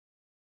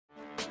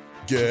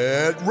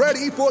Get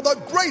ready for the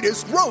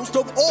greatest roast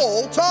of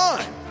all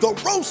time, the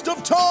Roast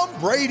of Tom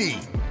Brady,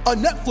 a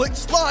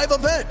Netflix live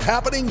event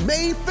happening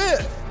May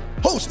 5th.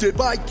 Hosted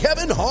by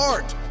Kevin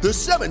Hart, the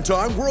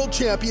 7-time world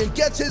champion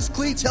gets his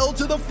cleats held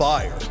to the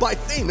fire by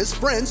famous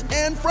friends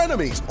and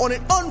frenemies on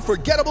an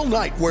unforgettable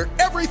night where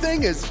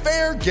everything is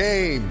fair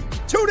game.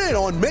 Tune in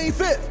on May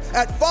 5th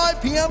at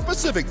 5 p.m.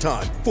 Pacific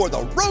time for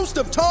the Roast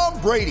of Tom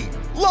Brady,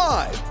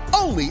 live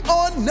only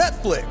on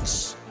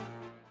Netflix.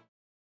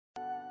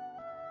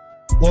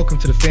 Welcome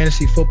to the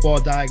Fantasy Football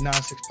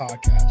Diagnostics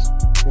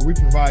Podcast, where we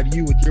provide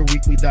you with your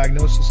weekly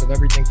diagnosis of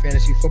everything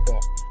fantasy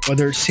football.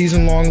 Whether it's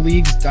season-long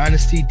leagues,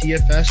 dynasty,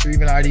 DFS, or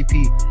even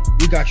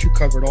IDP, we got you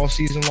covered all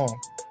season long.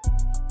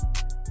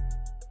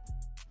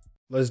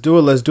 Let's do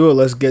it.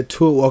 Let's get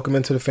to it. Welcome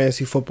into the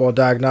Fantasy Football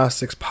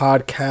Diagnostics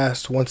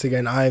Podcast. Once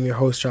again, I am your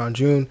host, John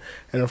June.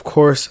 And of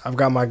course, I've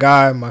got my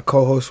guy, my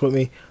co-host with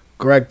me,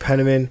 Greg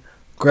Penniman.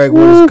 Greg,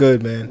 what is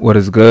good, man? What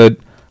is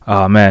good?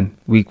 Man,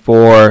 week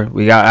 4,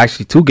 we got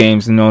actually 2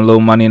 games, a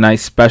little Monday night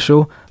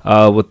special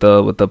with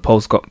the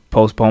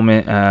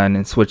postponement and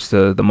then switch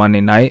to the Monday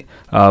night.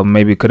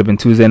 Maybe it could have been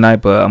Tuesday night,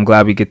 but I'm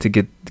glad we get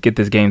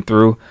this game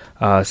through.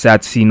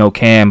 Sad to see no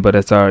Cam, but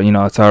it's all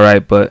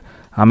right. But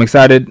I'm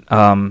excited.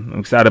 I'm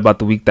excited about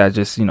the week that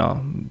just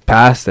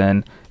passed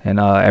and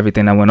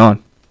everything that went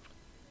on.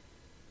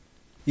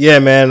 Yeah,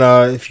 man.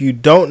 If you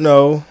don't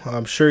know,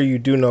 I'm sure you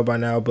do know by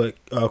now, but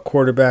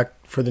quarterback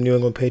for the New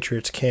England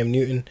Patriots, Cam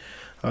Newton.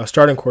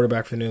 Starting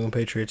quarterback for the New England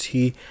Patriots,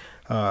 he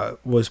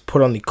was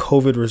put on the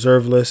COVID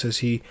reserve list as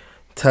he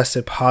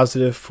tested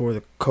positive for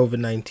the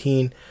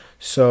COVID-19.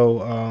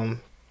 So,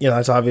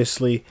 that's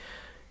obviously,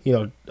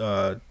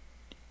 a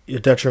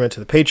detriment to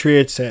the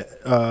Patriots.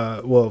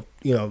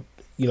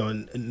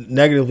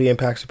 Negatively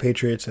impacts the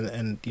Patriots,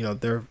 and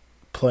they're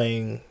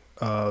playing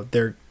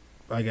their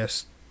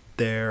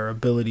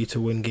ability to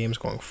win games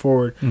going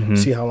forward. Mm-hmm.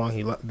 See how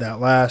long that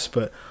lasts,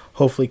 but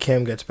hopefully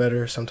Cam gets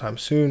better sometime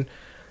soon.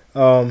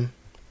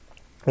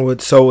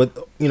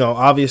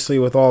 Obviously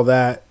with all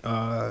that,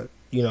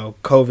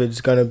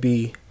 COVID's gonna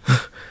be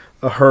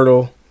a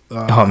hurdle.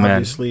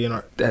 Obviously,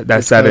 man,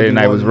 that Saturday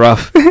night was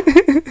rough.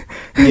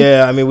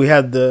 Yeah, I mean, we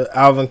had the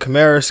Alvin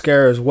Kamara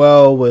scare as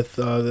well with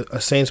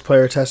a Saints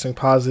player testing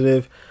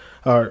positive,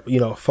 or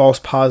false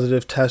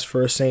positive test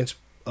for a Saints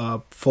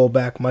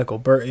fullback, Michael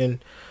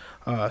Burton.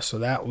 So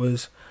that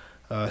was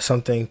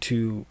something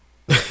to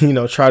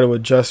try to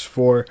adjust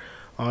for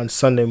on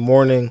Sunday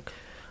morning.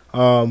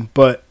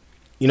 But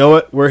you know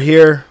what? We're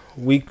here.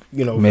 We,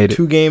 made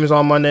 2 games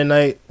on Monday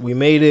night. We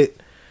made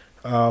it.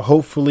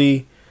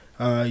 Hopefully,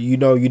 you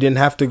didn't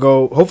have to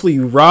go. Hopefully,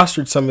 you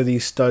rostered some of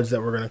these studs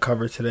that we're going to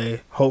cover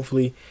today.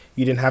 Hopefully,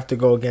 you didn't have to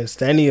go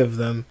against any of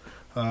them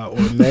or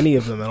many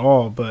of them at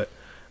all. But,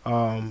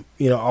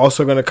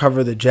 also going to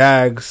cover the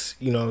Jags,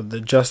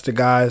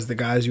 the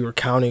guys you were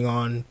counting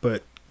on.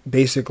 But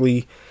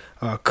basically,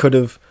 you could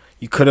have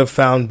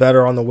found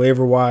better on the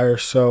waiver wire.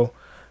 So,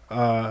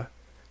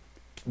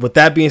 with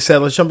that being said,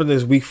 let's jump into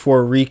this Week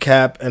 4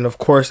 recap. And, of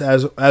course,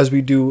 as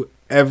we do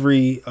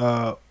every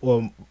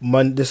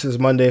this is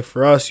Monday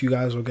for us. You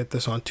guys will get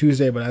this on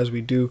Tuesday. But as we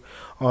do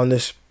on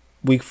this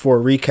Week 4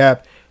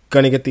 recap,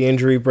 going to get the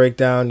injury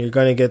breakdown. You're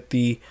going to get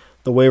the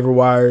waiver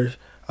wires,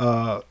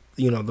 the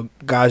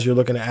guys you're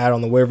looking to add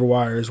on the waiver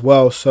wire as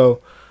well.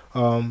 So,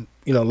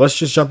 let's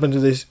just jump into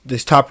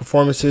these top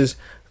performances.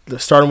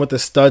 Starting with the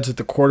studs at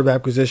the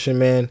quarterback position,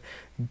 man.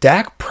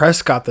 Dak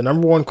Prescott, the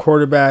number 1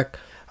 quarterback,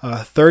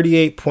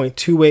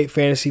 38.28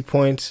 fantasy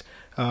points,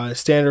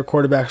 standard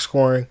quarterback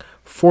scoring,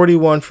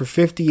 41 for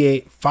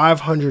 58,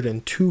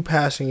 502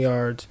 passing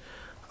yards,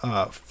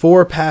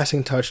 4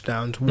 passing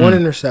touchdowns, 1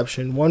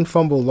 interception, 1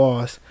 fumble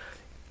loss.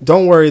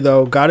 Don't worry,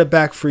 though. Got it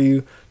back for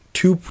you.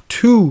 Two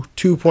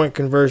 2-point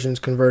conversions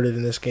converted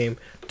in this game,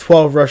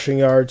 12 rushing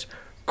yards.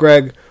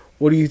 Greg,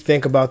 what do you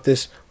think about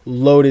this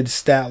loaded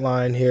stat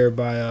line here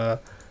by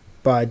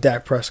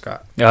Dak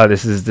Prescott?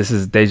 This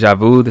is deja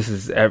vu. This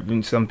is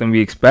something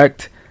we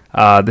expect.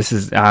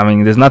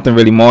 There's nothing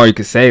really more you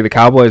could say. The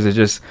Cowboys are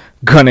just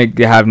gonna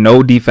have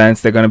no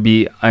defense. They're gonna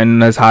be in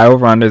this high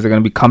over-unders. They're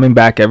gonna be coming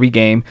back every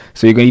game.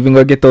 So you're even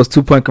gonna get those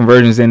 2-point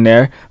conversions in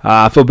there.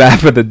 I feel bad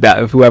for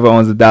whoever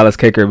owns the Dallas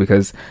kicker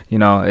because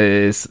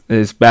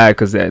it's bad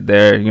because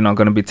they're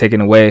gonna be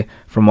taken away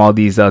from all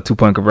these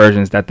 2-point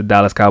conversions that the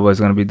Dallas Cowboys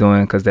are gonna be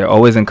doing because they're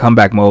always in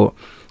comeback mode.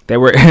 They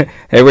were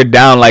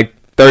down like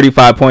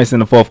 35 points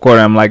in the fourth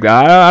quarter. I'm like,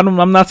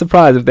 I'm not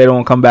surprised if they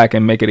don't come back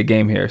and make it a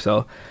game here.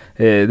 So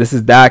this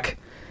is Dak.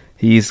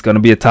 He's going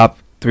to be a top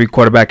 3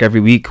 quarterback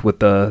every week with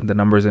the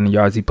numbers and the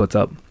yards he puts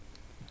up.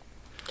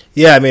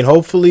 Yeah, I mean,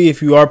 hopefully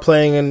if you are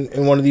playing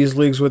in one of these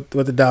leagues with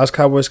the Dallas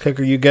Cowboys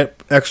kicker, you get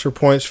extra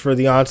points for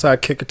the onside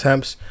kick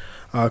attempts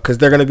because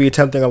they're going to be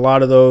attempting a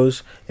lot of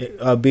those,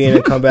 being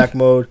in comeback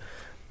mode.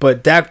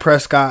 But Dak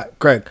Prescott,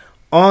 Greg,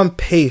 on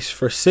pace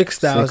for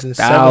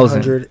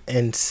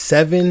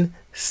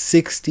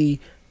 6,760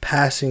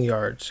 passing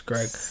yards,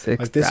 Greg.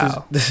 Like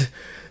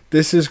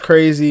this is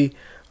crazy.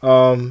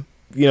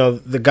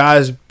 the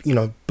guy's,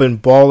 been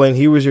balling.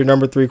 He was your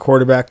number 3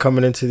 quarterback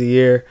coming into the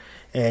year.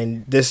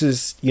 And this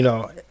is,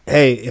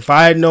 hey, if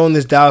I had known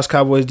this Dallas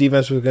Cowboys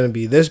defense was going to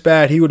be this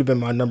bad, he would have been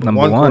my number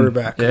one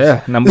quarterback.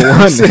 Yeah, number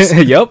 1.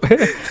 Yep.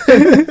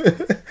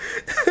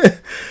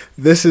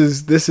 This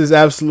is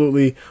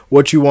absolutely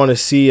what you want to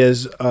see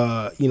as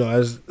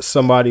as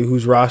somebody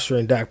who's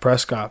rostering Dak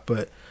Prescott.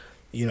 But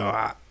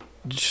I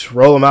just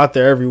roll him out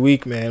there every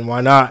week, man. Why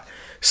not?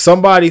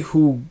 Somebody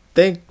who,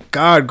 thank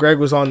God, Greg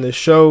was on this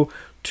show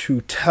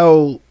to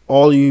tell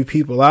all you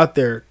people out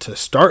there to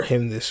start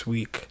him this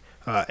week,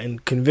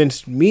 and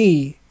convinced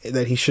me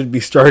that he should be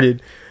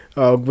started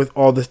with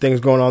all the things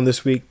going on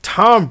this week.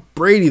 Tom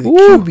Brady, the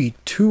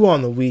QB2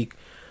 on the week.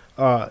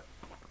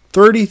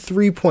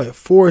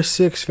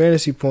 33.46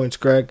 fantasy points,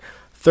 Greg.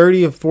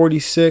 30 of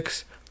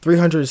 46,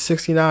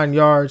 369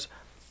 yards,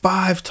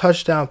 5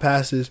 touchdown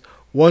passes,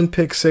 1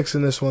 pick six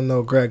in this one,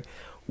 though, Greg.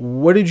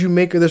 What did you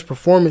make of this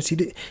performance? He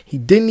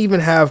didn't even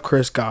have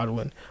Chris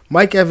Godwin.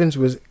 Mike Evans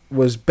was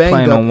banged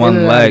playing up on one in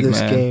and leg, out of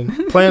this man.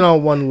 game. Playing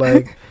on one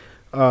leg.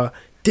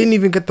 Didn't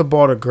even get the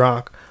ball to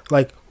Gronk.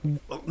 Like,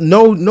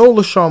 no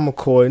LaShawn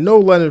McCoy, no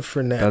Leonard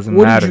Fournette. Doesn't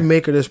what matter. did you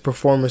make of this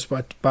performance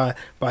by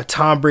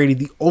Tom Brady,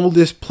 the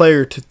oldest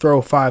player to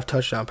throw 5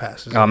 touchdown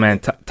passes? Oh, man,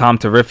 Tom,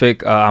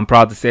 terrific. I'm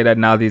proud to say that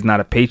now that he's not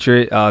a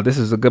Patriot. This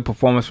is a good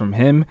performance from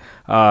him.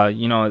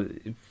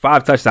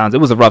 5 touchdowns.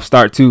 It was a rough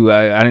start, too.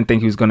 I didn't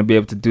think he was going to be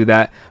able to do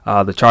that.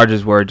 The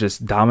Chargers were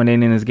just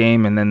dominating his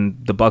game, and then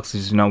the Bucs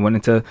just, went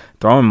into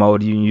throwing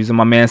mode. You using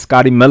my man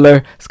Scotty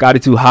Miller, Scotty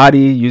Too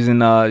Hottie, using,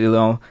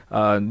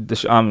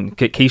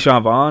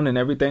 Keyshawn Vaughn and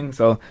everything.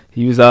 So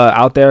he was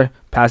out there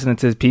passing it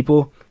to his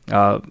people,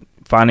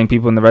 finding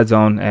people in the red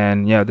zone.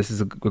 And, yeah, this is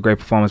a great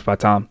performance by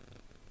Tom.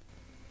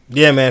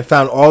 Yeah, man,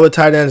 found all the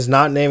tight ends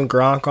not named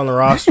Gronk on the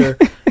roster.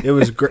 It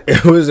was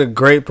a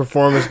great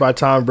performance by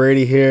Tom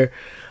Brady here.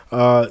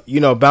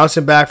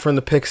 Bouncing back from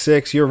the pick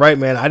six. You're right,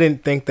 man. I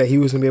didn't think that he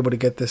was gonna be able to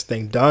get this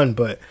thing done,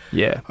 but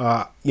yeah,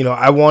 a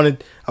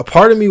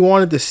part of me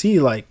wanted to see,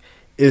 like,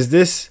 was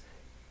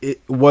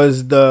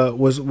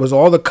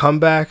all the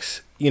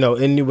comebacks,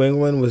 in New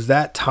England, was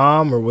that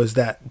Tom or was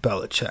that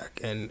Belichick?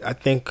 And I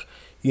think,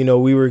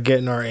 we were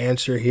getting our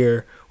answer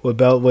here with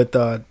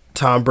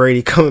Tom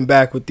Brady coming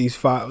back with these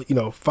 5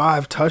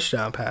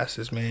 touchdown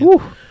passes,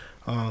 man.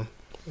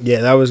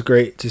 Yeah, that was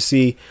great to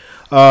see.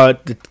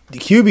 The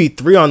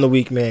QB3 on the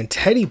week, man.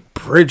 Teddy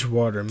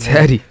Bridgewater,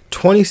 man.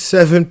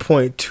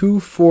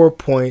 27.24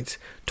 points,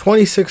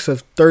 26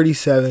 of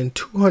 37,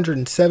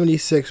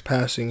 276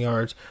 passing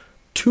yards,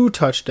 2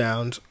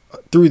 touchdowns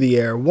through the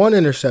air, 1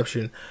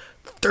 interception,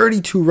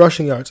 32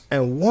 rushing yards,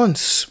 and 1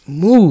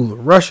 smooth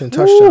rushing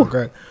touchdown,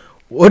 Greg.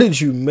 What did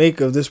you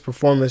make of this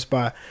performance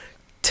by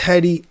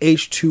Teddy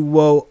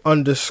H2O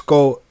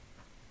 _?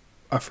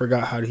 I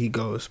forgot how he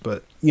goes,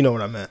 but you know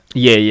what I meant.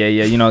 Yeah.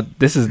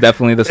 This is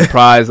definitely the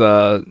surprise,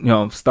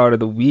 start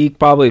of the week.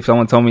 Probably if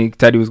someone told me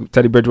Teddy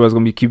Bridgewater was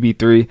going to be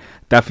QB3,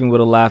 definitely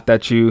would have laughed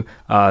at you.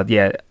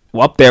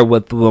 Up there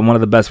with one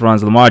of the best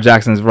runs. Lamar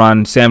Jackson's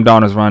run, Sam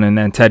Darnold's run, and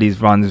then Teddy's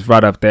run is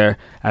right up there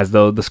as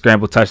though the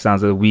scramble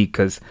touchdowns of the week,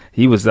 because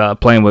he was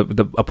playing with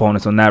the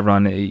opponents on that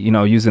run,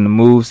 using the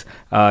moves.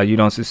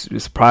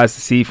 Surprised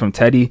to see from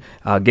Teddy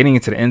getting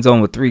into the end zone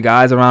with 3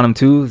 guys around him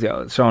too,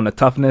 showing the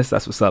toughness.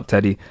 That's what's up,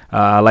 Teddy.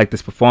 I like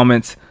this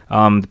performance.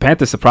 The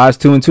Panthers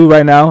surprised 2-2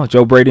 right now.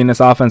 Joe Brady and this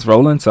offense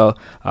rolling. So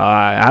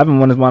I have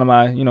him as one of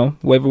my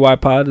waiver wire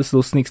pod. This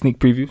little sneak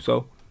preview.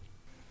 So.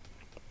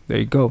 There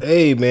you go.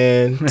 Hey,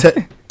 man.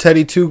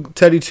 Teddy two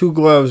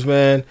gloves,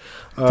 man.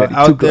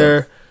 Out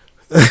there.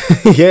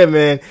 Yeah,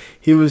 man.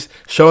 He was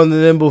showing the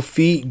nimble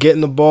feet,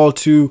 getting the ball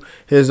to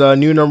his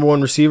new number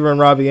 1 receiver, and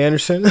Robbie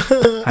Anderson.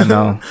 I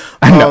know.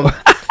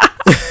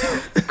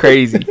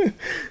 Crazy.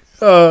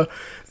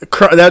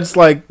 That's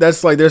like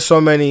there's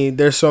so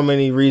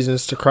many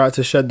reasons to cry,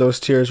 to shed those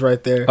tears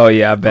right there. Oh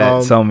yeah, I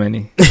bet so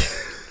many.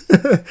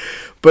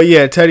 But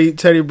yeah,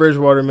 Teddy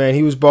Bridgewater, man,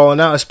 he was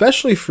balling out,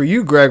 especially for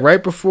you, Greg.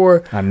 Right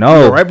before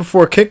right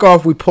before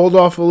kickoff, we pulled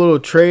off a little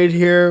trade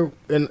here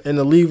in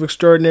the League of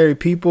Extraordinary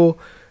People.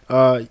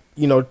 A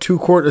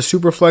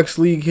Superflex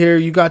league here.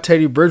 You got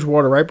Teddy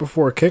Bridgewater right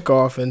before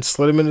kickoff and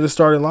slid him into the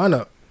starting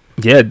lineup.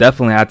 Yeah,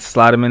 definitely. I had to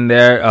slide him in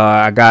there.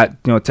 I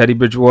got Teddy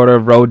Bridgewater,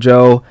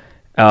 Rojo.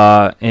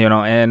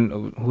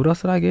 And who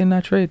else did I get in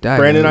that trade?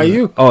 Brandon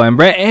Ayuk. Oh, and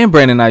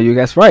Brandon Ayuk.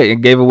 That's right.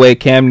 It gave away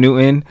Cam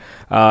Newton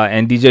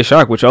and DJ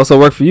Shark, which also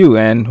worked for you,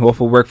 and who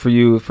will work for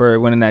you for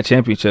winning that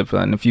championship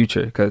in the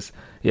future. Because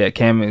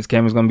Cam is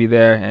going to be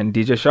there, and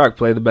DJ Shark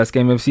played the best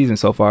game of the season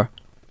so far.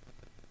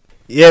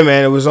 Yeah,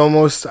 man, it was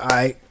almost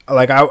I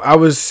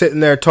was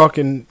sitting there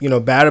talking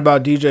bad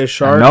about DJ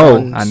Shark.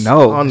 I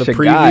know on the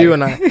preview,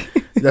 and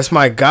that's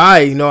my guy.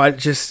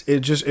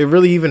 It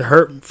really even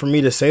hurt for me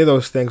to say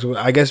those things.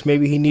 I guess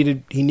maybe he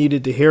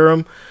needed to hear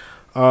them.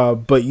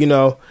 But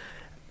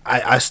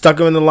I stuck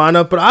him in the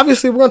lineup. But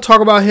obviously, we're gonna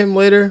talk about him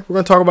later. I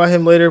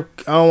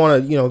don't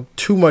want to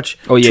too much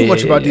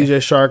about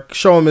DJ Shark.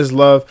 Show him his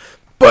love.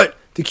 But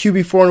the the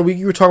QB4 in the week.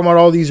 You were talking about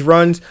all these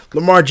runs.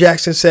 Lamar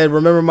Jackson said,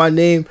 "Remember my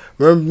name,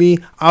 remember me.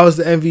 I was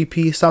the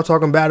MVP. Stop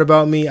talking bad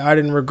about me. I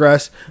didn't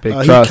regress." He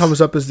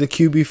comes up as the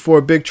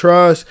QB4. Big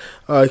trust.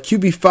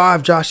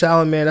 QB5, Josh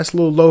Allen, man, that's a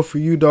little low for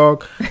you,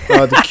 dog.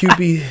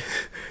 The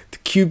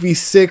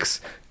QB6,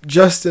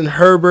 Justin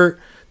Herbert.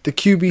 The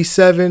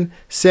QB7,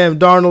 Sam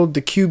Darnold.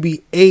 The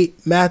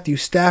QB8, Matthew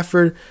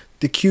Stafford.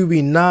 The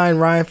QB9,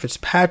 Ryan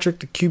Fitzpatrick.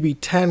 The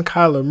QB10,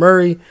 Kyler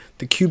Murray.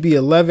 The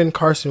QB11,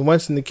 Carson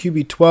Wentz. And the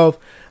QB12,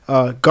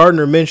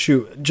 Gardner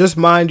Minshew. Just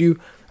mind you,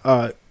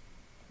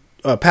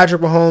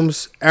 Patrick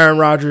Mahomes, Aaron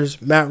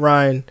Rodgers, Matt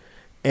Ryan,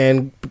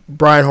 and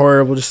Brian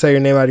Hoyer, we'll just say your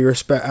name out of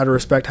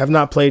respect, have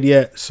not played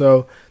yet.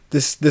 So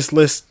this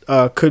list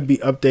could be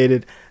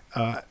updated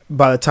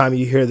by the time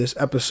you hear this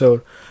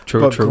episode.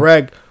 True.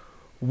 Greg,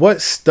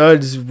 what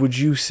studs would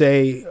you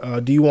say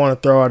do you want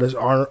to throw out as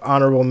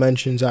honorable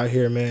mentions out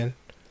here, man?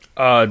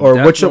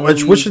 Or which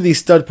of these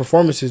stud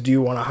performances do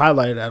you want to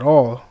highlight at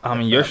all? I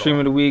mean, your stream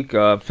of the week,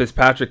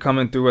 Fitzpatrick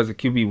coming through as a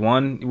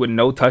QB1 with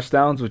no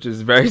touchdowns, which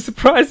is very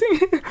surprising.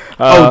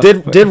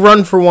 Did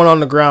run for one on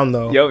the ground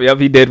though. Yep,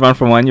 he did run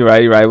for one. You're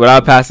right,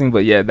 without passing.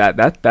 But yeah,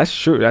 that's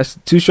true. That's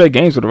 2 straight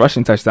games with a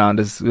rushing touchdown.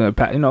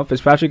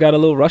 Fitzpatrick got a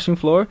little rushing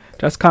floor.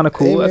 That's kind of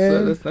cool.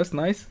 Hey, that's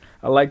nice.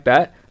 I like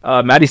that.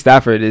 Matty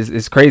Stafford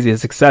is crazy. His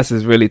success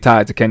is really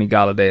tied to Kenny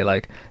Golladay.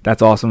 Like,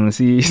 that's awesome to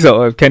see.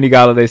 So if Kenny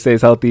Golladay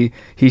stays healthy,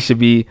 he should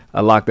be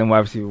a locked-in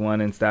wide receiver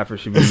 1, and Stafford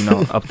should be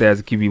up there as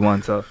a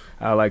QB1. So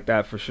I like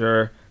that for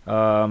sure.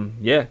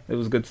 Yeah, it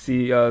was good to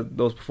see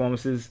those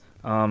performances.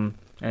 And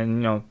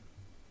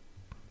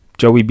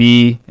Joey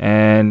B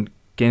and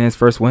getting his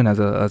first win as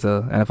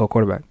a NFL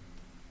quarterback.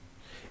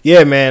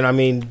 Yeah, man. I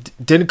mean,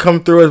 didn't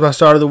come through as my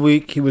start of the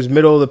week. He was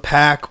middle of the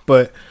pack,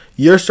 but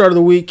your start of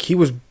the week, he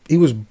was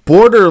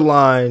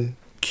borderline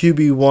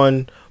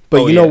QB1,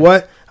 but you know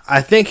what?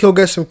 I think he'll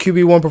get some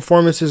QB1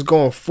 performances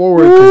going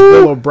forward because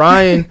Bill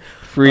O'Brien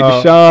free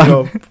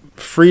Deshaun,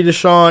 free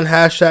Deshaun,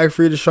 hashtag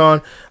free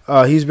Deshaun.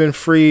 He's been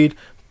freed.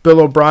 Bill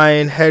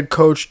O'Brien, head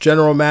coach,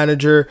 general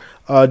manager,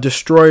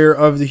 destroyer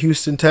of the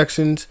Houston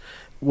Texans,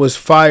 was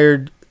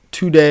fired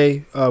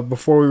today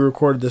before we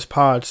recorded this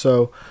pod.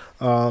 So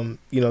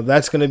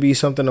that's going to be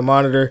something to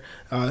monitor,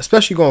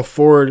 especially going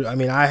forward. I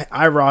mean,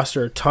 I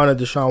roster a ton of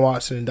Deshaun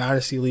Watson in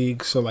Dynasty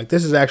League, so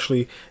this is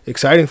actually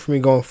exciting for me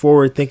going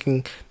forward,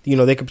 thinking,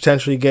 they could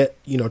potentially get,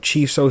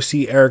 Chiefs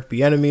OC Eric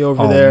Bieniemy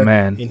over there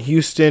in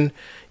Houston.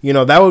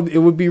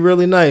 It would be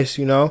really nice,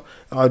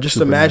 just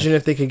super imagine nice.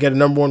 If they could get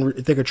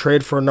if they could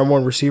trade for a number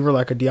 1 receiver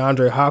like a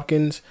DeAndre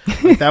Hopkins,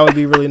 that would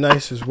be really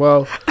nice as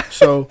well.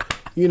 So,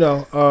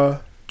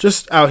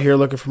 just out here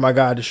looking for my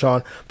guy,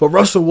 Deshaun. But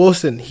Russell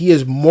Wilson, he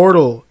is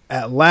mortal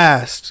at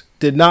last.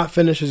 Did not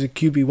finish as a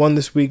QB1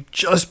 this week.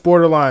 Just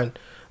borderline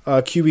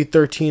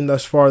QB13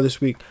 thus far this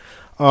week.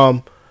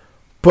 But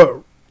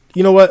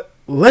you know what?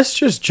 Let's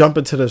just jump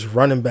into this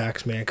running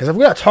backs, man. Because I've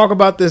got to talk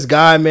about this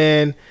guy,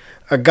 man.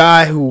 A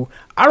guy who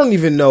I don't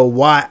even know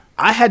why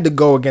I had to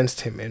go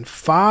against him in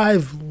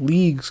 5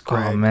 leagues,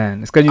 Greg. Oh,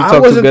 man. It's because you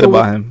talk too good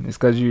about him. It's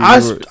because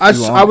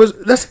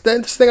that's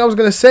the thing I was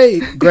going to say,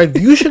 Greg.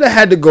 You should have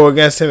had to go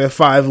against him in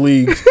 5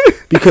 leagues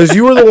because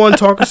you were the one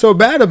talking so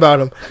bad about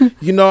him.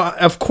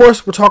 Of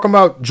course, we're talking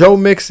about Joe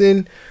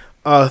Mixon,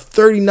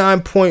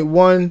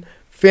 39.1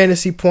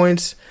 fantasy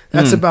points.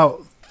 That's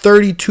about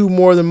 32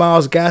 more than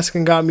Myles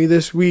Gaskin got me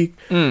this week.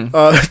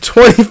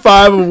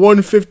 25 of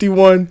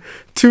 151,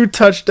 2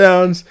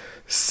 touchdowns.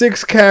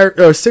 6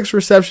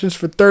 receptions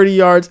for 30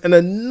 yards and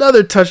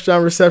another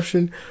touchdown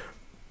reception.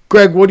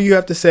 Greg, what do you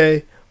have to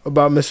say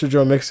about Mr.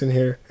 Joe Mixon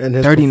here and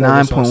his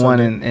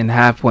 39.1 in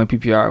half-point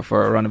PPR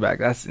for a running back?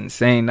 That's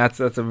insane. That's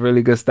a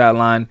really good stat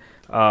line.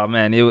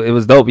 Man, it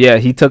was dope. Yeah,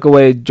 he took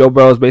away Joe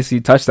Burrow's basically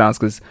touchdowns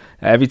because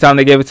every time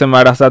they gave it to him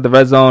right outside the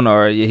red zone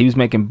or he was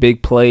making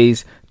big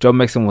plays, Joe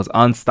Mixon was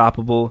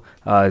unstoppable.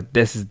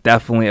 This is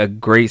definitely a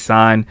great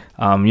sign.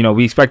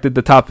 We expected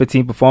the top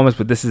 15 performance,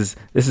 but this is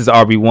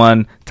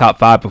RB1 top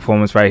 5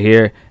 performance right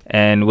here.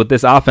 And with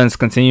this offense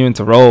continuing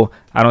to roll,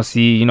 I don't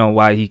see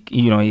why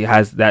he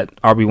has that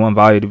RB1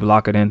 value to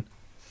lock it in.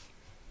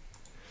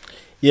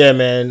 Yeah,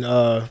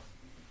 man.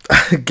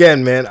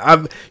 Again, man,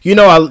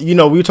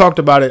 we talked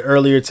about it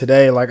earlier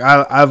today. Like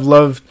I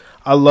love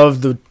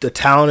the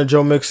talent of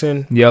Joe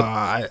Mixon. Yep.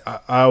 I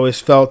always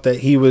felt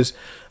that he was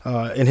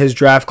in his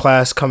draft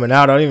class coming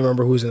out. I don't even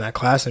remember who's in that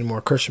class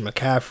anymore. Christian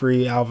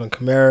McCaffrey, Alvin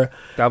Kamara,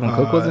 Dalvin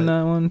Cook was in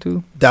that one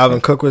too.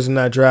 Dalvin Cook was in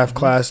that draft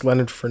class.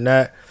 Leonard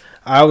Fournette.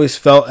 I always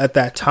felt at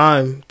that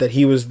time that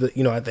he was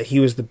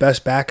the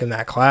best back in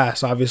that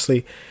class.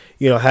 Obviously,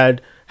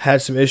 had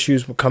some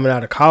issues coming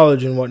out of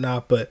college and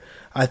whatnot, but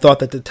I thought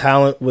that the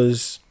talent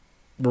was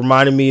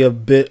reminding me a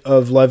bit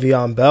of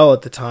Le'Veon Bell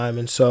at the time.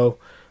 And so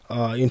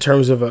in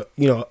terms of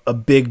a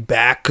big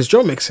back, because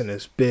Joe Mixon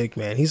is big,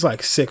 man. He's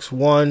like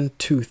 6'1",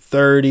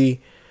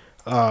 230,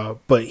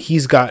 but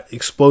he's got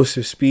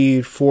explosive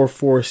speed,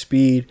 4.4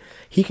 speed.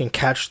 He can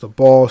catch the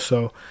ball.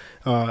 So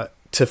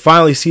to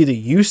finally see the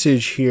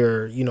usage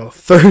here,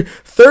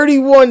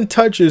 31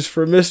 touches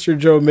for Mr.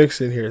 Joe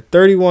Mixon here.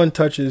 31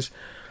 touches.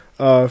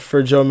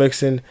 for Joe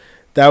Mixon.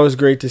 That was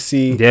great to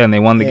see. Yeah, and they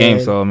won the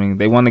game. So, I mean,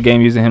 they won the game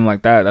using him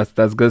like that.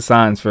 That's good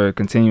signs for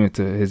continuing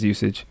to his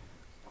usage.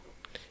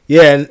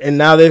 Yeah, and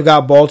now they've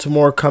got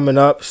Baltimore coming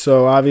up,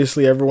 so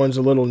obviously everyone's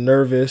a little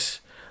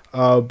nervous.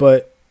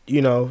 But,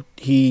 you know,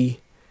 he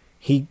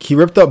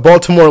ripped up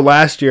Baltimore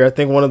last year. I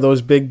think one of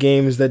those big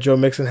games that Joe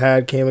Mixon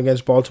had came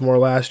against Baltimore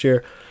last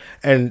year.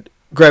 And,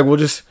 Greg, we'll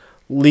just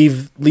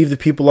leave the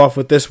people off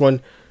with this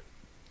one.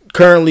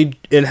 Currently,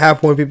 in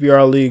half-point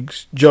PPR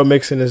leagues, Joe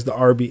Mixon is the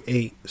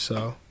RB8,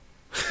 so...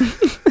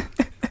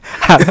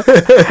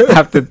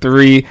 After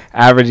 3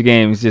 average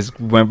games, just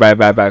went right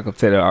back up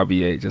to the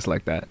RB8 just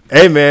like that.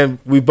 Hey man,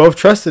 we both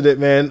trusted it,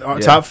 man. Our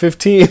top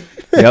 15.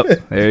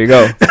 Yep, there you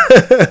go.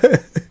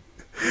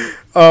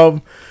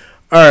 All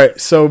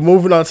right, so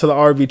moving on to the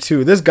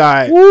RB2. This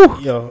guy,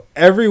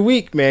 every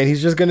week, man,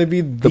 he's just gonna be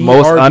the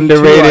most RB2,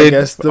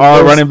 underrated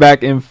running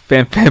back in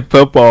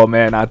football,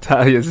 man. I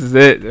tell you, this is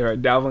it.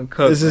 Dalvin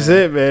Cook. This is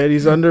it, man.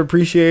 He's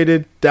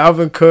underappreciated.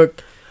 Dalvin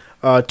Cook.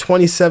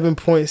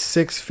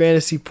 27.6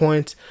 fantasy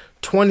points,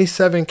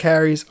 27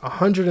 carries,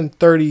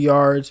 130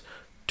 yards,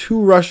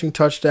 2 rushing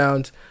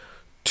touchdowns,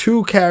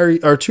 2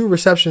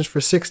 receptions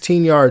for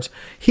 16 yards.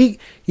 You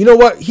know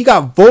what? He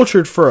got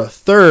vultured for a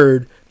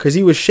third because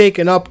he was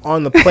shaken up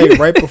on the play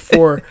right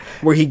before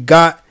where he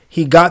got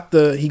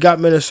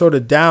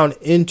Minnesota down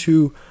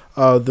into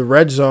the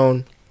red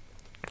zone.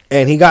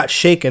 And he got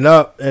shaken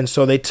up, and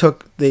so they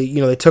took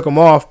him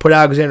off, put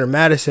Alexander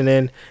Madison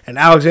in, and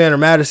Alexander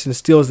Madison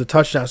steals the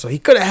touchdown. So he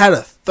could have had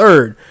a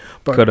third.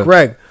 But could've.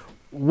 Greg,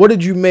 what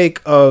did you make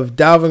of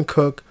Dalvin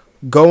Cook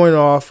going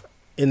off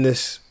in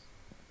this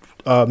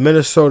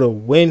Minnesota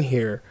win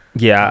here?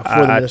 Yeah,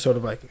 for the Minnesota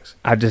Vikings.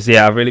 I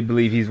really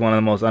believe he's one of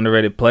the most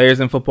underrated players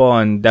in football,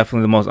 and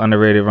definitely the most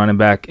underrated running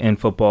back in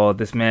football.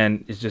 This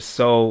man is just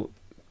so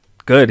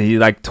good. He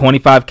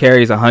 25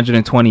 carries,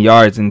 120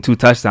 yards, and 2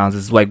 touchdowns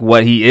is like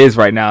what he is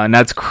right now, and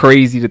that's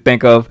crazy to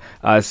think of.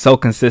 So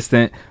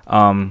consistent.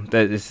 That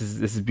this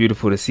is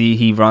beautiful to see.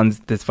 He runs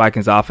this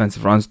Vikings offense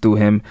runs through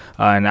him,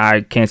 and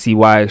I can't see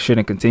why it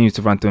shouldn't continue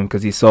to run through him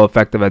because he's so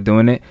effective at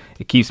doing it.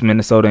 It keeps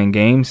Minnesota in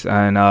games,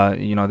 and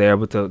they're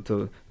able to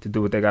do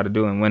what they got to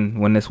do and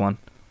win this one.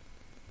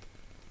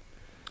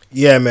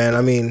 Yeah, man.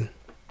 I mean,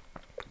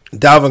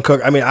 Dalvin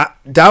Cook.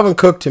 Dalvin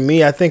Cook to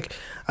me, I think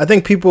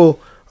people.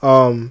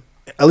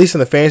 At least in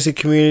the fantasy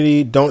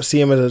community, don't see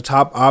him as a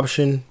top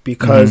option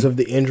because of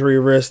the injury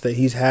risk that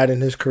he's had in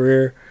his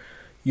career,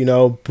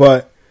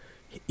 But,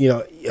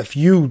 if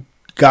you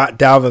got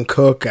Dalvin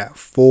Cook at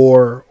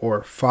 4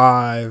 or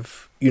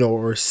 5,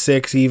 or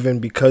 6 even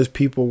because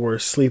people were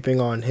sleeping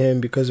on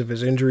him because of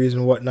his injuries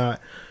and whatnot,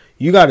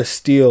 you got to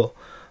steal.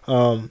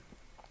 Through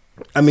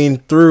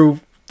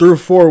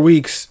 4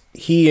 weeks,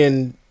 he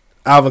and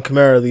Alvin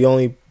Kamara are the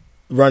only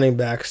running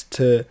backs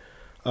to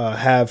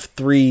have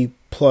 3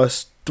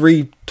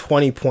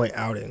 20-point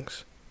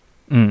outings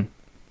and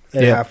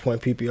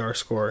half-point PPR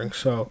scoring.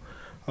 So,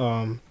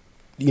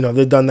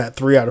 they've done that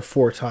 3 out of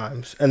 4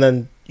 times. And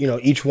then,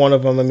 each one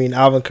of them,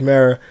 Alvin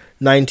Kamara,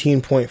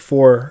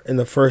 19.4 in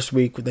the first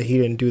week that he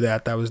didn't do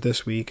that. That was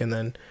this week. And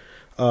then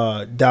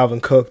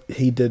Dalvin Cook,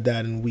 he did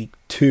that in week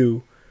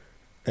 2,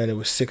 and it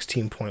was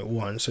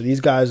 16.1. So these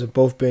guys have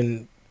both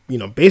been,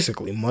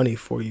 basically money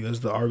for you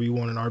as the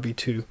RB1 and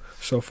RB2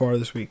 so far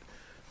this week.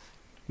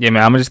 Yeah,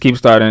 man, I'm going to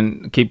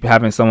just keep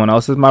having someone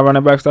else as my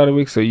running back start of the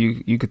week, so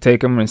you could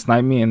take him and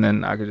snipe me, and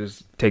then I could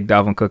just take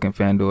Dalvin Cook and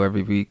FanDuel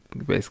every week,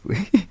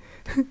 basically.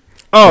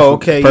 Oh,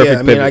 okay,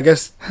 yeah. Pivot.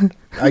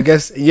 I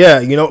guess, yeah,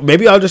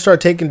 maybe I'll just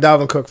start taking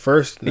Dalvin Cook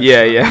first.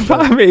 Yeah,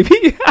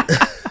 maybe.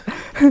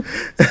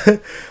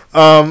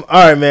 All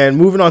right, man,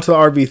 moving on to the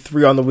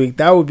RB3 on the week.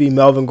 That would be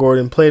Melvin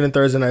Gordon, played in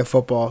Thursday Night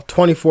Football,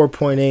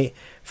 24.8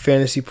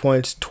 fantasy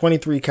points,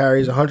 23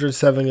 carries,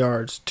 107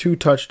 yards, 2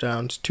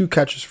 touchdowns, 2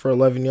 catches for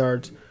 11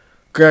 yards.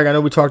 Greg, I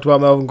know we talked about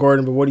Melvin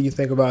Gordon, but what do you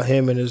think about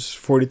him and his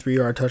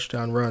 43-yard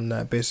touchdown run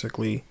that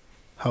basically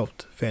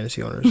helped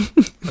fantasy owners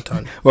a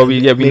ton? Well,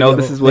 we know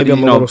this is what maybe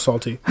I'm a little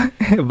salty.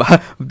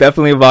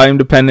 Definitely a volume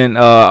dependent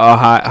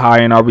high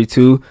in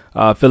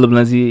RB2. Philip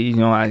Lindsay,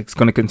 it's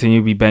going to continue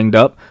to be banged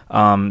up.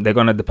 They're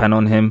going to depend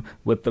on him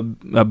with the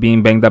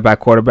being banged up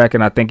at quarterback,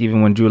 and I think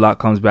even when Drew Lock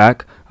comes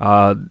back,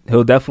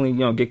 he'll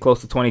definitely get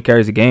close to 20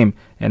 carries a game,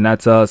 and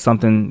that's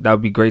something that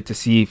would be great to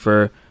see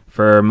for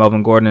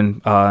Melvin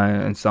Gordon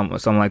and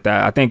something like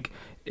that. I think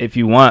if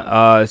you want,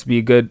 it's be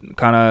a good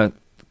kind of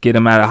get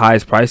him at a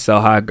highest price,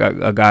 sell high,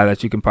 a guy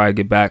that you can probably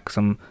get back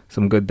some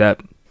good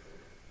depth.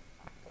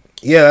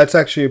 Yeah, that's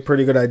actually a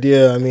pretty good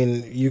idea.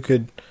 You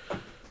could,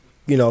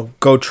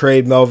 go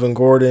trade Melvin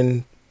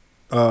Gordon.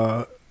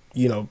 I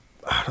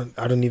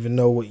don't even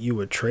know what you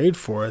would trade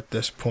for at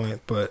this point,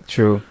 but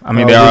true.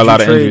 There are a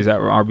lot of injuries at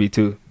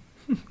RB2.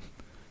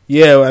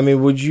 Yeah,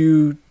 would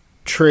you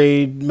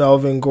trade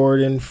Melvin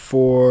Gordon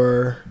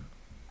for?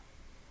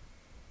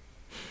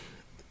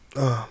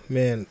 Oh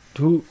man,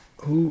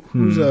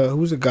 who's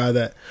a guy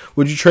that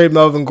would you trade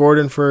Melvin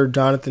Gordon for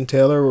Jonathan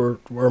Taylor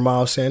or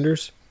Miles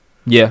Sanders?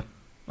 Yeah,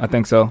 I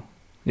think so.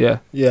 Yeah.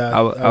 Yeah,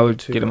 I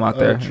would get him out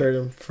there. I would trade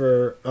him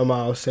for a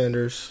Miles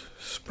Sanders,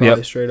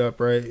 probably straight up,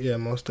 right? Yeah,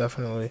 most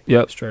definitely.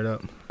 Yep. Straight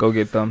up. Go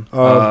get them.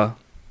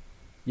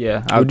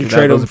 Yeah. Would you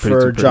trade him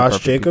for Josh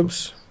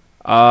Jacobs?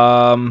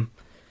 I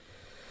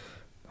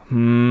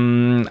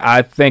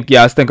think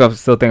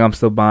I'm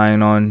still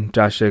buying on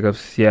Josh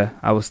Jacobs. Yeah,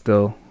 I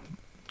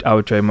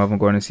would trade Melvin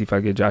Gordon and see if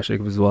I get Josh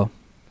Jacobs as well.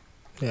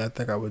 Yeah, I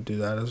think I would do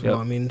that as well.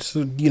 I mean,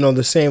 so,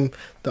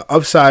 the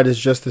upside is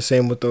just the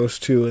same with those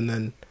two, and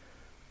then,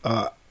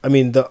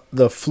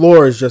 the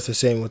floor is just the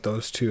same with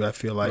those two, I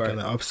feel like, right. And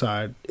the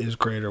upside is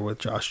greater with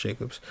Josh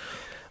Jacobs.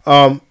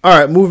 All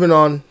right, moving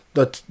on,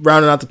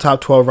 rounding out the top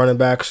 12 running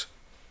backs.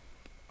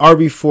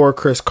 RB4,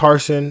 Chris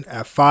Carson.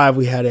 At 5,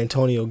 we had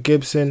Antonio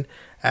Gibson.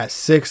 At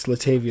 6,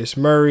 Latavius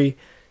Murray.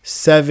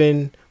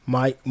 7,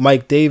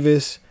 Mike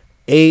Davis.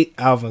 8,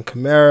 Alvin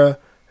Kamara.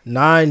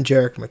 9,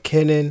 Jerick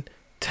McKinnon.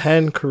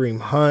 10, Kareem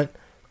Hunt.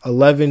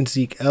 11,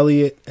 Zeke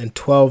Elliott. And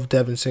 12,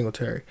 Devin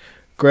Singletary.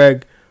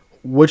 Greg,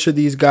 which of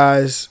these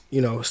guys,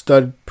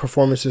 stud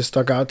performances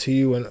stuck out to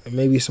you, and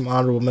maybe some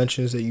honorable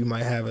mentions that you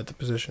might have at the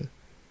position?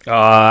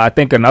 I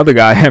think another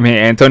guy,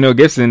 Antonio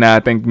Gibson,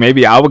 I think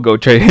maybe I would go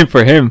trade him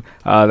for him.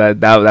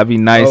 That'd be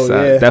nice.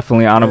 Oh, yeah.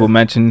 Definitely honorable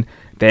mention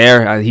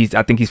there. I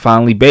think he's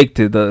finally baked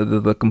to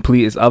the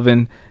completest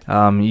oven.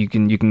 You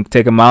can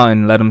take him out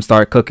and let him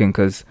start cooking,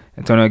 because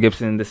Antonio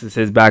Gibson, this is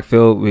his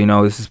backfield.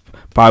 This is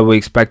probably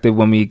expected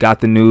when we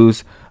got the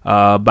news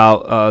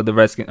about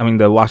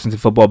the Washington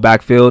football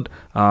backfield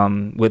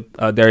with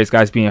Darius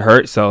Guice being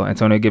hurt. So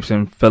Antonio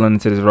Gibson filling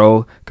into this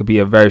role could be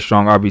a very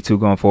strong RB2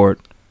 going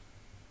forward.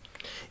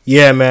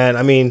 Yeah,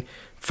 man.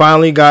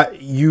 Finally got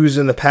used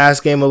in the pass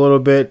game a little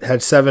bit.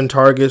 Had 7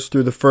 targets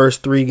through the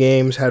first 3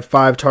 games. Had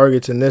 5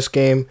 targets in this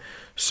game.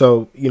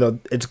 So,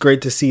 it's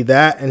great to see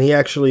that. And he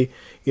actually,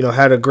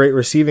 had a great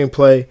receiving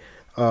play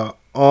on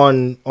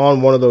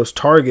one of those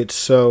targets.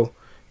 So,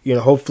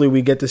 hopefully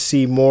we get to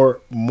see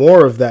more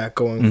of that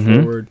going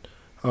forward.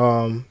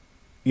 And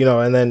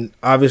then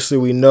obviously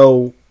we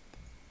know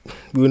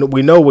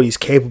what he's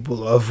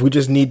capable of. We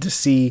just need to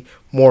see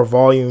more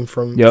volume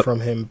from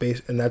him,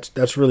 and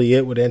that's really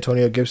it with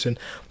Antonio Gibson.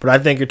 But I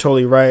think you're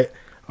totally right.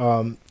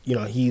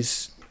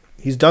 He's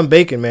done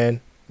baking,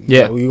 man.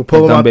 Yeah, you can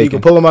pull him out. You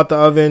can pull him out the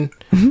oven.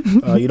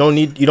 You don't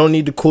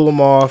need to cool him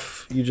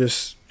off. You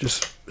just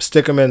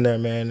stick him in there,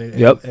 man,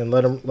 and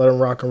let him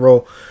rock and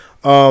roll.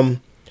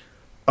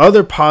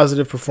 Other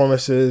positive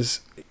performances.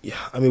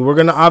 We're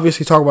gonna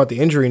obviously talk about the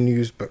injury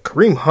news, but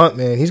Kareem Hunt,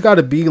 man, he's got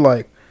to be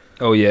like.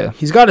 Oh, yeah.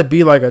 He's got to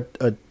be like a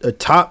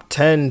top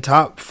 10,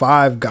 top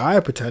 5 guy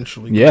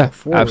potentially. Yeah,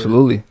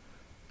 absolutely.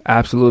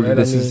 Absolutely. Right?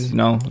 This is,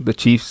 the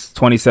Chiefs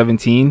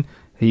 2017.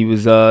 He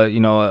was, a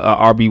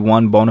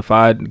RB1 bona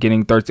fide,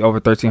 getting over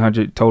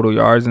 1,300 total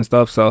yards and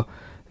stuff. So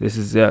this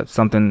is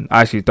something,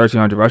 actually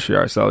 1,300 rush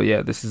yards. So,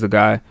 yeah, this is a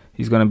guy,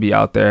 he's going to be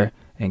out there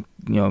and,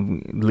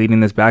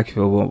 leading this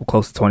backfield with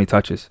close to 20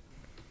 touches.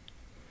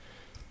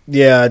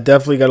 Yeah,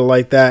 definitely got to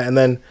like that. And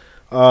then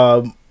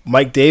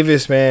Mike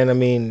Davis,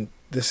 man,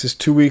 this is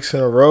 2 weeks in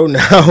a row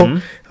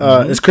now.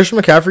 Is Christian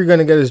McCaffrey going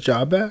to get his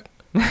job back?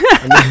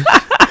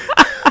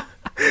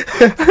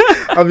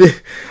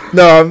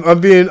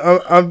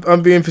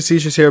 I'm being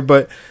facetious here,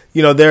 but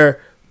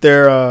they're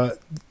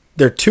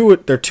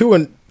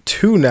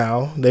 2-2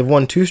 now. They've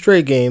won 2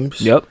 straight games.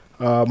 Yep.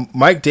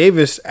 Mike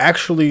Davis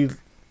actually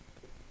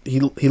he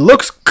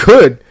looks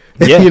good.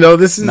 Yeah.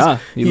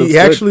 He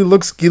actually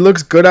looks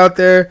good out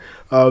there,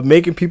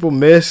 making people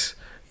miss.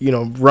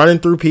 Running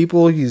through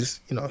people, he's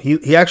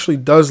he actually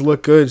does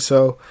look good.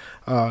 So,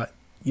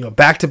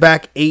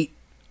 back-to-back 8.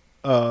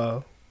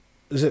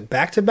 Is it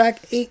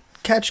back-to-back 8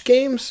 catch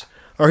games?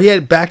 Or he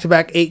had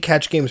back-to-back 8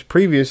 catch games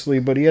previously,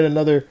 but he had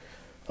another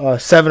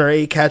 7 or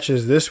 8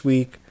 catches this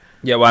week.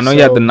 Yeah, well, I know he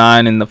had the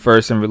 9 in the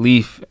first in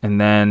relief,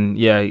 and then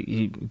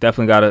he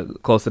definitely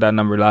got close to that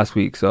number last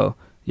week. So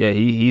yeah,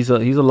 he's a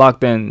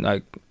locked in,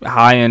 like,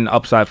 high end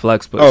upside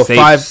flex, but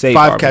safe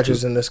five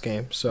catches in this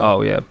game.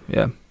 So yeah.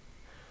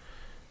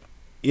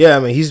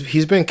 Yeah,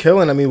 he's been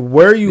killing.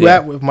 Where are you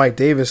at with Mike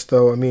Davis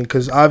though?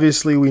 Because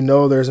obviously we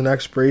know there's an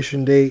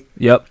expiration date.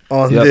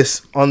 On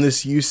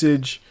this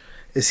usage.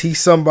 Is he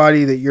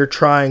somebody that you're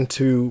trying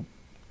to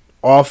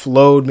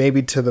offload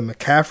maybe to the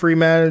McCaffrey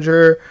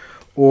manager,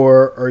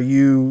 or are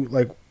you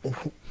are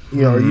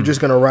you just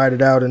gonna ride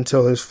it out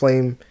until his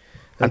flame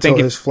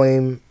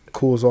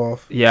cools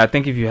off? Yeah, I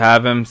think if you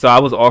have him, so I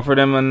was offered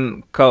him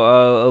in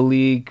a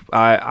league.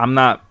 I'm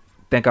not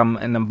think I'm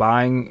in the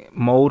buying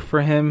mode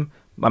for him.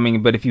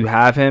 But if you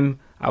have him,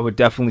 I would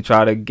definitely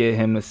try to get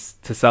him to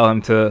sell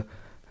him to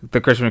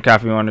the Christian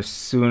McCaffrey owner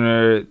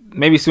sooner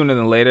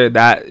than later.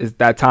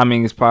 That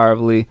timing is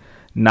probably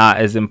not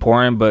as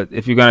important. But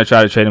if you're gonna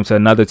try to trade him to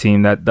another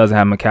team that doesn't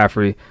have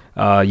McCaffrey,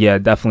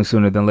 definitely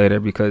sooner than later,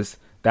 because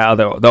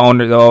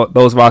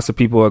those roster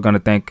people are gonna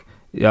think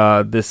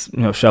this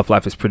shelf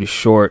life is pretty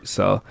short.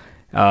 So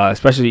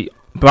especially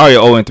probably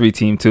an 0-3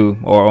 team too,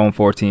 or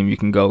 0-4 team, you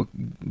can go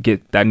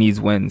get that needs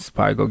wins.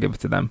 Probably go give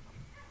it to them.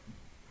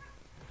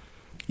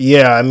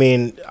 Yeah,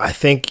 I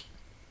think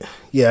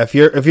Yeah, if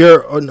they're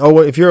a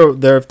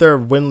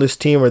winless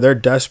team or they're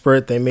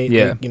desperate, they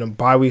may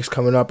bye weeks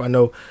coming up. I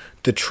know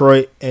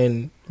Detroit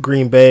and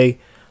Green Bay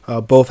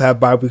both have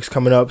bye weeks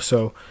coming up,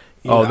 so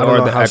or the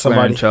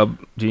Eckler and Chubb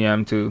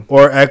GM too,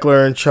 or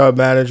Eckler and Chubb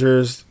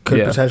managers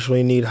could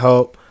potentially need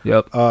help.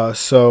 Yep.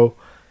 So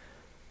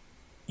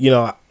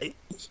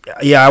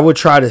I would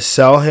try to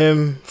sell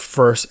him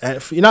first,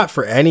 not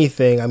for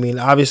anything. I mean,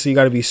 obviously you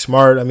got to be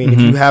smart. I mean,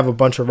 if you have a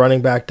bunch of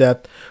running back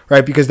depth,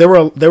 right? Because there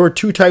were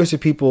two types of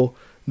people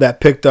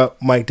that picked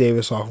up Mike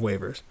Davis off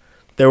waivers.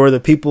 There were the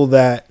people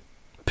that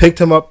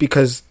picked him up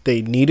because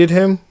they needed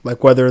him,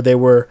 like whether they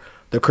were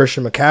the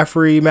Christian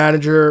McCaffrey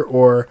manager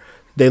or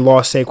they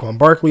lost Saquon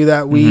Barkley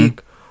that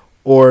week,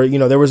 or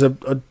there was a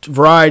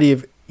variety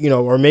of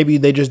or maybe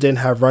they just didn't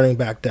have running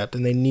back depth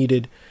and they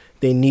needed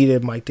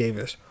Mike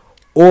Davis.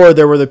 Or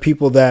there were the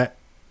people that,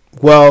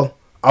 well,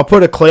 I'll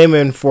put a claim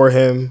in for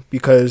him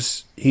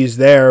because he's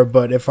there,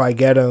 but if I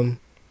get him,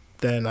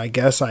 then I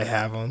guess I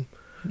have him.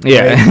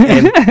 Yeah.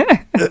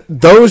 Right? And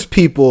those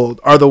people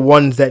are the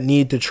ones that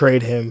need to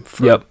trade him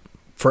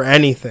for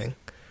anything.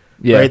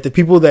 Yeah. Right? The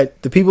people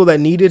that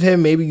needed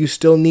him, maybe you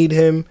still need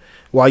him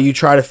while you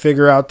try to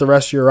figure out the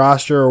rest of your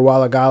roster, or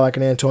while a guy like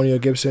an Antonio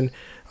Gibson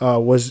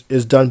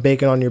is done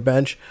baking on your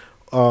bench.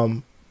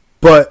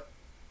 But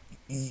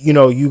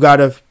you got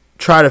to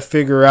try to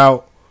figure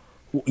out,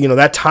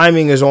 that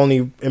timing is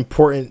only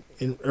important,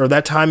 or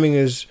that timing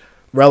is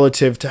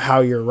relative to how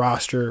your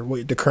roster,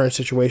 the current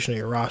situation of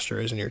your roster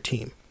is in your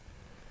team.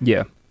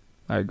 Yeah,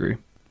 I agree.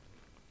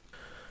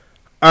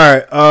 All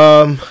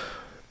right.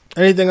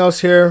 Anything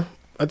else here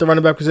at the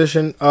running back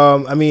position?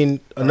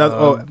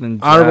 Honorable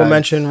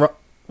mention,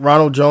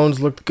 Ronald Jones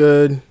looked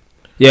good.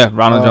 Yeah,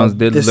 Ronald Jones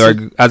did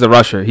look as a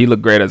rusher. He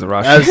looked great as a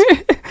rusher.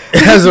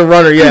 As a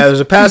runner, yeah. As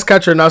a pass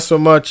catcher, not so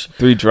much.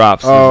 3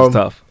 drops. It was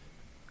tough.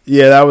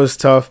 Yeah, that was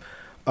tough.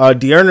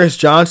 D'Ernest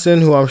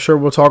Johnson, who I'm sure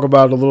we'll talk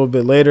about a little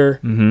bit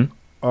later,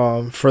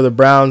 for the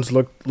Browns,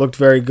 looked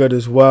very good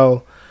as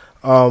well.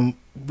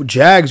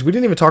 Jags, we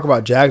didn't even talk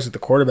about Jags at the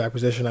quarterback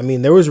position. I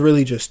mean, there was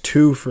really just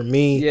 2 for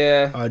me.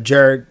 Yeah.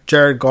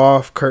 Jared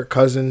Goff, Kirk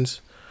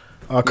Cousins.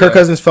 Kirk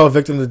Cousins fell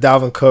victim to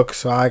Dalvin Cook,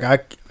 so I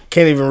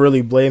can't even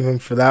really blame him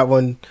for that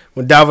one.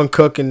 When Dalvin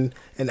Cook and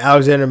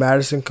Alexander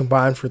Mattison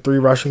combined for 3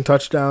 rushing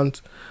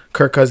touchdowns,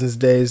 Kirk Cousins'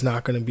 day is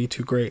not going to be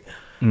too great.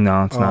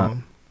 No, it's not.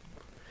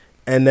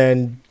 And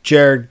then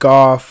Jared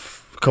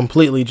Goff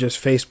completely just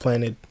face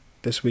planted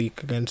this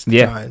week against the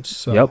Giants.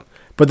 So.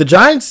 But the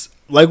Giants,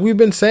 like we've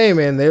been saying,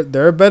 man,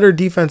 they're a better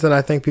defense than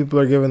I think people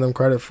are giving them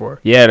credit for.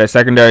 Yeah, their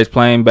secondary is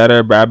playing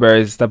better.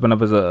 Bradbury's stepping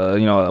up as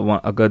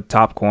a good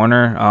top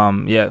corner.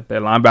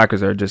 Their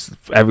linebackers are just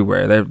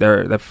everywhere.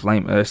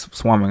 They're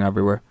swarming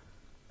everywhere.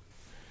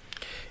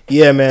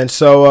 Yeah, man.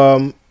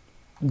 So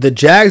the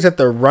Jags at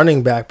the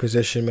running back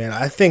position, man,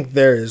 I think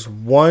there is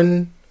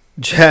one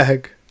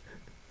Jag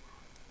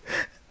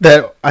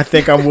that I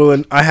think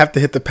I have to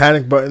hit the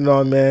panic button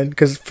on, man,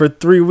 because for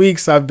 3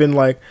 weeks I've been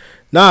like,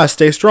 nah,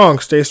 stay strong,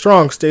 stay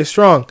strong, stay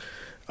strong.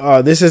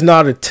 This is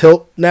not a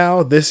tilt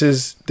now. This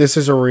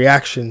is a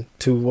reaction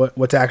to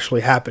what's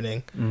actually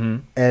happening.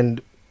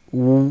 And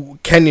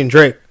Kenyon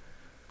Drake,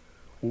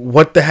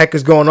 what the heck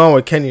is going on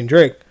with Kenyon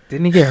Drake?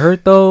 Didn't he get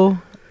hurt though?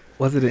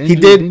 Was it an injury?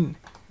 He did.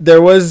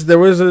 There was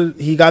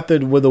he got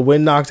with the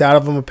wind knocked out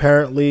of him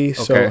apparently,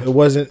 so it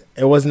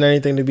wasn't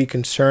anything to be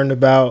concerned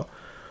about.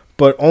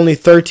 But only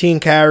 13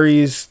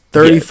 carries,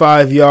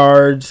 35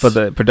 yards. For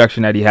the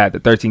production that he had, the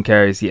 13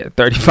 carries,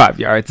 35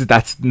 yards.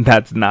 That's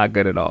not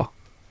good at all.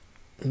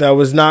 That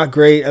was not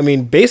great. I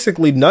mean,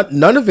 basically,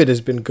 none of it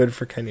has been good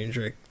for Kenyon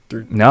Drake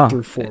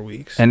through 4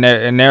 weeks. And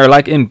they're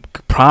like in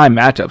prime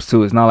matchups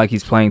too. It's not like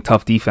he's playing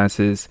tough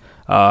defenses.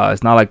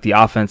 It's not like the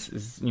offense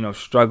is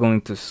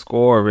struggling to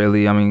score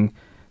really. I mean,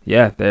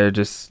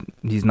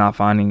 he's not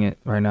finding it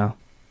right now.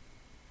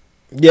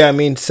 Yeah, I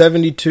mean,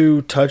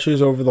 72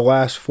 touches over the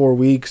last 4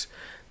 weeks.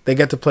 They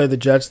get to play the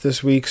Jets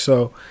this week,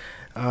 so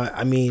but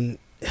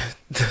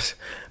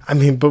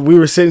we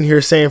were sitting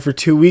here saying for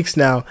 2 weeks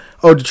now,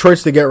 oh,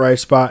 Detroit's the get right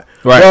spot.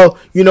 Right. Well,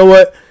 you know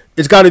what?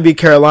 It's got to be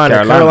Carolina.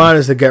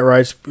 Carolina's the get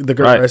right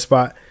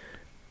spot.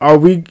 Are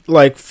we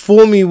like,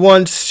 fool me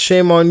once,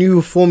 shame on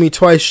you, fool me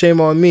twice, shame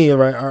on me,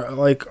 right?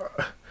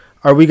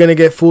 Are we gonna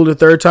get fooled a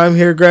third time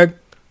here, Greg?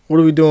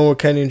 What are we doing with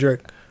Kenyon Drake?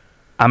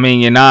 I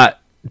mean, you're not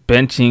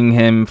benching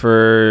him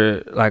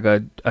for like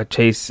a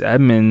Chase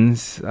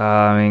Edmonds.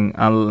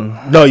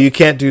 No, you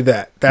can't do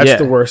that. That's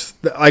the worst.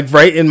 Like,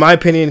 right, in my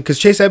opinion, because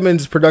Chase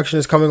Edmonds' production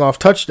is coming off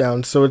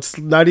touchdowns, so it's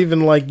not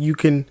even like you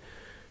can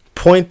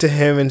point to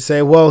him and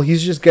say, well,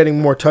 he's just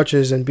getting more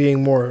touches and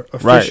being more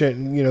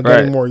efficient,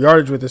 getting more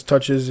yardage with his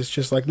touches. It's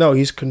just like, no,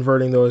 he's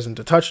converting those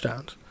into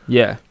touchdowns.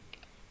 Yeah.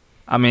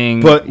 I mean,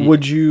 but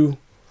would you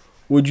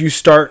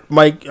start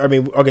Mike? I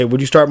mean, okay,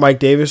 would you start Mike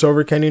Davis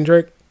over Kenyon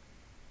Drake?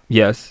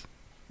 Yes.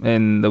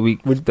 And the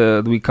week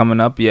coming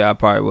up, I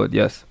probably would.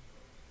 Yes.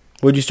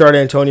 Would you start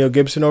Antonio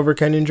Gibson over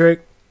Kenyon Drake?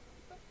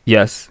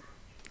 Yes.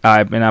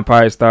 I'd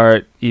probably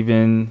start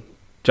even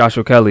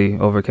Joshua Kelly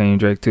over Kenyon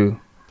Drake too.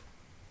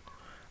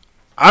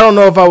 I don't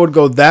know if I would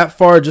go that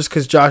far just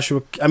because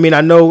Joshua. I mean,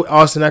 I know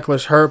Austin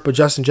Eckler's hurt, but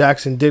Justin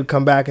Jackson did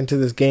come back into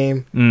this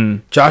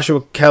game. Joshua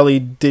Kelly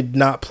did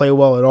not play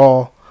well at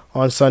all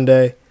on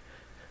Sunday.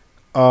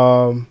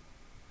 So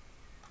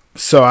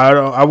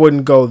I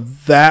wouldn't go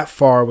that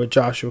far with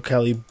Joshua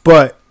Kelly,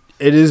 but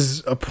it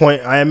is a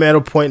point. I am at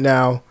a point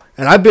now,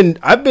 and I've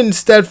been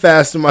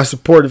steadfast in my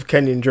support of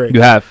Kenyon Drake.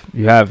 You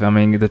have. I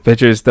mean, the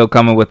picture is still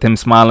coming with him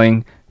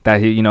smiling that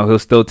he'll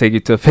still take you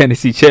to a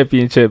fantasy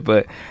championship,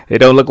 but it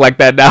don't look like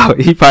that now.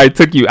 He probably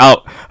took you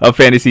out of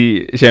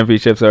fantasy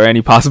championships or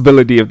any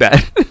possibility of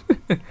that.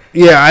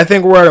 Yeah, I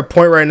think we're at a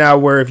point right now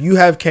where if you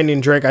have Kenyon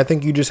Drake, I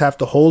think you just have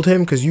to hold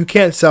him because you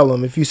can't sell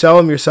him. If you sell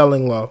him, you're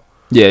selling low.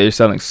 Yeah, you're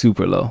selling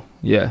super low.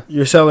 Yeah,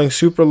 you're selling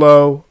super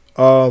low.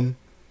 It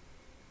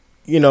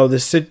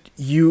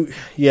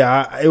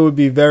would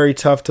be very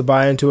tough to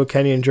buy into a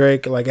Kenyon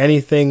Drake. Like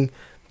anything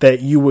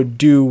that you would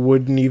do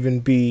wouldn't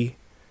even be.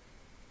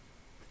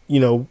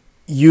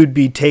 You'd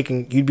be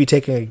taking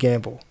a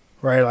gamble,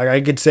 right? Like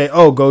I could say,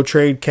 oh, go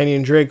trade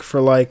Kenyon Drake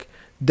for like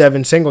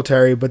Devin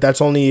Singletary, but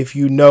that's only if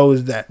you know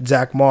that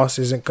Zach Moss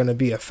isn't going to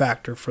be a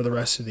factor for the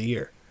rest of the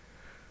year.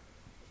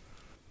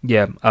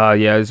 Yeah,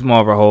 it's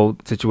more of a whole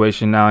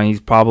situation now. He's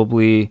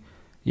probably,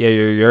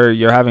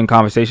 you're having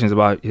conversations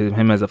about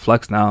him as a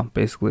flex now,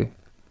 basically.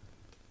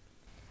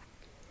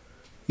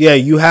 Yeah,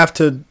 you have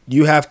to,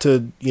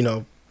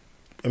 I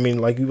mean,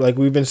 like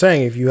we've been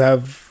saying, if you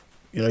have.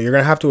 You're going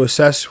to have to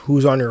assess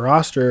who's on your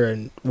roster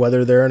and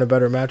whether they're in a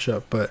better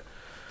matchup. But,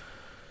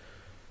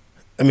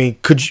 I mean,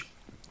 could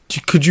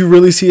you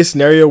really see a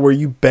scenario where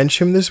you bench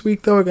him this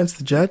week, though, against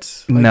the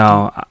Jets?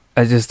 No,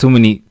 it's just too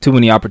many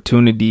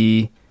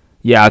opportunity.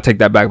 Yeah, I'll take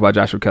that back about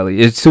Joshua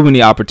Kelly. It's too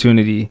many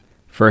opportunity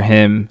for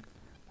him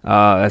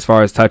as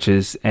far as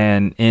touches.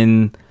 And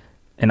in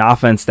an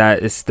offense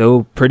that is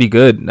still pretty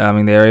good. I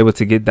mean, they're able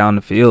to get down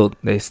the field.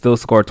 They still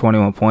scored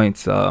 21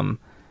 points.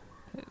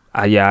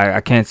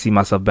 I can't see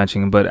myself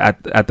benching him, but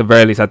at the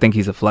very least, I think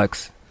he's a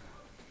flex.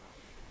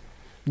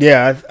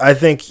 Yeah, I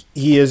think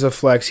he is a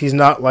flex. He's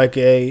not like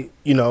a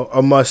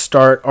must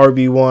start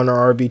RB1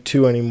 or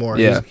RB2 anymore.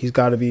 Yeah. He's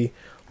got to be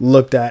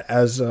looked at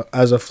as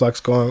a flex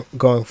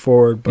going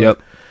forward. But, yep.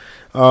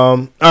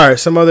 All right,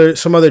 some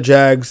other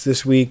Jags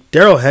this week.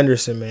 Darrell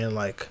Henderson, man,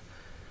 like,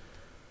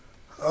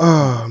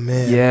 oh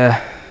man,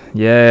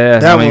 yeah.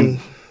 That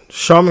one,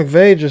 Sean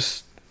McVay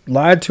just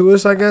lied to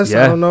us, I guess.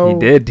 Yeah, I don't know. He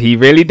did. He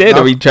really did.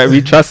 We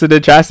trusted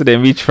it,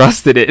 and we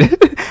trusted it,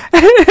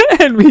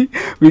 and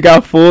we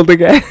got fooled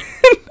again.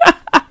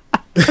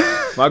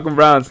 Malcolm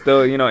Brown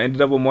still,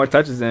 ended up with more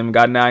touches than him.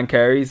 Got 9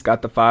 carries.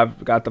 Got the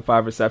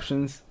five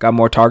receptions. Got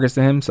more targets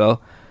than him. So,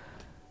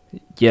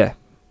 yeah.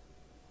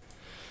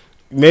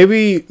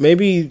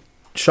 Maybe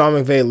Sean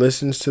McVay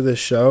listens to this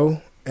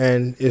show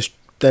and is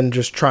then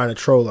just trying to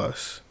troll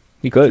us.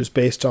 He could, just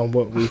based on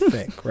what we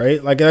think,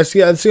 right? Like that's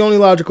the only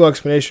logical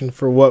explanation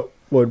for what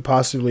would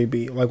possibly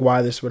be like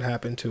why this would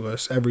happen to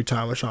us every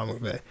time with Sean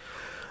McVay,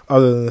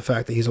 other than the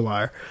fact that he's a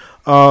liar.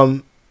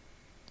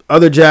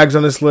 Other Jags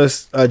on this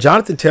list,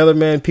 Jonathan Taylor,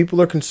 man,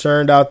 people are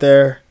concerned out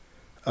there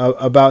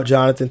about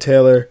Jonathan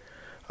Taylor.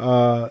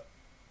 15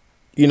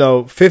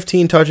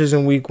 touches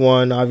in week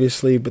 1,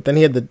 obviously, but then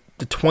he had the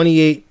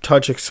 28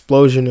 touch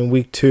explosion in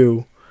week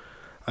 2,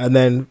 and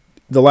then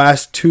the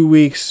last 2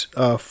 weeks,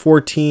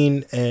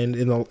 14, and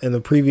in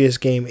the previous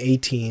game,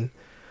 18.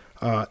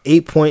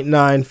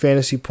 8.9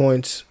 fantasy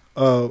points.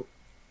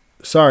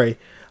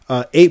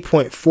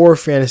 8.4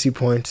 fantasy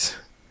points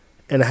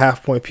in a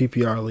half-point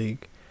PPR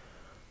league.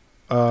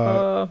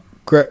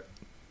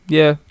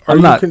 Yeah,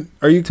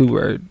 are you too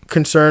worried?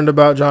 Concerned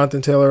about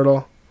Jonathan Taylor at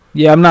all?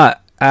 Yeah, I'm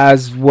not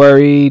as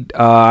worried.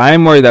 I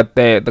am worried that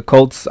the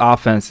Colts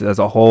offense as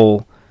a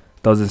whole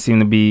doesn't seem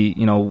to be,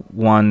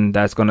 one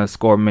that's going to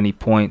score many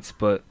points,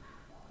 but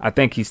I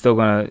think he's still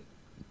going to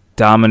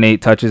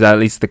dominate touches, at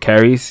least the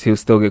carries. He'll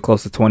still get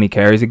close to 20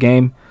 carries a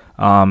game.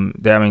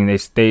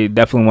 They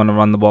definitely want to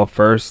run the ball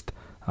first.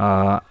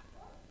 I'm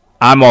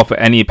all for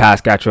any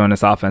pass catcher on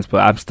this offense, but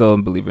I'm still a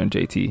believer in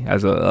JT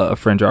as a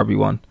fringe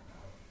RB1.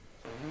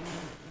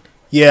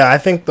 Yeah, I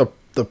think the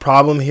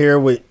problem here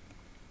with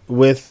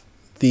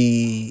just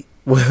the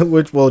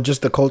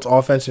Colts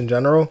offense in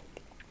general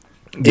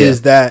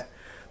is that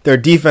their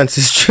defense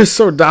is just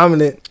so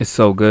dominant. It's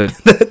so good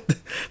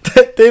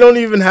that they don't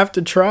even have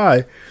to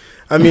try.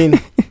 I mean,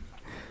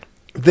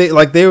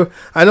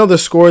 I know the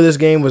score of this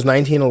game was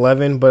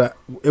 19-11, but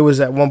it was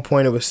at one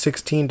point it was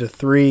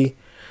 16-3.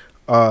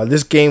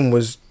 This game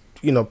was,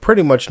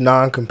 pretty much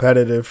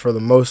non-competitive for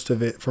most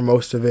of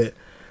it.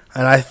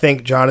 And I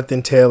think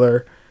Jonathan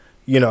Taylor,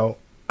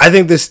 I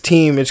think this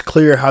team, it's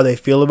clear how they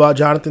feel about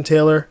Jonathan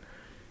Taylor,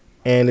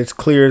 and it's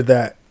clear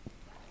that,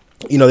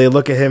 they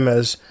look at him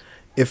as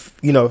if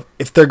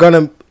they're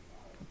gonna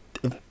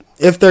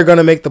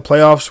make the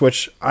playoffs,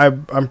 which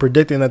I'm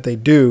predicting that they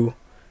do,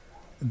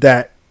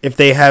 that if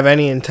they have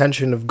any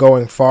intention of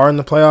going far in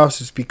the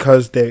playoffs, it's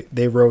because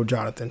they rode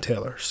Jonathan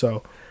Taylor.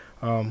 So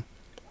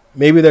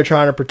maybe they're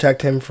trying to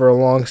protect him for a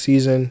long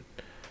season,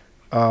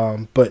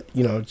 but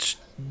it's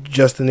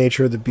just the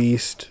nature of the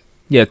beast.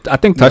 Yeah, I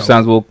think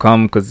touchdowns will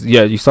come because,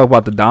 you talk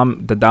about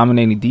the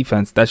dominating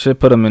defense. That should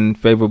put him in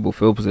favorable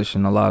field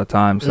position a lot of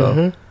times.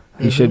 So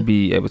he should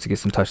be able to get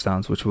some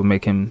touchdowns, which will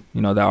make him,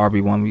 that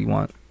RB1 we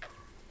want.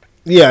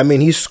 Yeah, I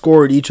mean, he's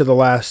scored each of the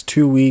last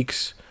 2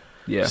 weeks.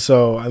 Yeah.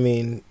 So, I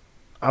mean,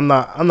 I'm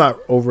not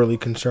overly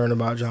concerned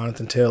about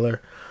Jonathan Taylor.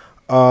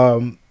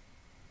 Other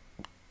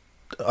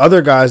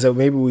guys that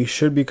maybe we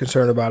should be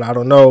concerned about, I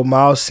don't know,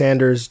 Miles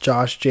Sanders,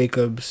 Josh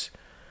Jacobs.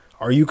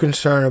 Are you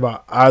concerned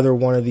about either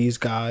one of these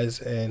guys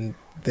and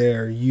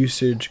their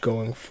usage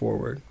going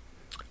forward?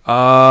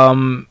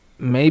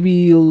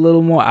 Maybe a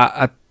little more.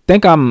 I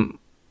think I'm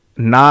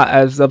not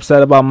as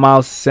upset about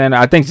Miles Sanders.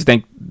 I think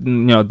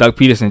Doug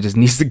Peterson just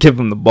needs to give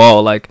him the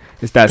ball. Like,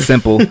 it's that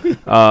simple.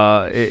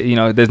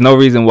 There's no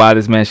reason why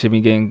this man should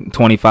be getting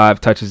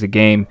 25 touches a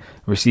game,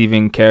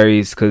 receiving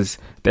carries, because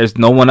there's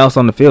no one else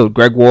on the field.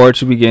 Greg Ward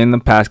should be getting the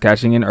pass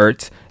catching and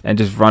Ertz and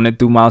just run it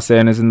through Miles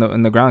Sanders in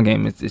the ground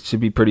game. It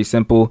should be pretty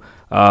simple,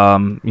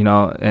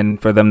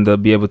 and for them to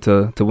be able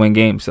to win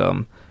games.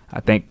 I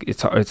think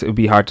it would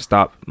be hard to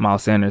stop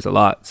Miles Sanders a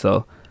lot.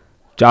 So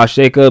Josh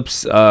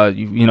Jacobs,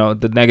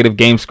 the negative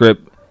game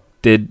script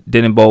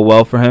didn't bode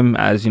well for him,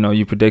 as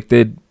you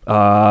predicted.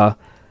 I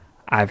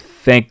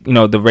think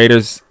the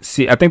Raiders.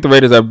 I think the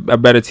Raiders are a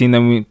better team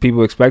than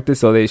people expected,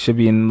 so they should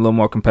be in a little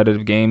more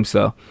competitive games.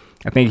 So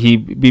I think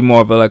he'd be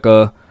more of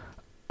a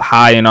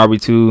high in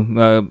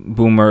RB2,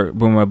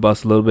 boomer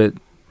bust a little bit.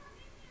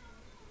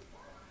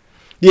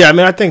 Yeah, I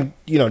mean, I think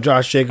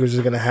Josh Jacobs is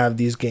going to have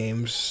these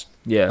games.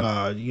 Yeah.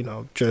 I think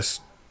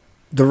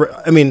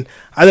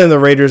the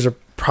Raiders are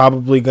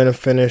probably going to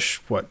finish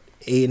 8-8,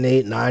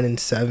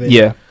 9-7.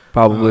 Yeah,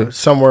 probably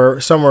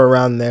somewhere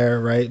around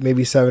there, right?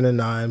 Maybe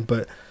 7-9,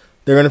 but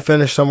they're going to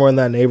finish somewhere in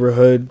that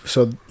neighborhood.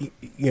 So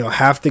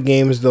half the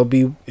games they'll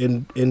be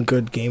in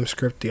good game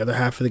script. The other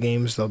half of the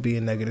games they'll be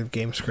in negative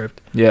game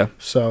script. Yeah.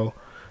 So,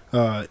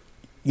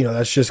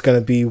 that's just going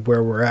to be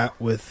where we're at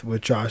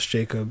with Josh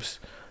Jacobs.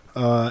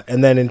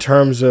 And then in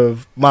terms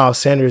of Miles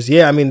Sanders,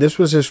 this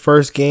was his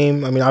first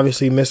game. I mean,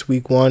 obviously he missed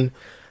week 1.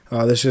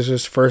 This is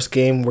his first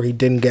game where he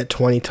didn't get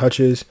 20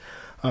 touches.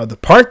 The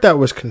part that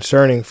was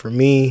concerning for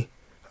me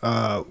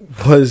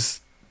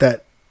was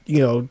that,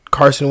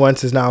 Carson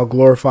Wentz is now a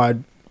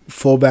glorified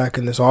fullback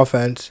in this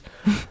offense.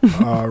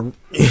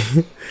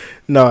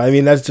 No, I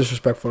mean, that's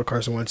disrespectful to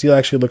Carson Wentz. He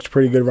actually looked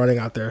pretty good running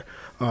out there.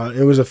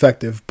 It was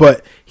effective.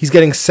 But he's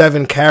getting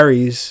 7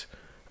 carries,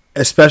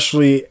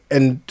 especially,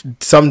 and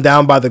some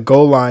down by the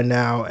goal line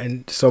now.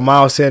 And so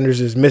Miles Sanders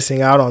is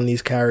missing out on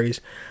these carries.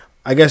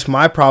 I guess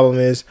my problem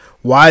is,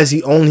 why is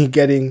he only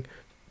getting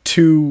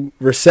 2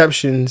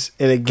 receptions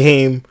in a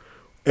game,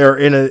 or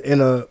in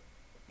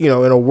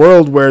a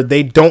world where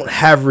they don't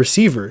have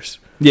receivers?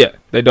 Yeah,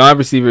 they don't have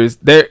receivers.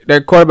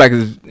 Their quarterback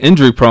is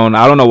injury prone.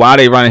 I don't know why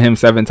they running him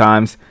 7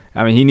 times.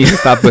 I mean, he needs to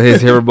stop with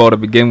his hero ball to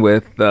begin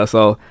with.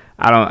 So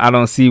I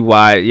don't see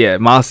why. Yeah,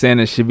 Miles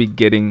Sanders should be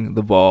getting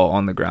the ball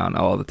on the ground.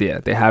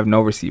 They have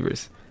no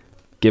receivers.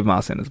 Give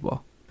Miles Sanders the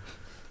ball.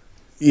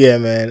 Yeah,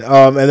 man.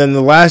 And then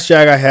the last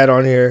jag I had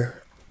on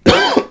here,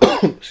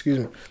 excuse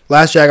me.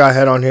 Last jag I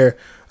had on here,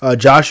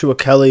 Joshua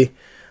Kelly.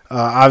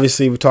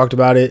 Obviously, we talked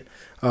about it.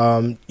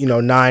 9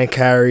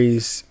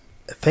 carries.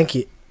 I think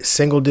he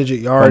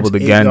single-digit yards,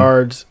 8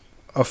 yards,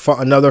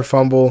 another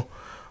fumble.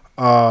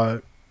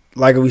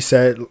 Like we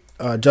said,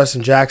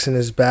 Justin Jackson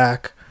is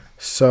back.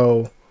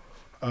 So,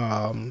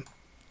 obviously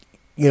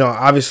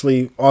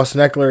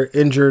Austin Eckler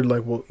injured.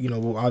 Like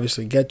we'll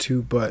obviously get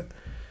to, but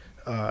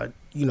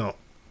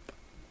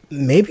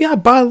maybe I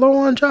buy low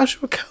on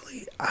Joshua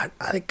Kelly.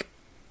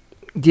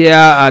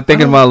 Yeah, I'm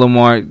thinking about a little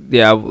more.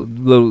 Yeah, a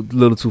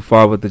little too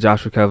far with the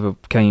Joshua Kelly,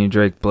 Kenyon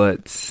Drake,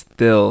 but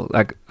still,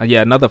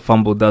 another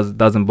fumble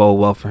doesn't bode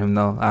well for him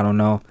though. I don't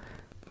know,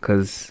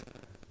 because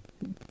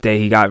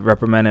he got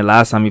reprimanded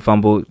last time he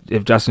fumbled.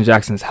 If Justin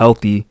Jackson's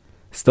healthy,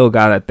 still a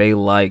guy that they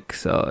like,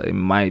 so it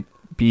might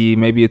be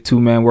maybe a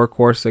 2-man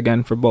workhorse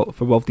again for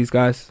both these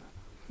guys.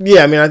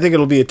 Yeah, I mean, I think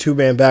it'll be a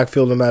 2-man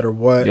backfield no matter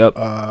what. Yep.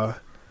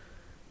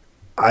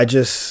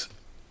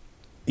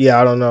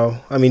 I don't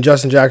know. I mean,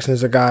 Justin Jackson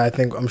is a guy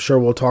I'm sure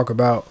we'll talk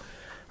about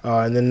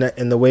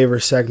in the waiver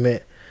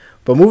segment.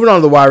 But moving on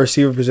to the wide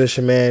receiver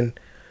position, man.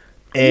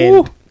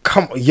 And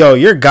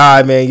your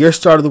guy, man, your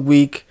start of the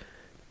week.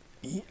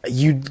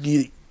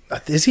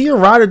 Is he a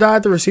ride or die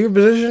at the receiver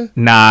position?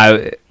 Nah,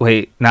 it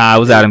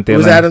was Adam Thielen.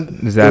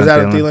 It was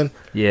Adam Thielen.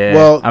 Yeah.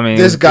 Well, I mean,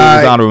 this guy,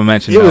 it was honorable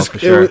mention. For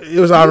sure. It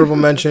was honorable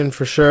mention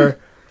for sure.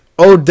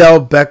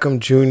 Odell Beckham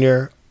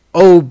Jr.,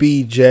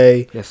 OBJ,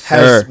 yes,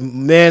 sir.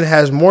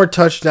 has more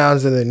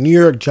touchdowns than the New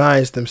York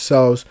Giants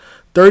themselves.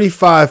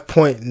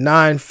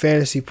 35.9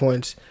 fantasy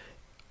points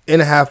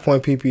in a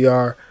half-point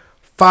PPR,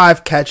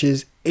 5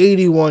 catches,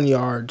 81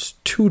 yards,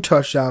 2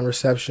 touchdown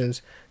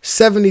receptions,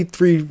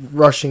 73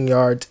 rushing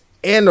yards,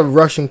 and a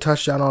rushing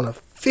touchdown on a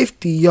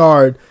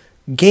 50-yard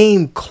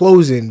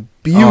game-closing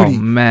beauty.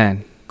 Oh,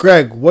 man.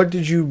 Greg, what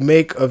did you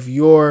make of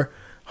your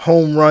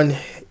home run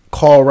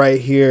call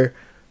right here?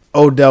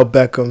 Odell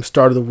Beckham,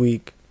 start of the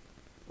week.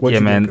 What yeah,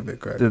 you man. think of it,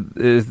 Greg?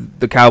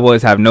 The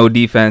Cowboys have no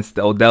defense.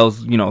 The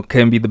Odell's,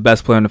 can be the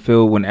best player on the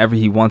field whenever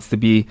he wants to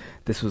be.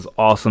 This was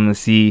awesome to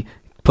see.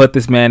 Put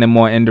this man in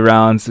more end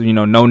rounds.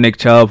 No Nick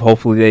Chubb.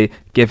 Hopefully they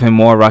give him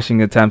more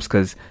rushing attempts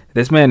because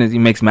this man he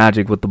makes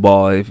magic with the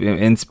ball. If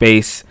in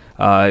space,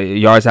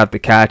 yards have to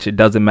catch. It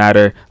doesn't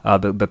matter.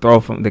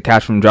 The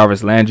catch from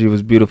Jarvis Landry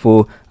was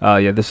beautiful.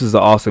 This is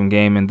an awesome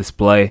game and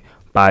display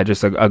by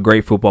just a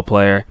great football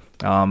player.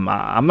 I'm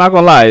not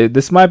gonna lie.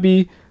 This might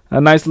be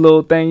a nice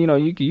little thing.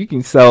 You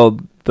can sell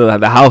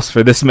the house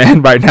for this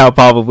man right now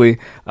probably.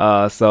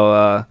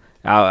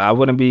 I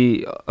wouldn't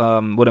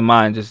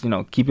mind just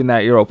keeping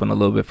that ear open a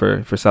little bit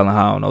for selling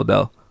high on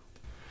Odell.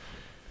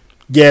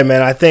 Yeah,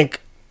 man. I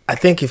think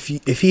if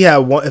he had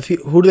one,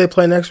 who do they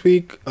play next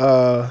week?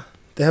 They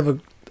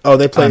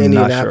play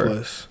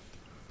Indianapolis.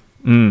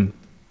 Sure.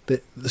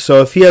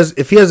 So if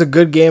he has a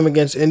good game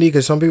against Indy,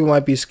 because some people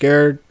might be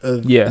scared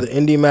of the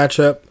Indy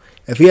matchup.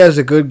 If he has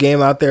a good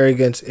game out there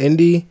against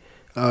Indy,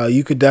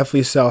 you could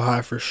definitely sell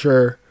high for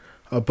sure.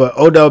 But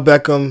Odell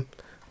Beckham.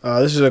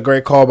 This is a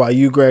great call by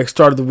you, Greg.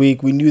 Start of the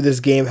week, we knew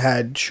this game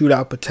had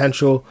shootout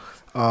potential.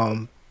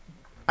 I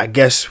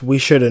guess we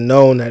should have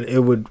known that it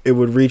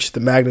would reach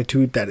the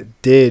magnitude that it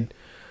did.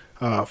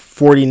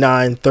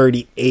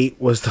 49-38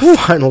 was the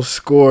final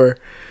score.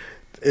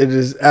 It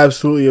is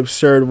absolutely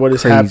absurd what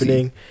is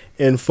happening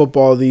in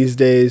football these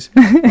days.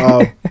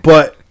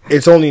 But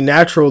it's only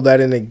natural that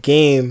in a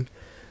game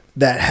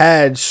that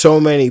had so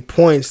many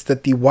points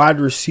that the wide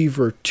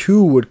receiver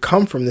 2 would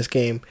come from this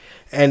game.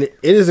 And it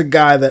is a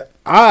guy that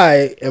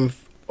I am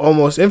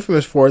almost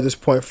infamous for at this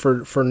point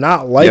for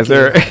not liking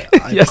him.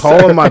 I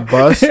call him my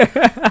bust.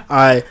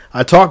 I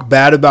talk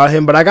bad about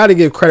him, but I got to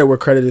give credit where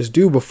credit is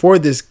due. Before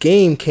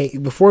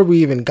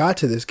we even got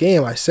to this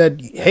game, I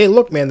said, hey,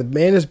 look, man, the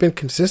man has been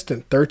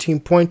consistent. 13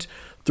 points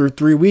through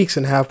 3 weeks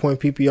in half-point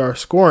PPR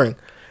scoring.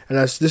 And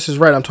this is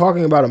right. I'm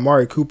talking about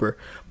Amari Cooper.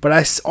 But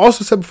I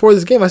also said before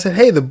this game, I said,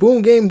 hey, the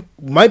boom game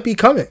might be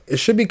coming. It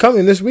should be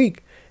coming this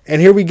week.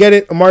 And here we get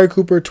it. Amari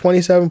Cooper,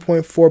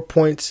 27.4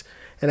 points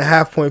and a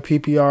half-point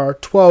PPR,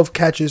 12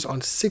 catches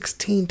on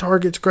 16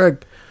 targets,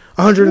 Greg.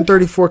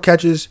 134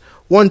 catches,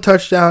 1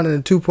 touchdown, and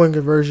a 2-point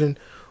conversion.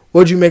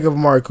 What'd you make of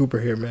Amari Cooper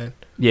here, man?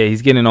 Yeah,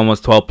 he's getting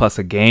almost 12-plus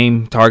a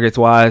game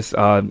targets-wise.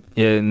 With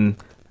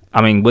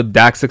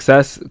Dak's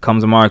success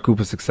comes Amari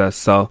Cooper's success.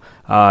 So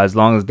as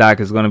long as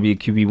Dak is going to be a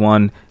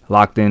QB1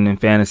 locked in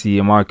fantasy,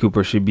 Amari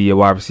Cooper should be a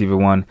wide receiver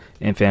 1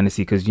 in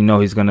fantasy because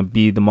he's going to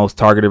be the most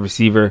targeted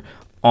receiver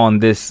on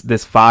this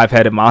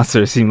 5-headed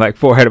monster. It seemed like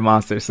 4-headed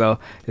monster. So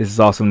this is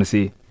awesome to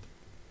see.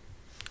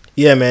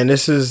 Yeah, man,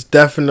 this is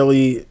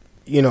definitely,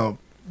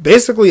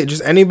 basically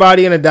just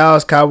anybody in a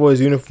Dallas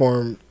Cowboys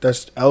uniform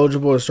that's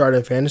eligible to start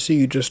in fantasy,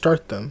 you just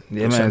start them.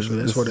 Yeah, man, it's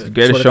the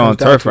greatest show on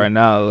turf right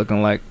now,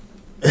 looking like.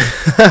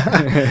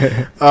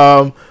 The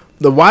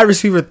wide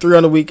receiver 3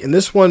 on the week, and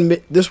this one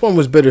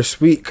was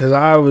bittersweet because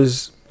I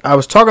was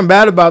talking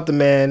bad about the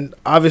man.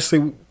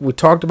 Obviously, we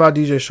talked about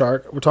DJ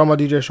Shark. We're talking about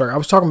DJ Shark. I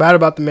was talking bad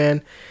about the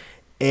man,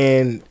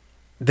 and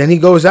then he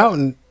goes out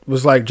and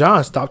was like,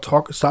 John, stop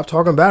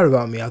talking bad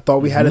about me. I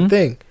thought we had a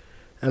thing.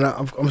 And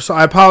I'm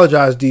sorry. I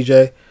apologize,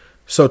 DJ.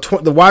 So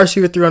the wide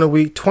receiver 3 on the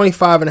week,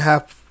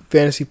 25.5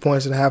 fantasy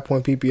points and a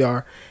half-point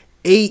PPR,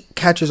 8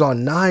 catches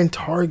on 9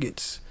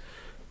 targets.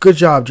 Good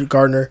job,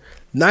 Gardner.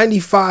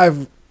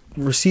 95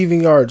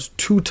 receiving yards,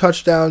 2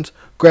 touchdowns.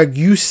 Greg,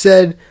 you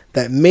said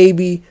that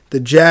maybe the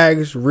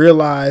Jags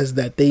realized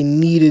that they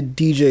needed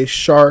DJ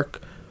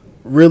Shark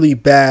really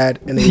bad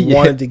and they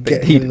wanted to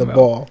get him the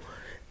ball.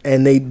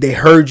 And they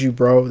heard you,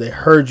 bro. They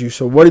heard you.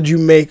 So what did you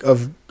make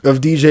of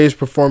DJ's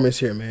performance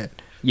here, man?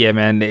 Yeah,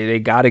 man, they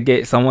got to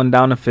get someone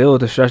down the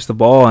field to stretch the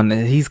ball, and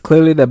he's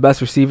clearly the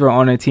best receiver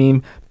on their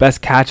team,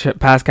 best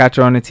pass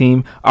catcher on the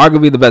team,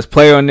 arguably the best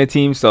player on their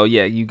team. So,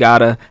 yeah, you got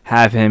to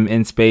have him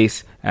in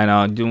space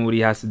and doing what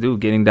he has to do,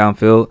 getting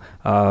downfield.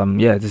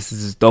 This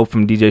is dope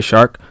from DJ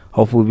Shark.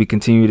 Hopefully we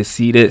continue to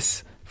see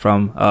this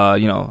from,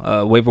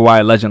 waiver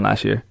wire legend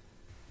last year.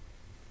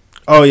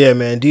 Oh, yeah,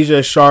 man,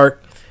 DJ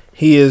Shark,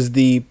 he is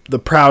the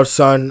proud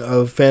son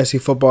of Fantasy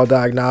Football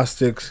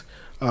Diagnostics.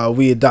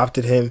 We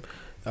adopted him.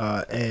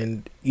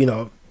 And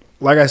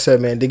like I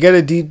said, man, to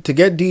get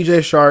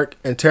DJ Shark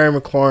and Terry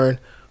McLaurin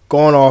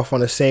going off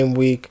on the same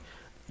week,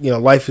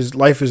 life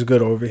is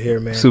good over here,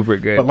 man. Super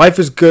good. But life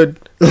is good.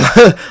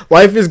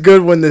 Life is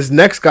good when this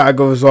next guy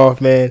goes off,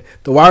 man.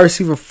 The wide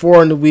receiver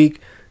 4 in the week,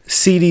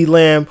 CeeDee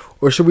Lamb,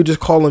 or should we just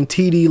call him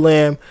TD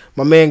Lamb?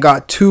 My man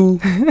got 2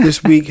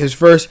 this week. His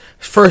first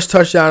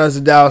touchdown as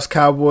a Dallas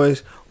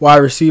Cowboys wide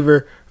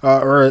receiver.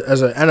 Or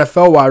as an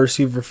NFL wide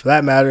receiver for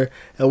that matter.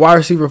 And wide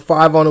receiver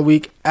 5 on the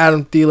week,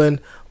 Adam Thielen.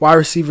 Wide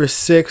receiver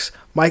 6,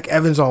 Mike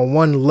Evans on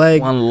one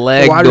leg.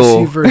 Wide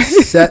receiver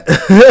set.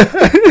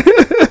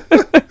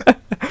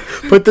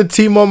 Put the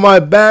team on my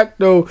back,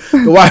 though.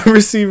 The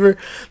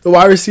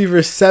wide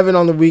receiver 7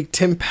 on the week,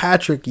 Tim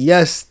Patrick.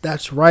 Yes,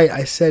 that's right.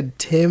 I said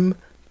Tim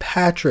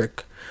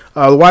Patrick.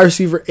 The wide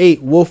receiver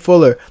 8, Will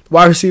Fuller. The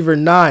wide receiver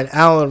 9,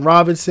 Allen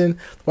Robinson.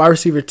 The wide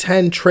receiver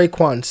 10,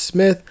 Traquan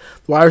Smith.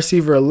 The wide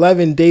receiver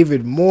 11,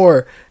 David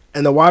Moore.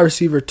 And the wide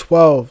receiver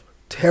 12,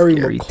 Terry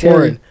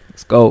McLaurin.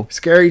 Let's go.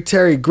 Scary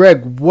Terry.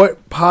 Greg,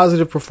 what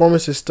positive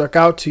performances stuck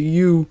out to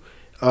you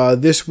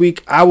this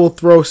week? I will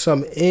throw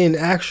some in,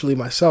 actually,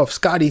 myself.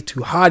 Scotty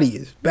Tuhati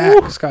is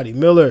back. Woo. Scotty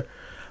Miller.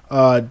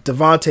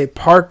 Devontae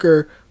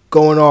Parker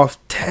going off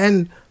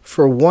 10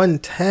 for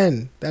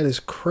 110. That is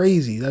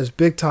crazy. That's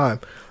big time.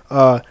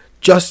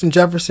 Justin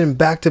Jefferson,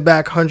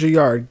 back-to-back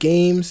 100-yard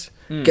games.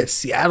 Get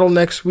Seattle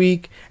next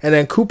week. And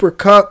then Cooper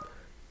Kupp.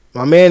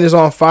 My man is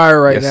on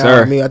fire right now.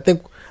 Sir. I mean, I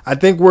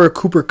think we're a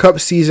Cooper Kupp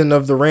season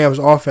of the Rams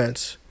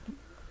offense.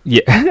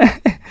 Yeah,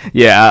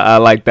 yeah, I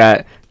like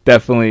that.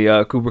 Definitely,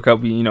 Cooper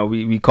Kupp.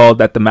 We called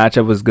that the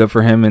matchup was good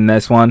for him in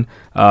this one.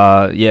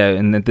 Yeah,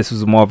 and that this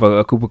was more of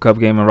a Cooper Kupp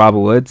game than Robert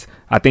Woods.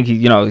 I think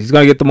he's going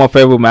to get the more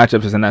favorable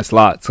matchups in that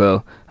slot.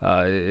 So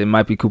it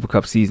might be Cooper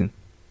Kupp season.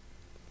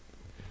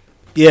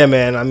 Yeah,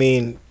 man. I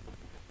mean,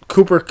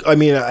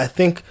 I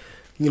think,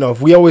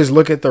 if we always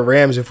look at the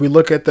Rams, if we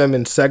look at them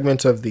in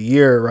segments of the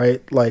year,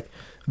 right? Like,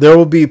 there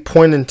will be a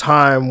point in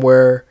time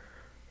where,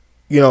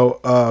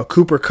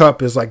 Cooper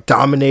Kupp is like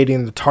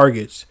dominating the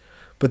targets.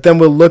 But then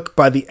we'll look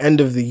by the end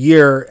of the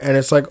year and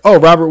it's like, oh,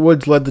 Robert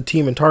Woods led the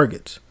team in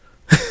targets.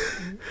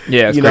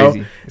 Yeah, it's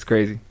crazy. It's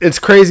crazy. It's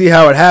crazy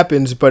how it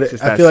happens, but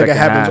I feel like it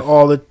happens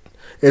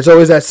it's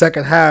always that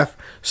second half.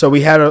 So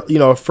we had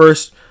a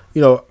first,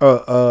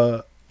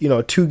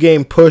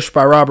 2-game push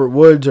by Robert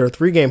Woods, or a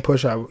 3-game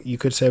push, you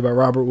could say, by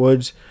Robert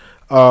Woods.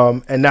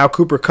 And now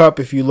Cooper Kupp,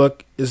 if you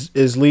look,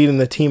 is leading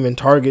the team in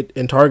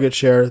target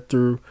share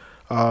through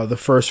the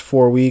first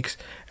 4 weeks.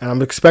 And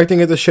I'm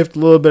expecting it to shift a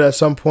little bit at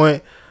some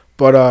point.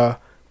 But,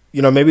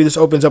 maybe this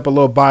opens up a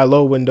little buy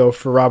low window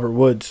for Robert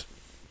Woods.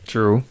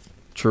 True.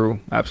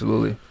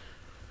 Absolutely.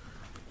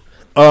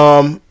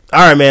 All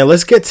right, man.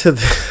 Let's get to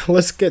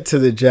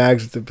the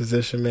Jags at the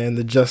position, man.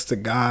 The just the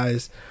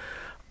guys.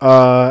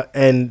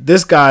 And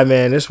this guy,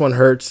 man, this one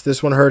hurts.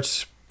 This one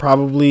hurts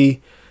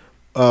probably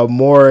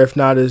more, if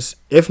not as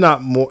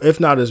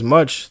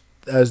much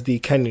as the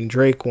Kenyon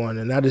Drake one,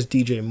 and that is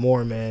DJ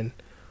Moore, man.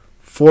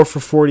 4 for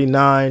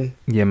 49.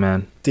 Yeah,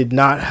 man. Did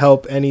not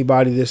help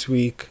anybody this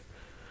week.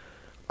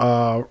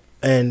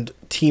 And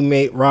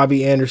teammate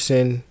Robbie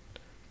Anderson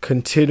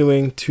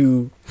continuing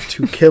to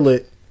kill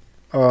it.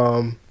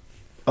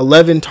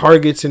 11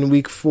 targets in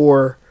week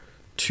 4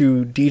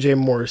 to DJ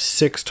Moore's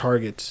 6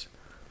 targets.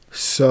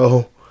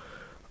 So,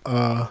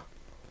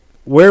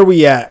 where are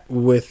we at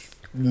with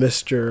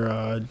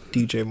Mr.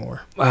 DJ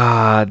Moore?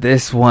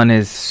 This one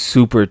is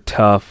super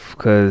tough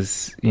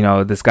because,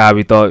 this guy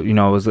we thought,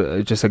 was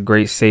just a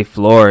great safe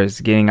floor is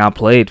getting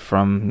outplayed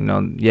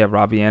from,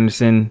 Robbie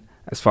Anderson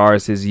as far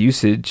as his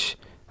usage.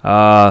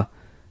 And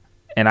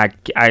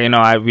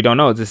we don't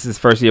know. This is his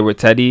first year with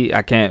Teddy.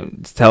 I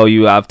can't tell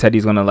you if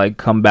Teddy's going to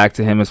come back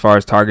to him as far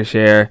as target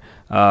share.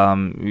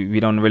 We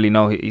don't really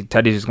know.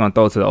 Teddy's just going to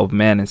throw it to the open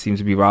man, and seems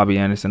to be Robbie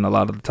Anderson a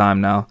lot of the time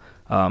now.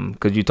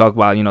 Because you talk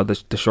about,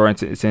 the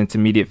short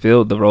intermediate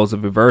field, the roles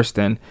have reversed,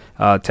 and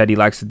Teddy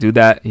likes to do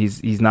that.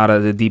 He's not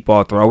a deep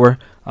ball thrower.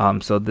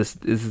 So this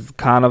is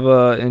kind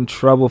of in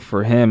trouble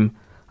for him.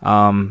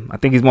 I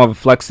think he's more of a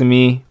flex to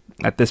me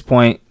at this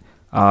point.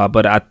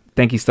 But I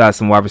think he still has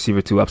some wide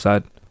receiver 2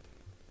 upside.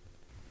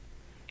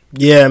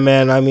 Yeah,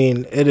 man. I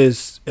mean, it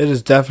is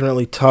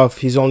definitely tough.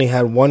 He's only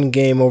had 1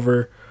 game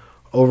over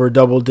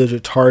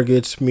double-digit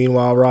targets.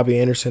 Meanwhile, Robbie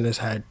Anderson has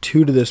had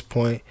 2 to this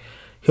point.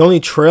 He only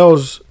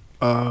trails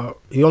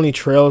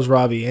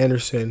Robbie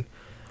Anderson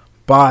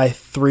by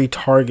 3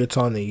 targets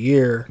on the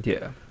year.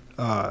 Yeah.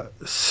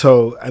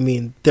 So I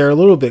mean, they're a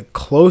little bit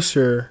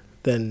closer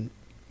than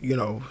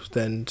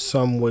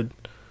some would.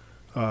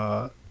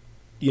 Then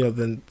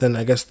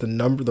I guess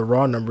the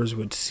raw numbers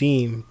would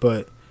seem,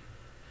 but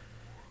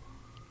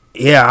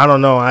yeah, I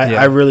don't know.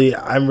 I'm really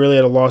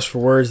at a loss for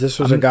words. This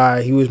was a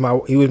guy. He was my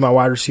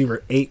wide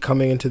receiver 8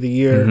 coming into the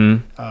year.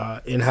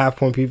 Mm-hmm. In half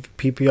point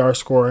PPR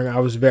scoring, I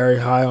was very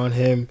high on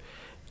him,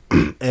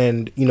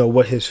 and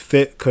what his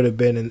fit could have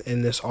been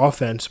in this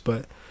offense.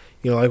 But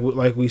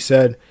like we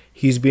said,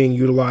 he's being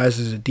utilized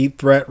as a deep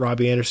threat.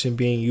 Robbie Anderson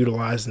being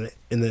utilized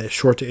in the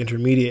short to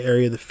intermediate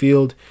area of the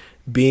field,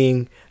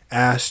 being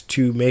asked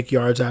to make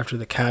yards after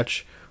the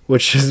catch,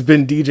 which has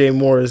been DJ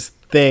Moore's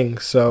thing.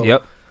 So,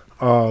 yep.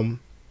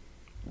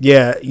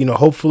 Yeah,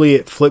 hopefully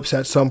it flips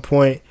at some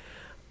point.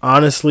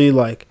 Honestly,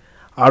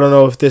 I don't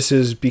know if this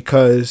is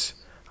because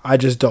I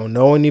just don't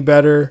know any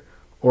better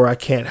or I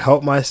can't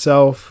help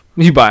myself.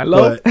 You buying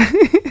low?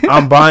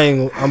 I'm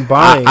buying.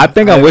 I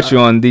think I'm with you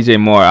on DJ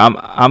Moore.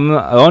 I'm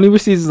the only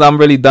receivers I'm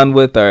really done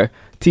with are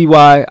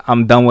Ty.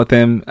 I'm done with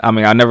him. I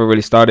mean, I never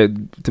really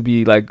started to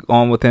be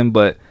on with him,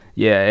 but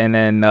yeah, and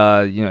then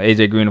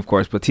AJ Green, of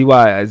course, but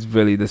Ty is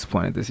really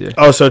disappointed this year.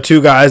 Oh, so 2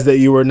 guys that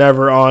you were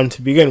never on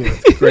to begin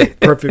with. Great,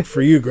 perfect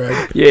for you,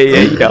 Greg.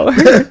 Yeah.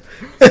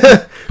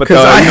 But the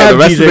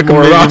rest of the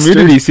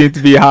community seemed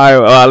to be high.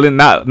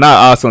 Not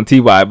us on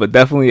Ty, but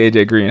definitely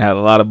AJ Green had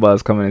a lot of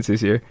buzz coming into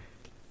this year.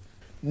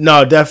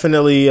 No,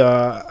 definitely.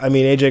 I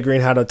mean, AJ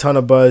Green had a ton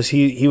of buzz.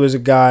 He was a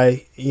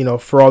guy,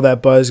 for all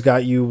that buzz,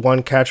 got you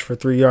one catch for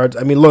 3 yards.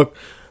 I mean, look,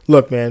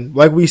 man.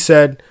 Like we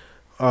said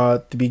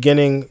at the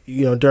beginning,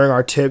 during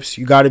our tips,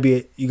 you got to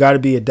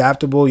be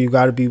adaptable. You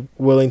got to be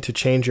willing to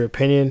change your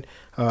opinion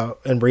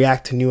and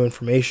react to new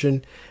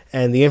information.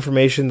 And the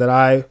information that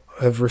I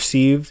have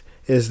received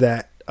is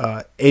that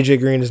AJ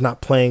Green is not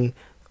playing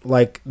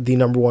like the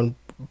number one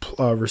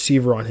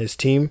receiver on his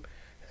team,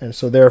 and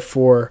so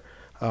therefore.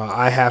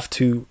 I have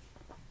to,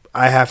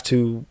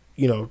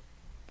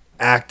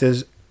 act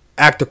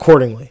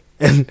accordingly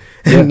and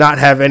not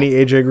have any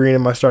AJ Green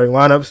in my starting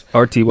lineups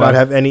or Ty. Not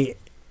have any,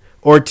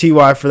 or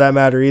Ty for that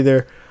matter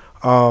either.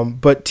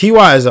 But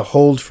Ty is a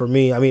hold for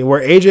me. I mean,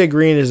 where AJ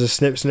Green is a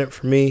snip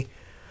for me,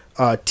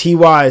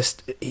 Ty is,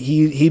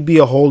 he'd be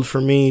a hold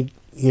for me.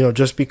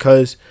 Just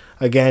because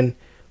again,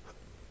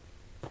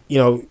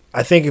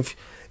 I think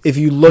if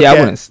you look I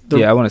want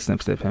to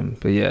snip him,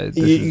 but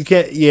you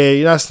can't. Yeah,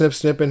 you're not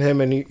snipping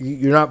him, and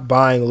you're not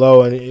buying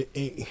low. And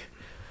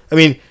I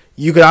mean,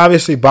 you could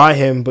obviously buy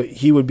him, but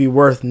he would be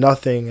worth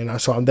nothing,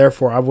 and so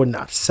therefore I would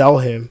not sell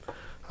him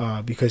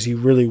because he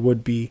really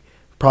would be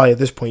probably at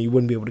this point you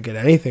wouldn't be able to get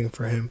anything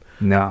for him.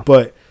 No,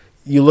 but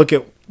you look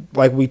at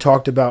like we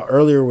talked about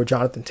earlier with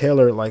Jonathan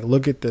Taylor. Like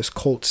look at this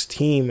Colts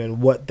team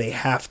and what they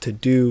have to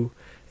do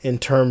in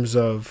terms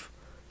of,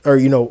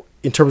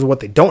 in terms of what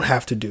they don't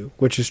have to do,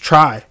 which is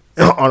try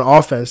on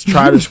offense,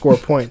 try to score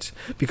points,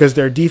 because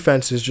their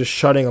defense is just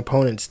shutting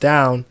opponents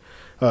down,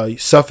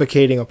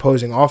 suffocating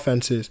opposing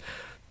offenses,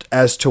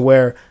 as to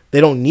where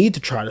they don't need to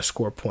try to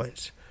score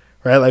points,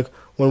 right? Like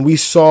when we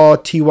saw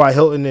T.Y.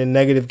 Hilton in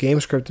negative game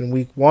script in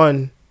week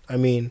 1, I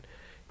mean,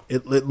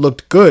 it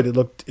looked good, it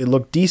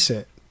looked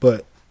decent,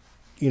 but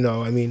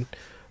granted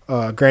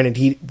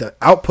the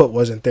output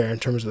wasn't there in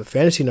terms of the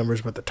fantasy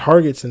numbers, but the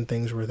targets and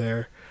things were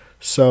there,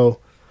 so.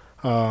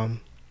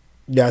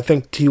 Yeah, I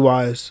think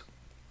Ty is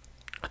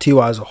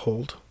a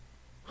hold.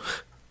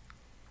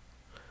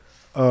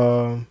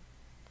 And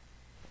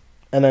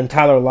then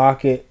Tyler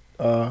Lockett,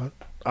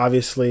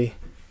 obviously,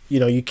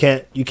 you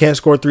can't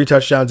score 3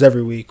 touchdowns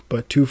every week,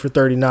 but 2 for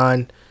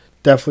 39,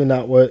 definitely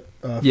not what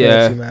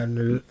fantasy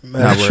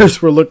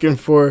managers were looking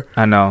for.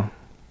 I know,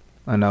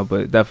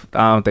 but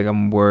I don't think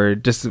I'm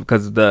worried just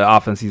because of the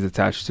offense he's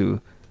attached to,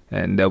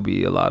 and there'll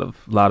be a lot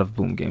of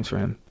boom games for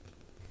him.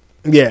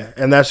 Yeah,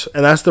 and that's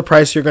the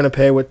price you're going to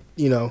pay with,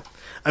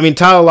 I mean,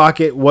 Tyler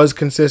Lockett was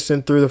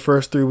consistent through the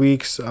first 3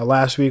 weeks.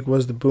 Last week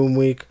was the boom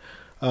week,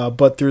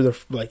 but through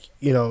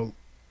the,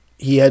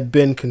 he had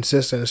been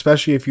consistent,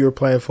 especially if you were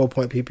playing full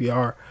point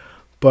PPR.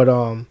 But,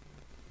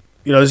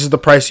 this is the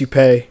price you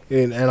pay,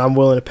 and I'm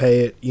willing to pay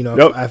it.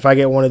 Yep. If I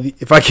get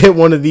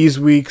one of these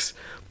weeks,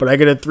 but I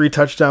get a 3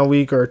 touchdown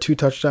week or a 2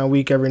 touchdown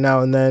week every now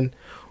and then,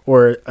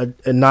 or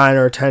a 9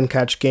 or a 10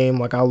 catch game,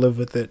 like I'll live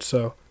with it.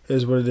 So it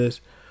is what it is.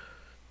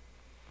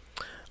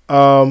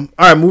 All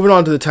right, moving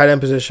on to the tight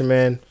end position,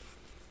 man.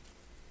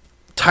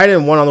 Tight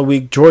end 1 on the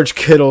week, George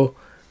Kittle,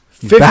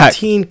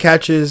 15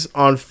 catches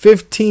on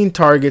 15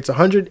 targets,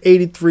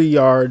 183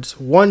 yards,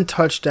 1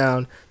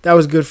 touchdown. That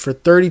was good for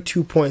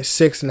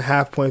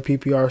 32.6.5 point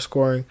PPR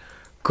scoring.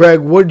 Greg,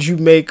 what did you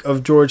make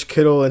of George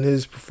Kittle and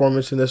his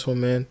performance in this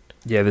one, man?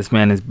 Yeah, this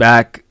man is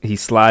back. He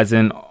slides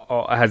in,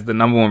 has the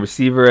number 1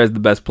 receiver as the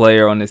best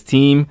player on this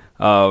team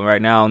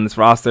right now on this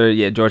roster.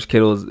 Yeah, George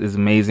Kittle is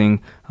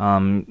amazing.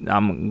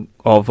 I'm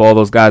all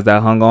those guys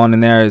that hung on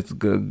in there. It's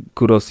good.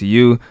 Kudos to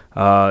you.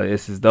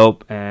 This is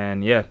dope,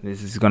 and yeah,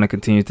 this is going to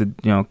continue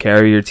to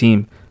carry your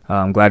team.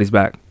 I'm glad he's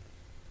back.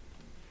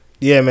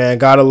 Yeah, man,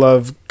 gotta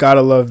love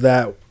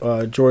that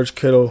George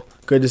Kittle.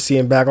 Good to see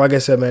him back. Like I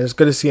said, man, it's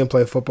good to see him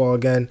play football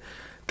again.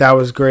 That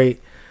was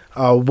great.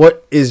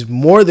 What is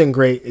more than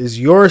great is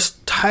your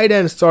tight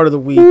end start of the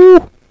week.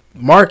 Woo!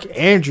 Mark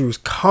Andrews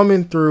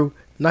coming through,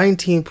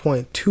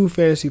 19.2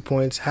 fantasy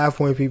points,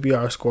 half-point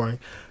PPR scoring,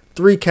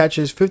 3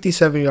 catches,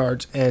 57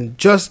 yards, and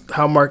just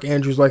how Mark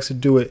Andrews likes to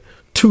do it,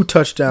 2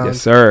 touchdowns.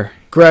 Yes, sir.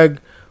 Greg,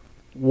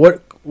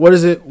 what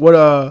is it? What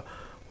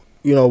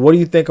do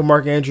you think of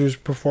Mark Andrews'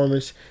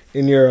 performance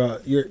in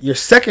your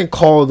second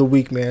call of the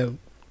week, man?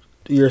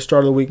 Your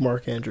start of the week,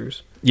 Mark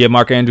Andrews. Yeah,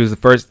 Mark Andrews, the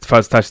first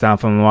touchdown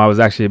from Lamar was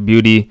actually a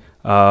beauty,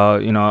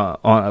 on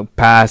a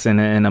pass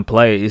and a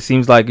play. It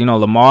seems like,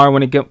 Lamar,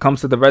 when it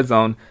comes to the red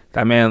zone,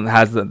 that man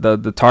has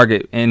the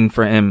target in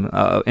for him,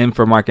 in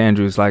for Mark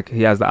Andrews. Like,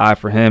 he has the eye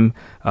for him.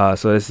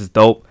 So this is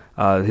dope.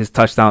 His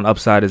touchdown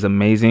upside is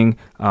amazing.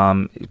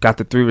 Got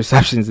the 3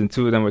 receptions and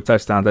 2 of them were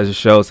touchdowns. That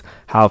just shows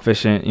how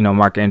efficient,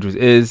 Mark Andrews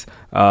is.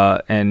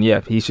 And yeah,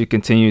 he should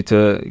continue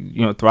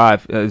to,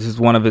 thrive. This is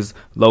one of his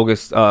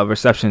lowest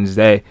receptions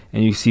today,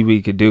 and you see what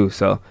he could do.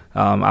 So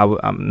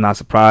I'm not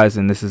surprised,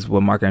 and this is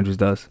what Mark Andrews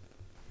does.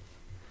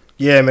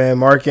 Yeah, man,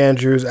 Mark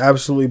Andrews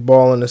absolutely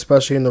balling,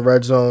 especially in the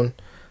red zone,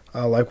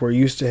 like we're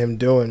used to him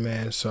doing,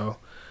 man. So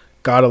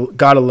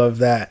gotta love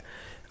that.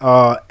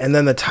 And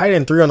then the tight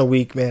end 3 on the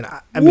week, man.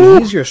 I mean,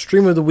 he's your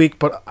stream of the week,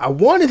 but I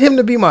wanted him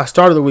to be my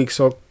start of the week.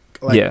 So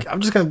Like, I'm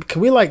just gonna. Can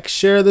we like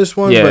share this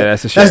one? Yeah, but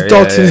that's a share. That's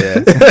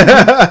Dalton.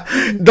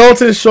 Yeah.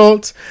 Dalton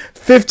Schultz,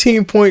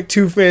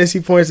 15.2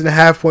 fantasy points and a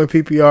half-point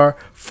PPR,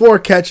 4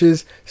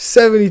 catches,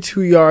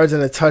 72 yards,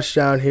 and a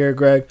touchdown here,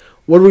 Greg.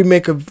 What do we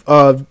make of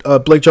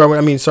Blake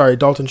Jarwin?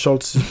 Dalton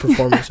Schultz's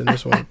performance in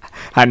this one?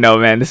 I know,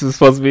 man. This is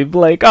supposed to be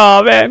Blake.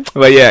 Oh, man.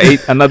 But yeah,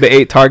 another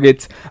 8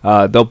 targets.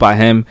 Dope by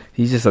him.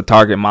 He's just a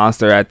target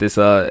monster at this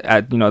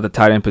the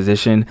tight end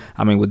position.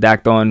 I mean, with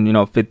Dak throwing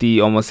 50,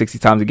 almost 60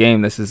 times a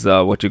game, this is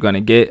what you're gonna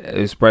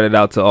get. Spread it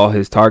out to all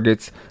his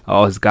targets,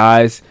 all his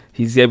guys.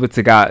 He's able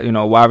to got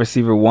wide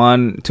receiver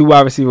 1, 2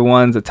 wide receiver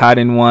 1s, a tight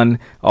end 1,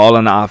 all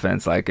in the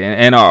offense,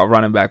 and a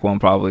running back 1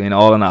 probably, and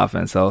all in the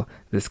offense. So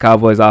this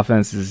Cowboys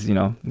offense is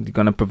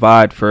going to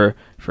provide for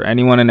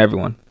anyone and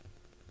everyone.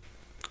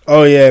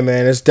 Oh yeah,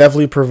 man, it's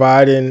definitely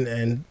providing,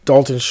 and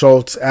Dalton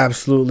Schultz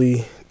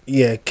absolutely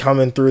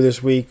coming through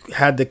this week,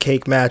 had the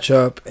cake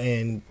matchup,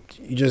 and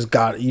you just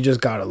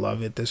gotta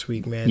love it this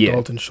week, man. Yeah.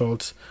 Dalton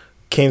Schultz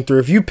came through.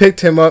 If you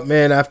picked him up,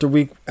 man, after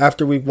week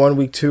 1,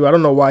 week 2, I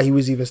don't know why he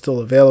was even still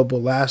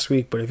available last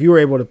week, but if you were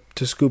able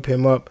to scoop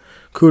him up,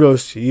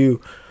 kudos to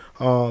you.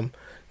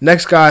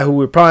 Next guy who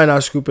we're probably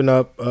not scooping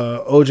up,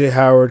 OJ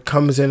Howard,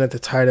 comes in at the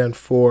tight end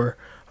 4,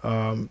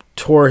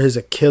 tore his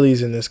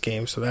Achilles in this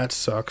game, so that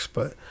sucks.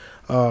 But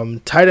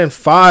tight end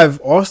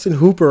 5, Austin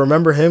Hooper,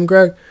 remember him,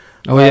 Greg?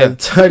 Oh yeah.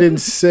 Tight end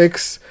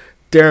 6,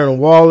 Darren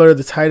Waller.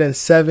 The tight end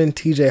 7,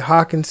 TJ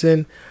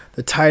Hawkinson.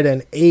 The tight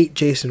end 8,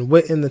 Jason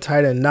Witten. The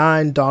tight end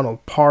 9,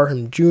 Donald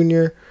Parham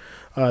Jr.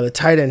 The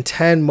tight end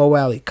 10, Mo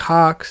Alley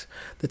Cox.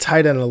 The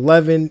tight end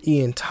 11,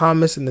 Ian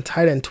Thomas. And the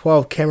tight end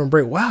 12, Cameron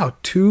Brate. Wow,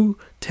 2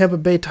 Tampa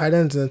Bay tight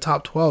ends in the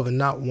top 12 and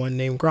not one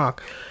named Gronk.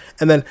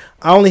 And then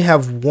I only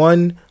have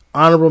one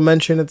honorable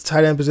mention at the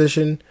tight end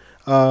position.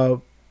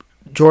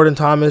 Jordan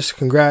Thomas,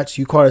 congrats.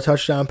 You caught a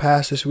touchdown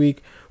pass this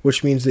week,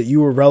 which means that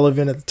you were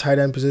relevant at the tight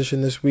end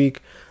position this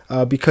week.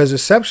 Because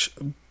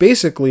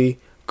basically,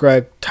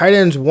 Greg, tight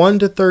ends 1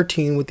 to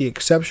 13, with the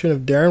exception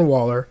of Darren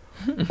Waller,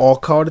 all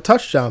caught a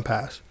touchdown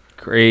pass.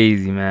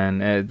 Crazy, man.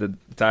 The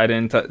tight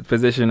end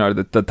position or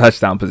the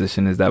touchdown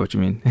position, is that what you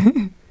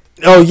mean?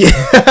 Oh, yeah.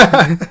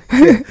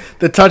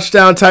 The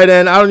touchdown tight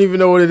end. I don't even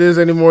know what it is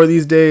anymore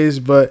these days,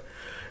 but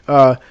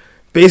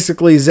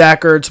basically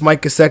Zach Ertz,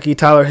 Mike Gesicki,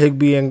 Tyler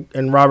Higbee,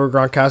 and Robert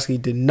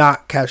Gronkowski did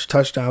not catch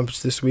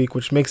touchdowns this week,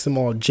 which makes them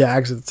all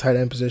Jags at the tight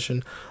end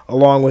position,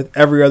 along with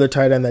every other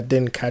tight end that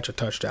didn't catch a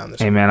touchdown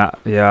this week. Hey, man,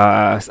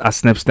 I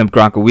snipped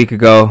Gronk a week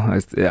ago.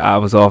 I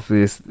was off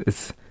this.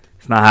 It's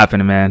not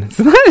happening, man. It's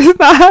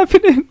not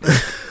happening.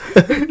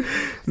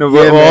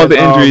 With all the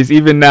injuries,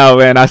 even now,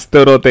 man, I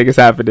still don't think it's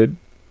happening.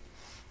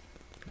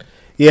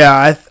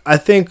 Yeah, I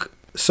think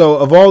so.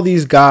 Of all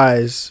these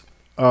guys,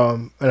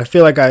 and I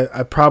feel like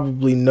I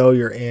probably know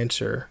your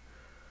answer.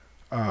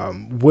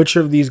 Which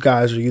of these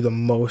guys are you the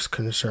most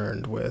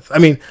concerned with? I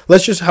mean,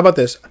 how about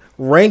this?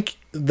 Rank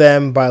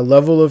them by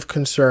level of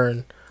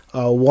concern.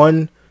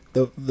 One,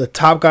 the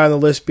top guy on the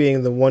list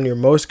being the one you're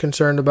most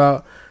concerned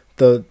about.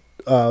 The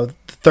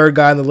third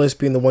guy on the list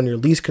being the one you're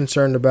least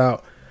concerned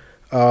about.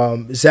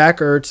 Zach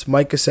Ertz,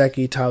 Mike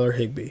Gesicki, Tyler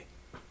Higbee.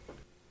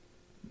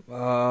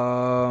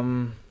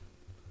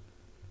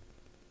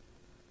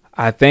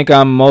 I think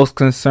I'm most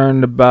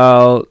concerned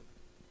about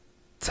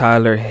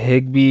Tyler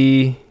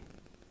Higbee,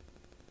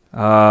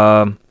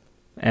 and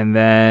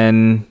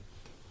then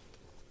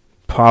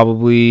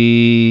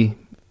probably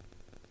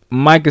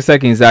Mike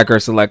Gesicki and Zach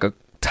Ertz are like a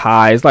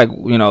tie. It's like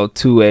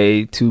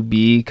 2A,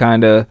 2B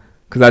kind of,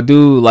 because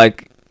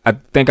I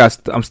think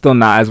I'm still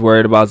not as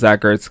worried about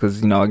Zach Ertz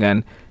because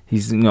again,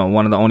 he's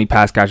one of the only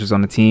pass catchers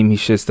on the team. He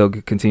should still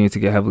continue to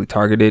get heavily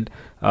targeted.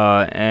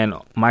 And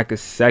Mike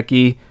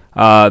Gesicki,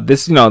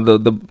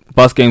 the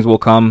bust games will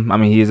come. I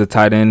mean, he is a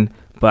tight end,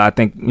 but I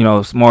think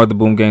more of the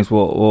boom games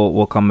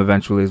will come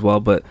eventually as well.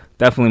 But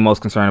definitely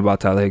most concerned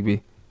about Tyler Higbee.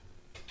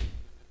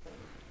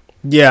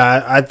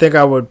 Yeah, I think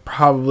I would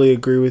probably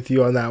agree with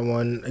you on that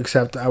one.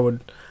 Except I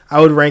would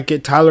rank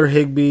it Tyler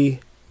Higbee,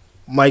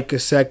 Mike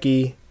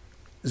Gesicki,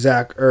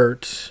 Zach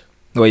Ertz.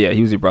 Well, yeah,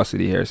 he was a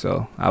varsity here,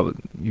 so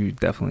you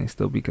definitely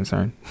still be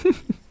concerned.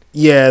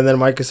 Yeah, and then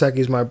Mike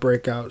Gesicki's my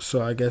breakout,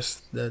 so I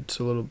guess that's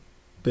a little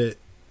bit,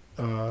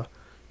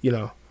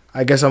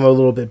 I guess I'm a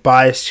little bit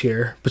biased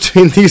here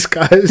between these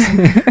guys.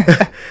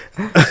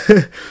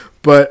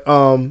 But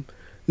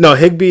no,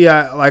 Higbee,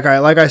 like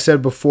I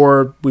said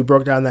before we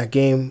broke down that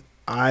game,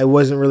 I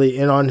wasn't really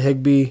in on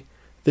Higbee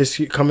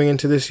coming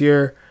into this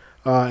year,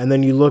 and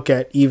then you look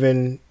at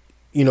even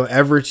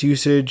Everett's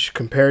usage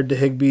compared to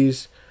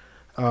Higbee's.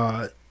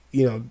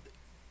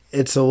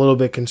 It's a little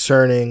bit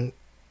concerning.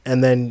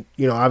 And then,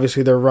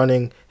 obviously they're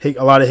running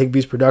a lot of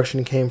Higbee's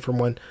production came from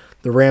when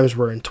the Rams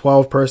were in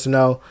 12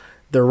 personnel.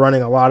 They're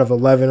running a lot of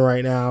 11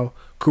 right now.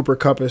 Cooper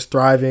Kupp is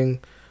thriving.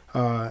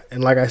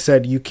 And like I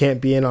said, you can't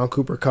be in on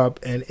Cooper Kupp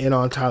and in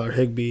on Tyler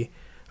Higbee.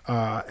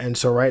 And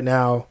so right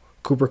now,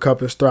 Cooper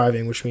Kupp is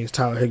thriving, which means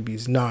Tyler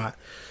Higbee's not.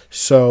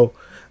 So,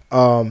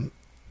 and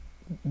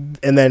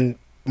then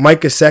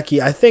Mike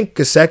Gesicki, I think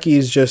Gesicki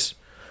is just...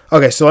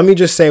 Okay, so let me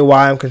just say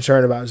why I'm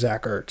concerned about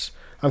Zach Ertz.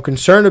 I'm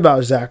concerned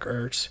about Zach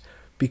Ertz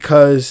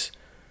because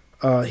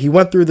he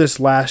went through this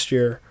last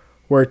year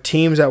where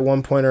teams at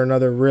one point or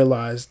another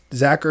realized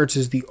Zach Ertz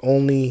is the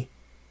only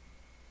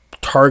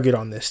target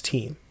on this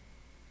team,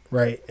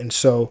 right? And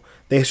so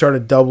they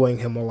started doubling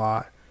him a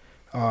lot.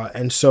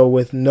 And so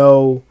with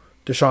no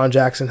Deshaun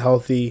Jackson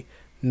healthy,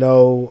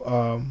 no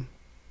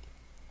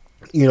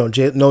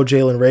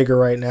Jalen Reagor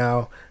right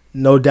now,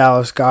 no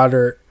Dallas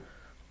Goedert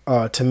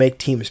to make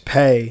teams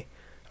pay,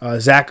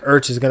 Zach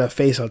Ertz is going to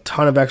face a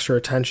ton of extra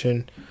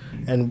attention.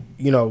 And,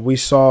 we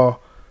saw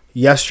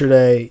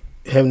yesterday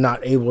him not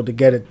able to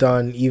get it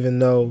done, even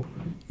though,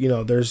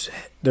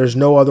 there's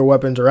no other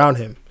weapons around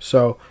him.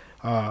 So,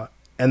 and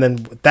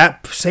then with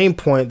that same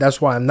point, that's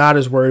why I'm not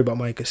as worried about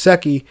Mike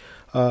Gesicki.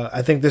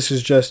 I think this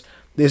is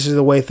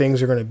the way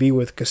things are going to be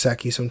with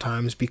Gesicki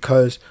sometimes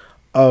because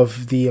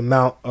of the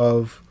amount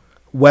of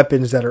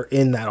weapons that are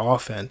in that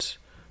offense.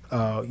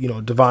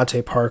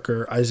 Devontae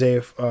Parker,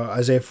 Isaiah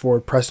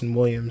Ford, Preston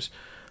Williams,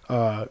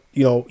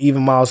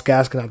 even Myles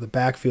Gaskin out the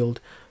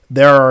backfield.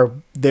 The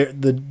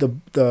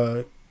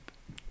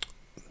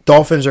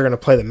Dolphins are going to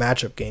play the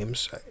matchup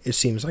games. It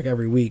seems like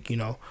every week. They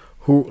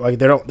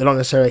don't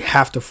necessarily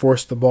have to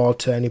force the ball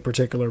to any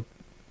particular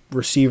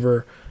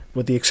receiver,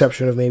 with the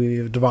exception of maybe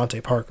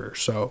Devontae Parker.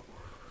 So,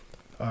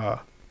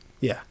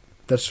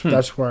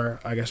 that's where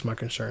I guess my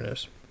concern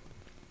is.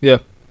 Yeah.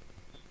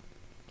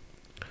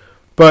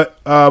 But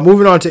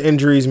moving on to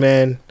injuries,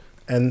 man,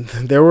 and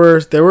there were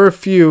a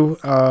few,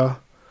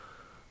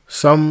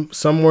 some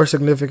more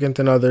significant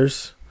than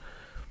others.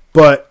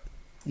 But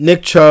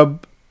Nick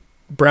Chubb,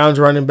 Browns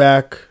running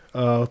back,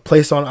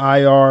 placed on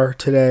IR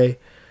today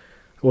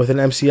with an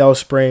MCL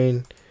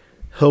sprain.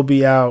 He'll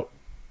be out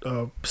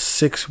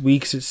 6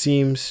 weeks, it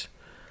seems,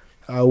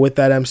 with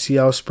that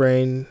MCL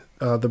sprain.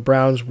 The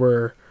Browns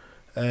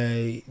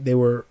they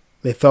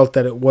felt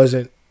that it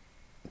wasn't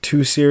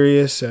too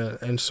serious,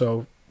 and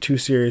so too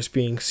serious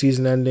being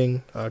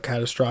season-ending,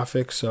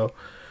 catastrophic. So,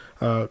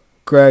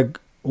 Greg,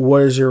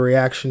 what is your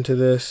reaction to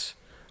this?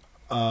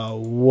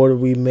 What do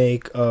we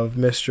make of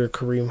Mr.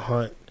 Kareem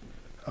Hunt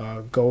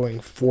going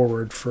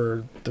forward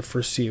for the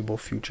foreseeable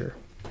future?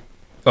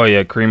 Oh,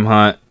 yeah, Kareem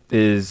Hunt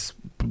is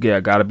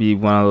got to be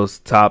one of those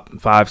top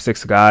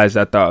 5-6 guys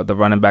at the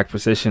running back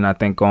position, I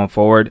think, going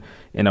forward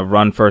in a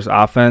run-first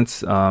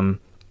offense.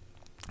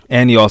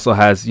 And he also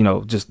has,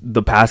 just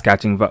the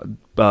pass-catching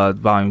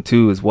volume,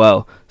 too, as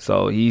well.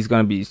 So he's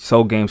going to be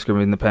so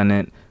game-script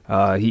independent.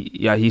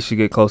 He should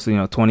get close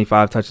to,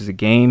 25 touches a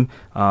game.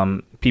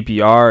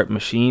 PPR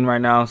machine right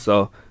now.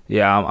 So,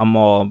 yeah, I'm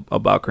all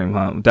about Kareem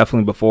Hunt.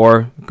 Definitely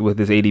before, with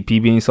his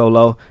ADP being so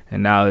low.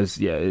 And now, his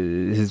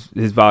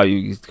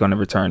value is going to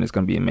return. It's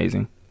going to be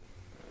amazing.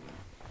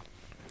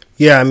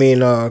 Yeah, I mean,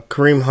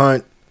 Kareem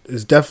Hunt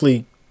is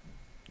definitely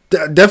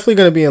going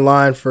to be in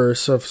line for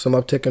some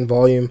uptick in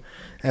volume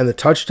and the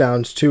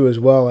touchdowns too as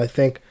well. I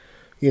think,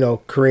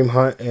 Kareem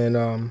Hunt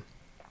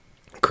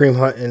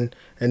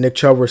and Nick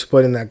Chubb were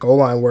splitting that goal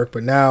line work,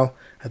 but now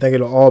I think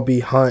it'll all be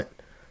Hunt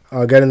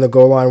getting the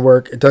goal line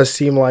work. It does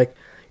seem like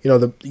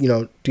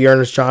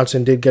D'Ernest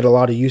Johnson did get a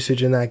lot of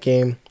usage in that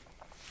game.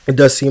 It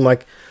does seem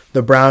like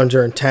the Browns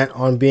are intent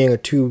on being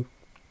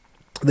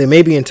they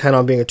may be intent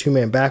on being a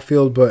two-man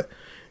backfield, but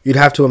you'd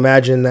have to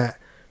imagine that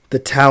the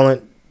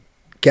talent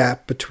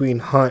gap between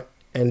Hunt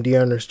and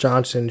D'Ernest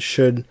Johnson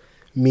should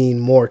mean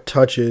more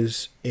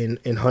touches in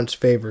Hunt's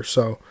favor.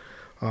 So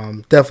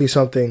definitely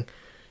something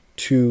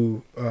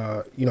to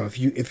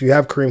if you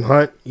have Kareem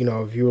Hunt,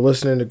 if you were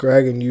listening to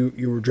Greg and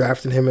you were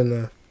drafting him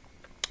in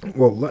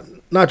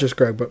not just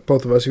Greg but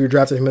both of us, if you were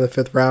drafting him in the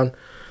 5th round,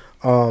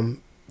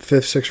 5th,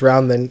 6th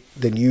round, then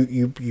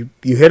you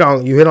hit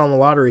on the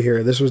lottery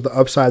here. This was the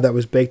upside that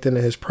was baked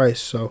into his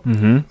price. So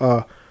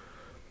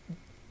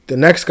the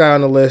next guy on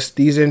the list,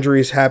 these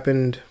injuries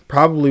happened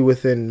probably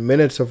within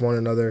minutes of one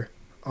another.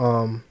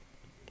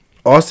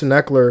 Austin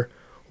Eckler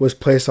was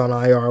placed on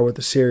IR with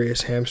a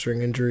serious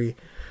hamstring injury.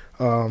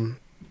 The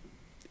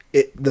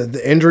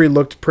injury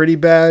looked pretty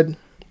bad,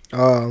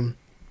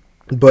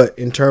 but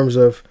in terms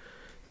of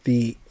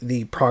the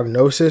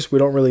prognosis, we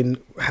don't really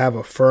have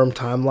a firm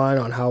timeline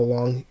on how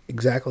long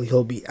exactly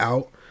he'll be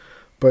out,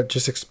 but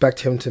just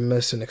expect him to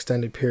miss an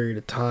extended period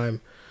of time.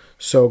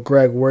 So,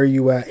 Greg, where are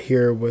you at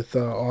here with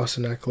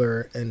Austin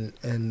Eckler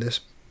and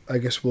this? I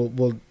guess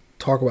we'll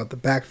talk about the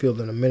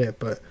backfield in a minute,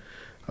 but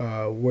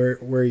where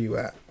are you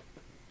at?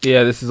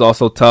 Yeah, this is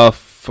also tough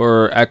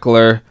for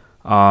Eckler.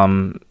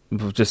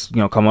 Just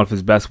coming off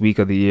his best week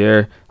of the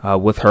year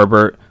with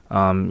Herbert.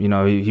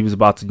 He was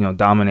about to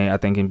dominate, I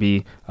think, and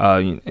be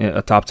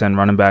a top 10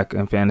 running back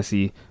in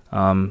fantasy.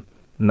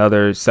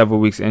 Another several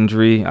weeks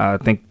injury. I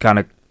think kind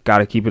of got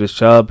to keep it as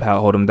Chubb,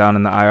 hold him down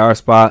in the IR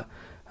spot.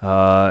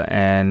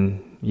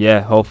 And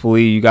yeah,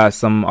 hopefully you got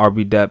some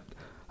RB depth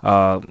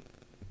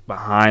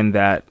behind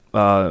that.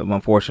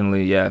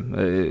 Unfortunately, yeah,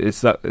 it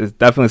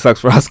definitely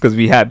sucks for us because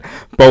we had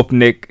both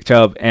Nick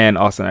Chubb and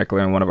Austin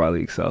Eckler in one of our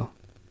leagues. So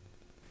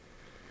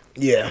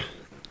yeah,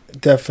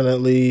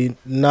 definitely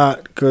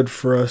not good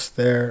for us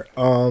there.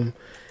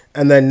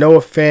 And then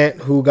Noah Fant,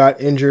 who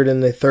got injured in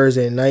the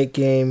Thursday night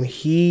game,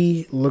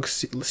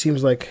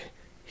 seems like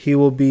he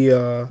will be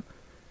out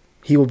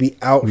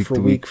for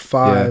week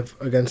 5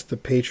 against the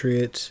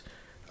Patriots,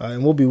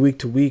 and we'll be week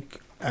to week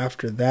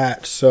after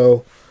that.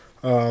 So,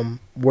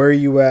 where are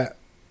you at?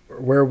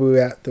 Where are we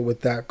at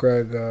with that,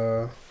 Greg?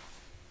 That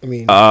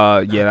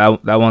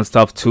one's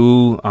tough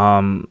too.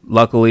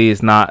 Luckily,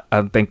 it's not.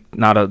 I think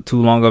not a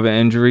too long of an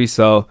injury,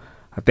 so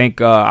I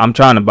think I'm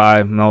trying to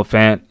buy Noah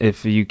Fant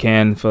if you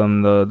can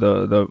from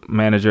the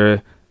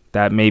manager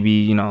that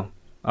maybe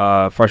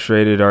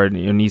frustrated or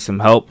needs some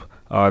help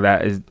or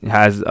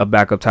has a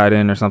backup tight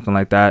end or something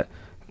like that.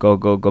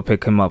 Go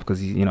pick him up because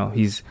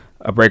he's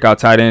a breakout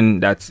tight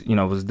end that's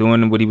was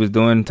doing what he was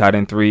doing, tight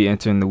end 3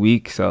 entering the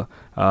week. So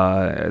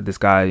this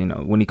guy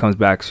when he comes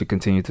back should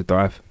continue to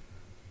thrive.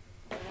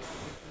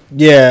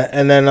 Yeah,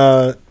 and then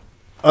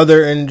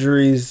other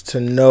injuries to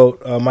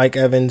note, Mike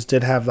Evans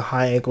did have the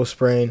high ankle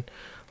sprain,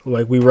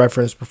 like we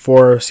referenced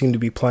before, seemed to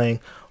be playing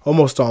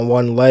almost on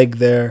one leg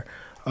there.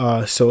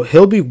 So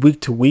he'll be week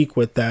to week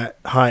with that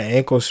high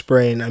ankle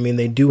sprain. I mean,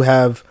 they do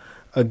have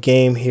a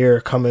game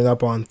here coming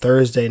up on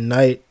Thursday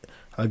night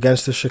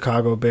against the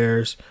Chicago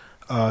Bears.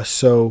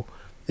 So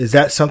is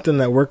that something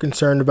that we're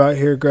concerned about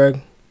here,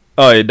 Greg?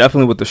 Oh, yeah,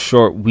 definitely with the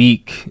short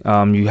week,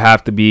 you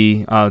have to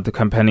be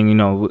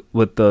depending,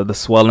 with the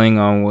swelling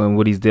on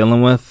what he's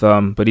dealing with.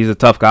 But he's a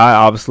tough guy,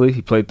 obviously.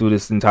 He played through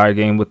this entire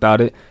game without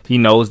it. He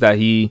knows that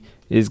he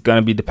is going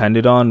to be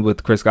depended on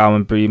with Chris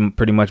Godwin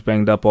pretty much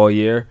banged up all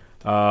year.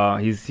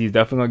 He's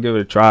definitely going to give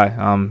it a try.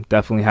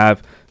 Definitely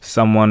have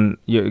someone,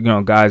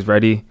 guys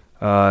ready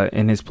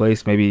in his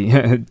place. Maybe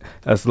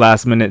a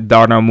last-minute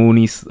Darnell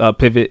Mooney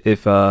pivot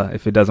if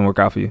it doesn't work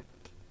out for you.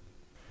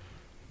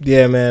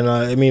 Yeah, man.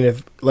 I mean,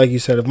 if like you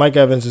said, if Mike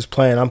Evans is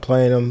playing, I'm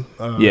playing him.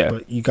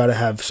 But you got to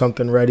have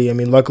something ready. I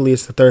mean, luckily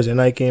it's the Thursday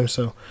night game,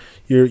 so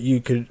you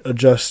could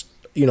adjust,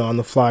 on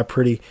the fly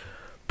pretty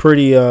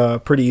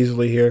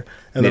easily here.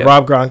 And then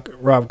Rob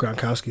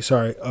Gronkowski,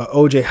 sorry,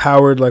 OJ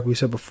Howard, like we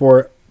said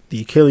before,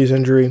 the Achilles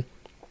injury.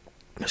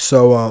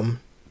 So,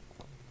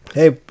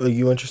 hey, are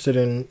you interested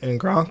in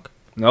Gronk?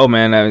 No,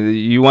 man.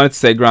 You wanted to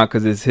say Gronk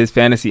because his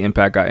fantasy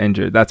impact got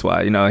injured. That's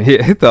why,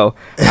 though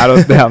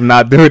I'm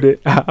not doing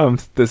it.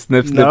 The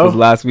sniff was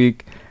last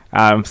week.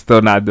 I'm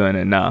still not doing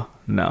it. No.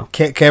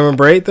 Cameron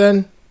Brate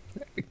then?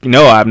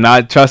 No, I'm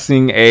not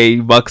trusting a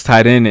Bucs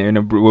tight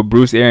end with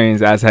Bruce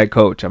Arians as head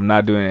coach. I'm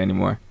not doing it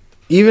anymore.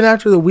 Even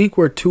after the week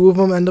where 2 of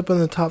them end up in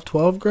the top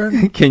 12,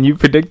 Greg? Can you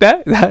predict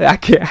that? I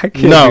can't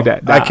do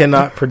that. No, I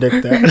cannot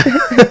predict that.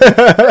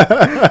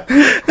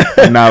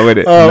 I'm not with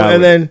it.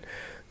 Then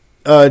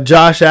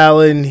Josh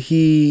Allen,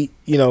 he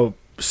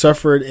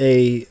suffered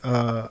a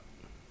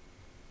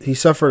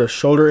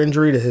shoulder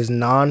injury to his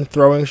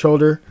non-throwing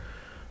shoulder.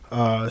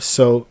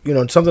 So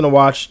something to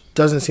watch.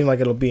 Doesn't seem like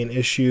it'll be an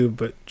issue,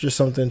 but just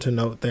something to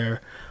note there.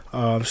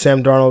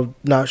 Sam Darnold,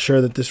 not sure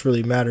that this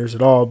really matters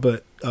at all,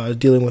 but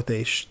dealing with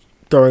a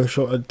throwing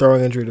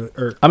injury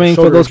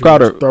for those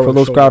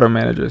Crowder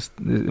managers,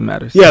 it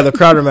matters. Yeah, the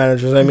Crowder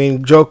managers. I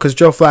mean, because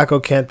Joe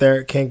Flacco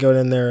can't go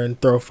in there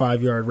and throw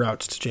 5-yard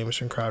routes to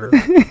Jamison Crowder.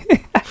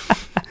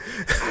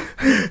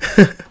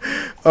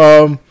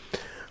 All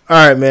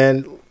right,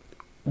 man.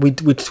 We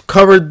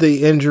covered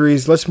the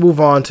injuries. Let's move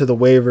on to the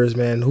waivers,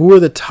 man. Who are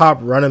the top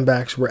running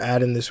backs we're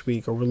adding this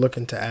week, or we're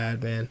looking to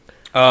add, man?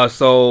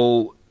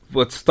 So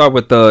let's start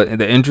with the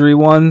injury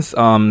ones.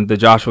 The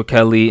Joshua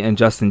Kelly and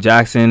Justin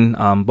Jackson.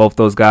 Both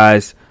those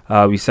guys.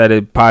 We said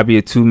it'd probably be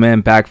a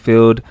 2-man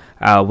backfield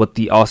with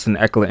the Austin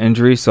Eckler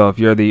injury. So if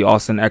you're the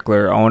Austin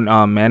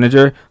Eckler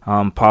manager,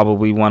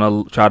 probably want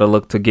to try to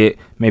look to get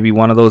maybe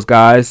one of those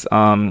guys.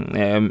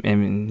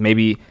 And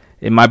maybe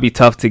it might be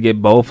tough to get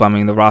both. I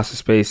mean, the roster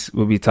space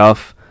would be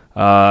tough.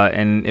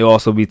 And it'll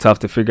also be tough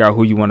to figure out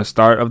who you want to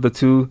start of the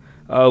two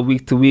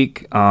week to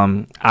week.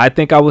 I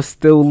think I would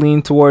still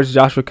lean towards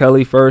Joshua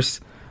Kelly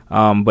first.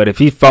 But if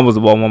he fumbles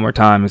the ball one more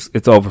time,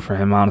 it's over for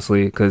him,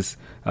 honestly, because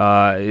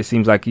it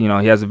seems like he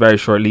has a very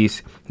short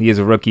leash. He is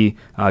a rookie.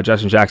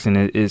 Justin Jackson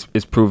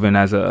is proven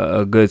as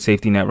a good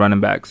safety net running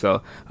back.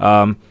 So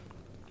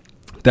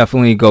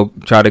definitely go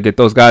try to get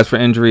those guys for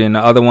injury. And the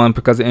other one,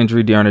 because of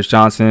injury, Dearness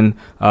Johnson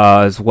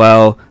as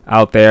well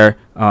out there.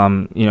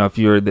 If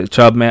you're the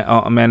Chubb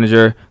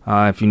manager,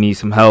 if you need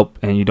some help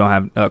and you don't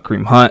have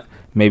Kareem Hunt,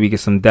 maybe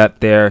get some depth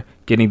there.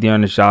 Getting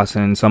Dearness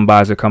Johnson, some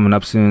buys are coming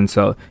up soon,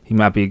 so he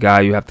might be a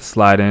guy you have to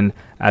slide in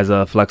as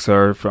a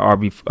flexor for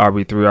RB3,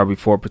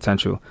 RB4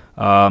 potential.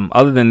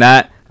 Other than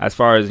that, as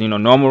far as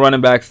normal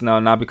running backs, no,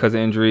 not because of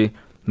injury.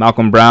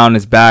 Malcolm Brown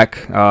is back,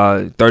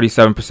 37%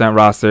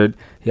 rostered.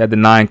 He had the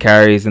 9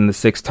 carries and the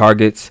 6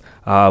 targets.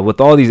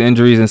 With all these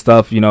injuries and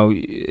stuff,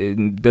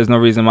 there's no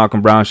reason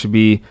Malcolm Brown should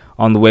be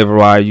on the waiver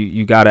wire.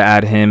 You got to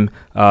add him,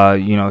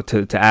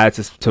 to add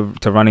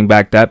to running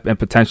back depth and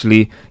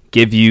potentially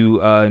give you,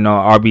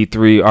 RB3,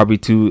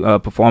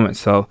 RB2 performance.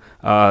 So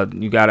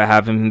you got to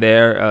have him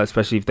there,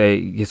 especially if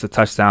they gets a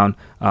touchdown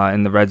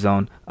in the red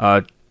zone.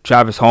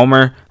 Travis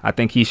Homer, I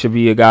think he should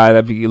be a guy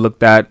that be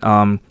looked at,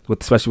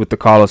 especially with the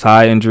Carlos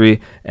Hyde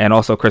injury, and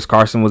also Chris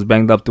Carson was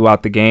banged up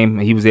throughout the game.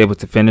 He was able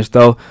to finish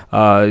though,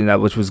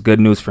 which was good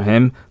news for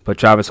him. But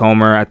Travis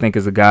Homer, I think,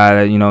 is a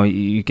guy that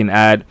you can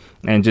add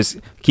and just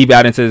keep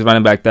adding to his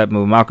running back depth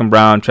move. Malcolm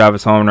Brown,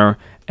 Travis Homer,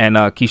 and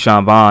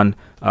Keyshawn Vaughn,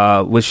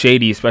 with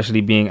Shady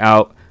especially being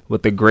out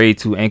with the grade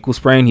 2 ankle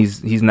sprain.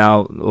 He's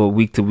now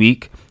week to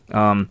week.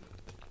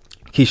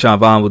 Keyshawn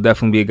Vaughn will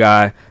definitely be a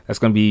guy that's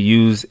going to be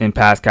used in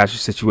pass catcher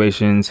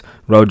situations.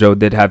 Rojo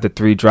did have the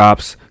 3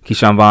 drops.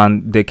 Keyshawn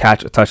Vaughn did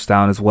catch a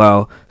touchdown as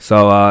well.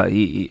 So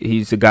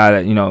he's a guy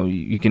that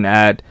you can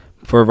add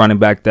for running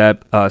back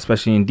depth,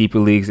 especially in deeper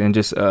leagues, and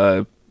just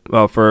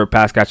for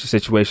pass catcher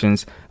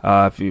situations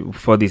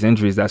for these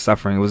injuries that's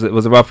suffering. It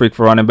was a rough week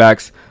for running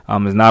backs.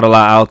 There's not a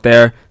lot out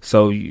there,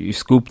 so you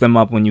scoop them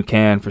up when you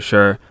can for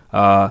sure.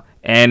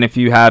 And if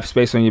you have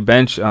space on your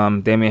bench,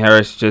 Damian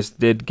Harris just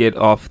did get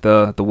off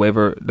the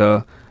waiver,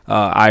 the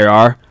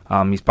IR.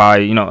 He's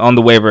probably on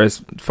the waiver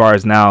as far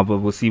as now, but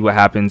we'll see what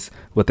happens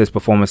with his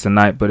performance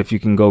tonight. But if you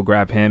can go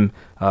grab him,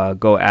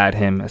 go add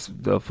him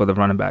for the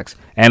running backs.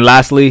 And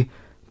lastly,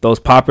 those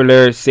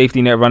popular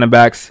safety net running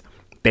backs,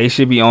 they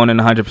should be owned in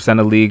 100%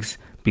 of leagues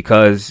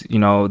because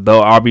though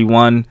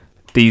RB1,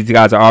 these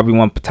guys are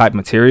RB1 type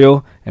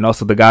material, and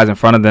also the guys in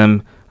front of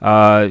them.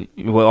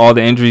 With all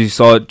the injuries, you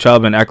saw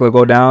Chubb and Eckler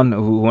go down.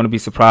 Who wouldn't be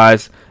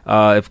surprised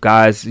if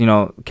guys,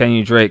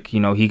 Kenyon Drake,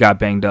 he got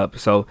banged up.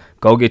 So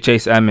go get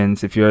Chase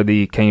Edmonds if you're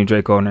the Kenyon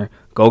Drake owner.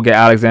 Go get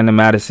Alexander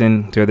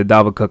Madison if you're the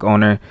Dalvin Cook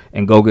owner,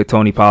 and go get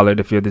Tony Pollard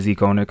if you're the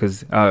Zeke owner,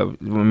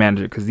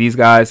 manager. Because these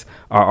guys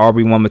are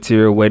RB1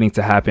 material waiting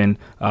to happen,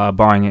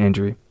 barring an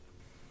injury.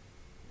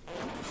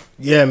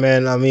 Yeah,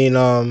 man. I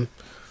mean,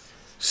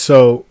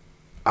 so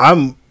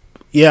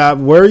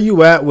where are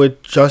you at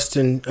with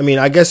Justin? I mean,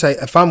 I guess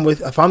if I'm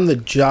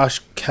the Josh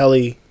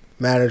Kelly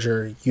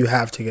manager, you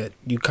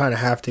kind of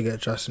have to get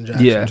Justin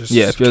Jackson.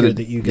 If you're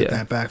that you get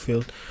that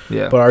backfield.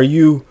 Yeah. But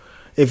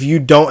if you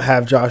don't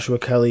have Joshua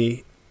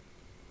Kelly,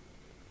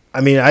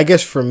 I mean, I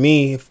guess for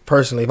me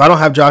personally, if I don't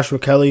have Joshua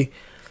Kelly,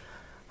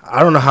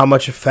 I don't know how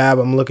much of fab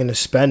I'm looking to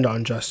spend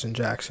on Justin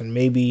Jackson.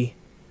 Maybe.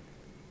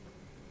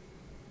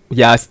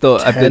 Yeah, I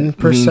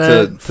did lean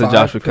to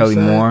Joshua Kelly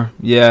more.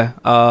 Yeah,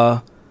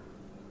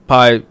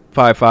 probably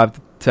 5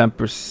 to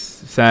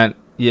 10%.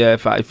 Yeah,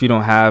 if you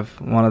don't have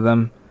one of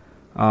them,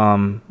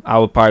 I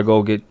would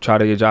probably try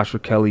to get Joshua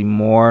Kelly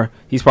more.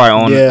 He's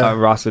probably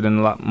rostered in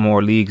a lot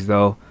more leagues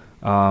though.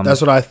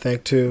 That's what I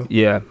think too.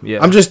 Yeah.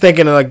 I'm just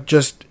thinking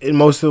just in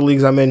most of the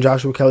leagues I'm in,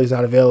 Joshua Kelly's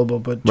not available,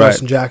 but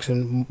Justin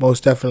Jackson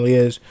most definitely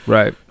is.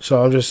 Right.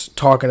 So I'm just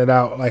talking it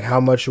out. Like, how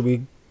much are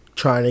we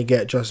trying to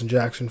get Justin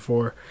Jackson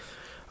for?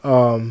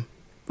 Or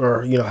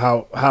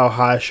how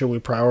high should we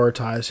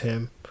prioritize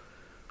him?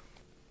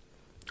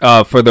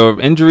 For the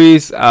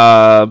injuries,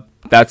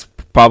 that's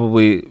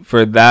probably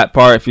for that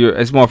part.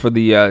 It's more for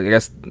the I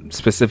guess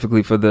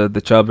specifically for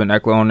the Chubb and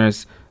Eckler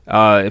owners.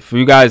 If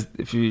you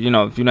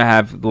don't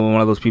have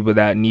one of those people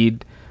that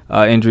need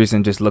injuries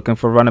and just looking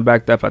for running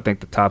back depth, I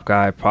think the top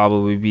guy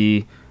probably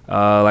be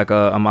like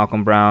a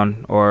Malcolm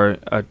Brown or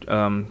a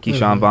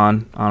Keyshawn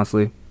Vaughn,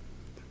 honestly.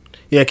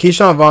 Yeah,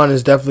 Keyshawn Vaughn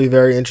is definitely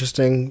very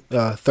interesting.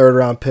 3rd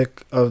round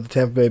pick of the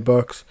Tampa Bay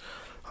Bucks.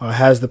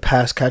 Has the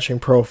pass catching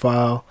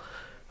profile.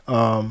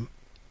 I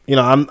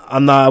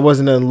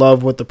wasn't in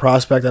love with the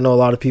prospect. I know a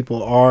lot of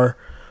people are,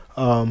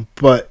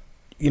 but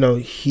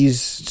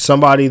he's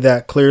somebody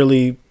that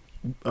clearly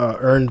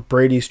earned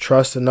Brady's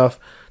trust enough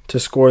to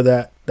score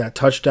that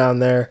touchdown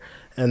there,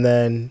 and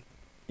then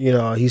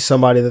he's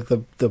somebody that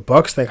the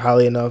Bucks think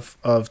highly enough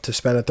of to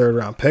spend a 3rd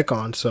round pick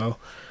on. So.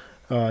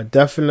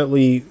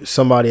 Definitely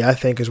somebody I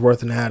think is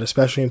worth an add,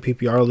 especially in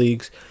PPR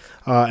leagues.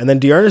 And then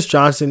D'Ernest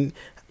Johnson,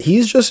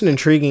 he's just an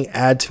intriguing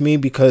add to me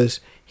because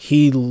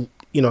he,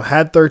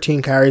 had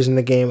 13 carries in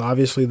the game.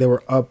 Obviously, they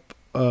were up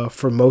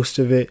for most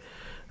of it.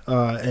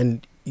 But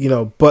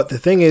the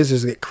thing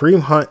is that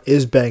Kareem Hunt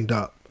is banged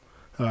up,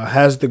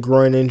 has the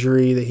groin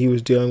injury that he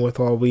was dealing with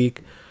all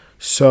week.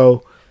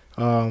 So,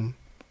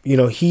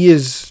 he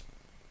is...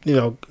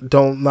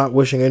 not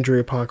wishing injury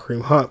upon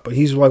Kareem Hunt, but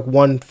he's like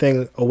one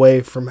thing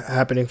away from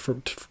happening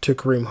to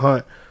Kareem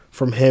Hunt,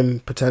 from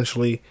him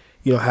potentially,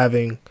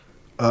 having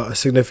a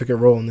significant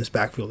role in this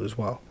backfield as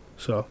well.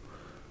 So,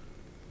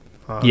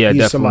 he's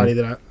definitely somebody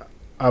that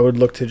I would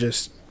look to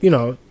just, he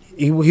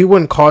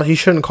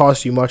shouldn't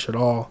cost you much at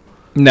all.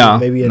 No,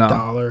 maybe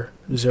 $1,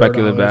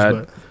 speculative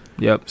ad.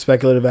 Yep,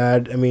 speculative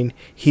ad. I mean,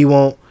 he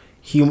won't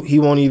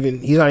even.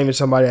 He's not even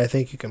somebody I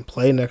think you can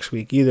play next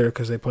week either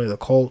because they play the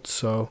Colts.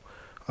 So.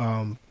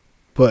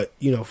 But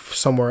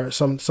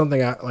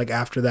something like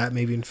after that,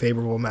 maybe in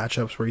favorable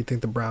matchups where you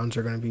think the Browns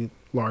are going to be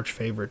large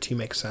favorites, he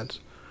makes sense.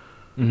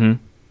 Mm-hmm.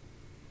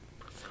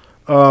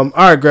 All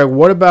right, Greg.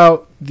 What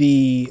about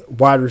the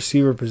wide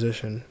receiver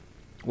position?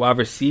 Wide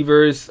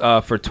receivers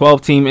for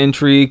 12-team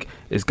intrigue,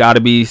 it's got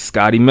to be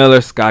Scotty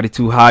Miller. Scotty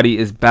Too Hotty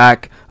is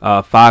back.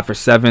 5 for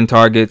 7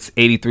 targets,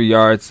 83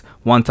 yards,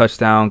 1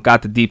 touchdown.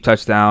 Got the deep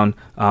touchdown.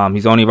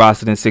 He's only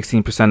rostered in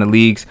 16% of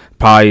leagues.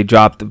 Probably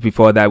dropped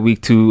before that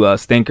week 2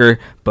 stinker,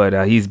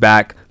 but he's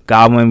back.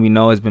 Godwin, we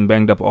know, has been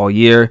banged up all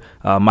year.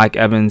 Mike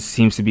Evans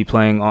seems to be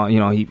playing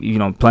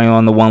on, playing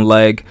on the one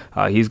leg.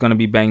 He's going to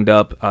be banged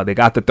up. They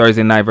got the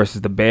Thursday night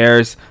versus the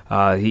Bears.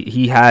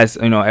 He has,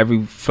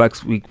 every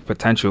flex week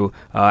potential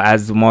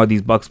as more of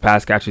these Bucks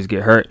pass catchers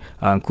get hurt,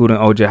 including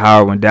OJ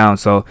Howard went down.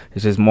 So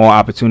it's just more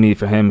opportunity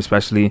for him,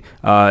 especially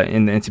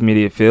in the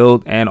intermediate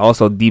field and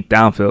also deep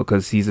downfield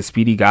because he's a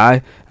speedy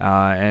guy.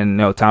 And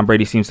Tom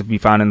Brady seems to be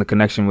finding the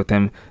connection with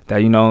him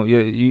that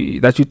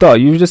that you thought.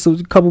 You were just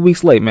a couple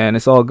weeks late, man.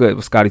 It's all good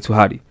with Scotty Too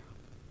Hotty.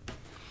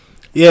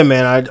 Yeah,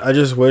 man, I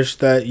just wish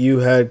that you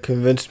had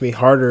convinced me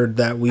harder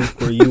that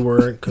week where you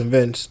weren't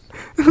convinced,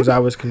 because I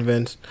was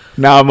convinced.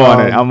 Now I'm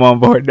on it. I'm on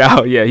board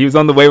now. Yeah, he was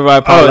on the waiver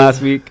wire pod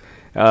last week.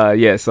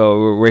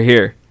 So we're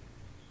here.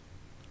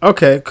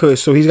 Okay, cool.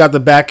 So he's got the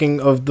backing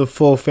of the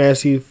full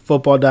fantasy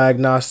football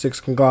diagnostics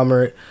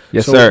conglomerate.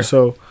 Yes, sir.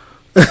 So,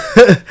 all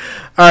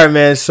right,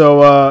 man.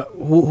 So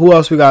who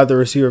else we got at the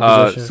receiver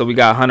position? So we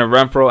got Hunter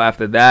Renfrow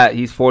after that.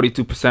 He's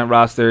 42%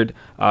 rostered.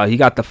 He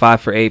got the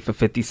 5 for 8 for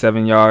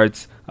 57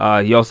 yards.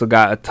 He also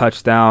got a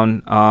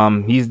touchdown.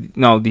 He's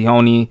the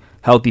only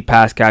healthy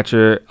pass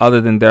catcher other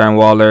than Darren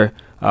Waller.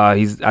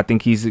 I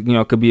think he's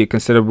could be a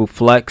considerable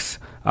flex.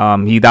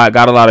 He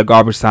got a lot of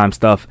garbage time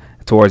stuff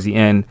towards the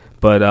end,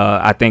 but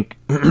I think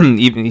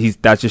even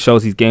that just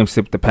shows he's game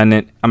script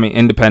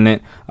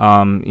independent.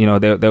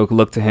 They'll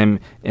look to him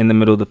in the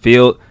middle of the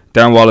field.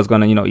 Darren Waller's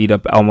going to, eat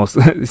up almost,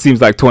 it seems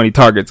like 20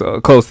 targets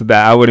or close to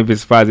that. I wouldn't be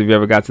surprised if you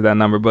ever got to that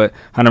number, but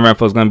Hunter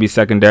Renfrow is going to be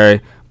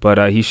secondary,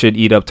 but he should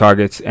eat up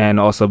targets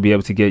and also be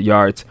able to get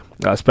yards,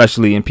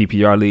 especially in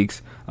PPR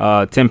leagues.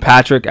 Tim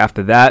Patrick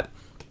after that,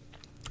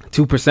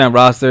 2%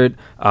 rostered,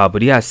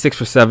 but he has 6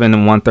 for 7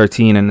 and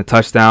 113 and a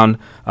touchdown.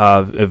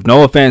 If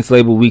Noah Fant's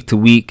labeled week to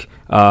week,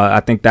 I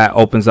think that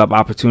opens up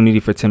opportunity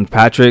for Tim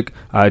Patrick.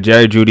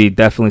 Jerry Jeudy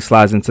definitely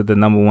slides into the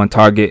number 1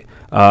 target,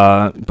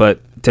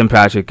 but Tim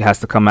Patrick has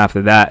to come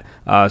after that.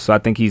 So I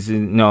think he's a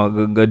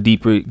good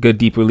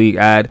deeper league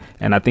ad,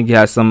 and I think he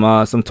has some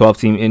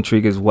 12-team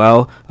intrigue as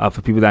well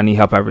for people that need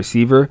help at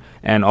receiver,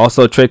 and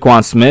also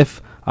Traquan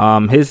Smith.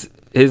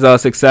 His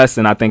success,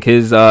 and I think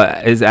his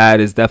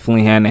ad is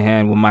definitely hand in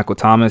hand with Michael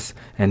Thomas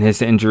and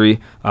his injury.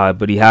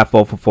 But he had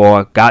 4 for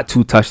 4, got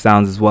 2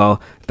 touchdowns as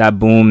well. That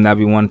boom that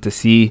we wanted to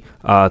see.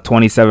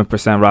 27%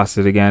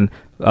 rostered again.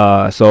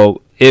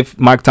 So if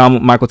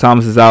Michael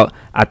Thomas is out,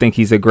 I think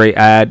he's a great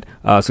ad.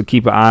 So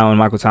keep an eye on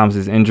Michael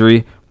Thomas's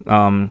injury.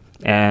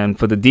 And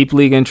for the deep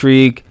league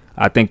intrigue,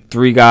 I think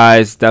 3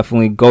 guys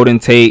definitely. Golden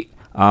Tate.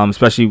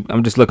 Especially,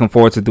 I'm just looking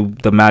forward to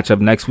the matchup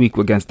next week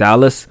against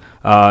Dallas.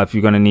 If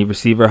you're going to need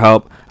receiver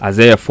help,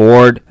 Isaiah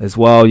Ford as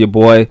well, your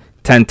boy,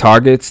 10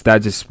 targets.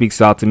 That just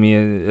speaks out to me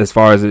as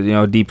far as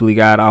deep league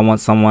ad. I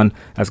want someone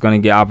that's going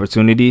to get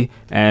opportunity.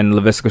 And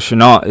Laviska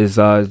Shenault is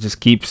just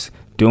keeps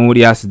doing what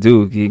he has to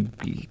do. He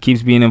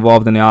keeps being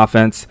involved in the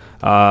offense,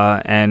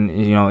 and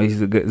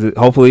he's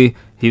hopefully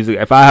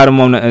if I had him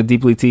on a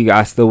deep league,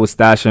 I still would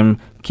stash him,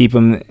 keep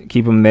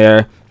him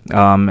there.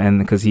 And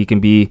because he can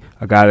be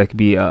a guy that could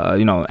be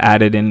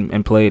added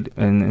and played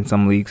in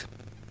some leagues.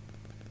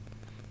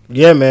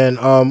 Yeah, man.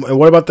 And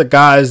what about the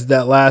guys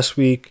that last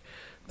week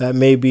that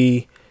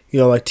maybe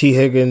like T.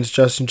 Higgins,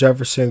 Justin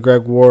Jefferson,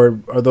 Greg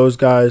Ward? Where are those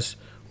guys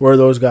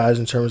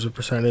in terms of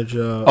percentage?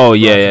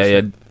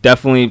 Yeah.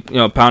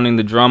 Definitely, pounding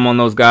the drum on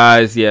those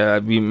guys. Yeah,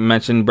 we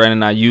mentioned Brandon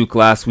Ayuk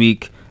last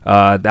week.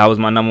 That was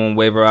my number 1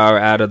 waiver hour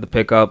ad of the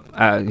pickup.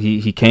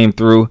 He came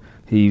through.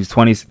 He's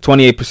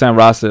 28%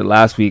 rostered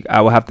last week.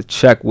 I will have to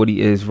check what he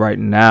is right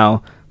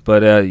now,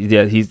 but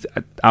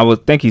I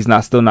would think he's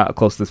still not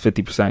close to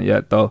 50%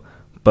 yet though.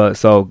 But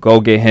so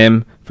go get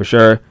him for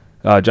sure.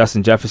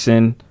 Justin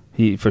Jefferson,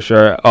 he for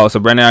sure. Oh,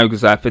 so Brandon Ayuk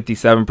is at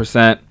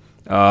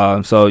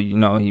 57%. So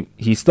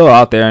he's still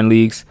out there in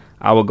leagues.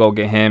 I will go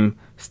get him.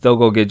 Still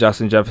go get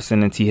Justin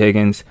Jefferson and T.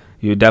 Higgins.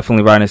 You're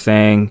definitely right in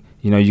saying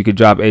you could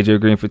drop AJ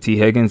Green for T.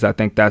 Higgins. I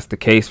think that's the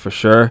case for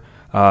sure.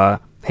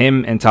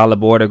 Him and Tyler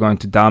Boyd are going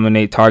to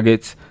dominate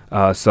targets.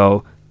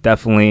 So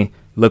definitely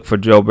look for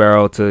Joe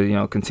Burrow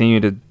to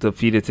continue to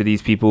feed it to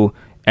these people.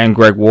 And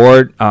Greg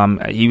Ward,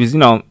 he was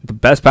the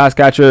best pass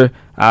catcher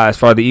as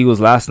far as the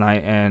Eagles last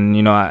night. And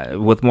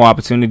with more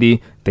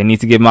opportunity, they need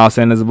to give Miles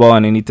Sanders the ball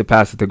and they need to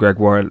pass it to Greg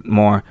Ward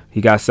more.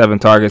 He got 7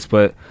 targets,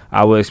 but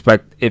I would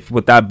expect if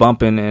with that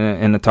bump in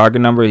the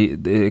target number,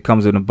 it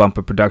comes with a bump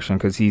of production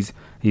because he's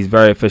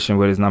very efficient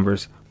with his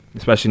numbers,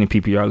 especially in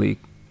PPR league.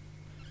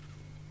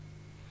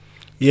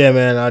 Yeah,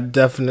 man,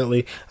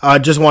 I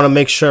just want to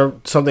make sure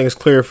something is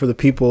clear for the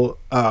people.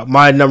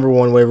 My number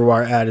 1 waiver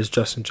wire ad is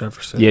Justin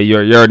Jefferson. Yeah,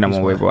 your number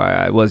 1 waiver wire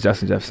ad was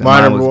Justin Jefferson.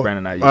 Mine was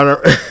Brandon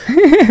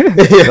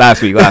Ayuk.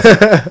 Last week.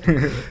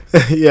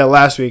 Yeah,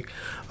 last week.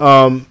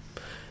 And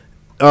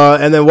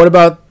then what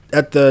about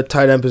at the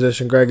tight end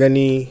position, Greg?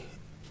 Any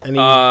Any?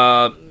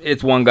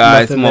 It's one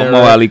guy. It's Mo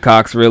Ali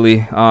Cox,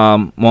 really.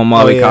 Mo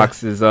Ali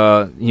Cox is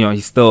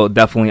he's still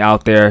definitely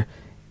out there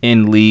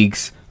in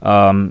leagues.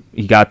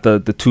 He got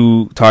the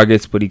 2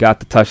 targets, but he got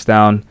the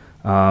touchdown.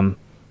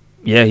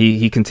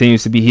 He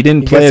continues to be. He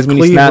didn't play as many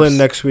Cleveland snaps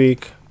next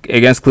week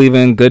against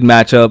Cleveland. Good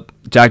matchup.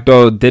 Jack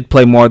Doyle did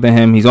play more than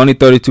him. He's only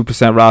 32%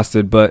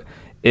 rostered, but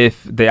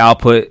if the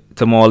output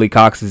to Mo Ali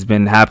Cox has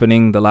been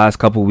happening the last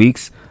couple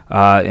weeks,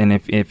 and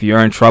if you're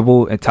in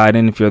trouble at tight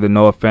end, if you're the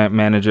Noah Fant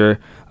manager,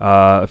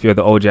 if you're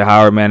the OJ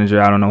Howard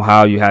manager, I don't know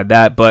how you had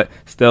that, but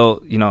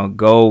still,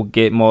 go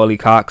get Mo Ali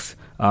Cox,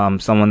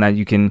 someone that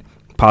you can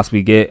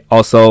possibly get.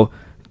 Also,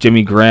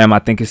 Jimmy Graham, I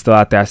think, is still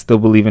out there. I still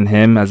believe in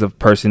him as a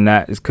person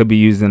that could be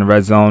used in the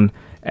red zone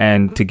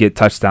and to get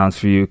touchdowns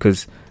for you,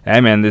 because hey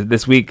man,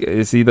 this week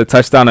it's either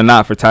touchdown or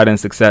not for tight end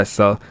success.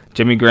 So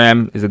Jimmy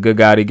Graham is a good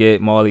guy to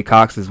get. Mo Ali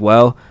Cox as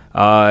well,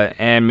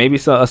 and maybe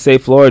a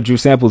safe floor. Drew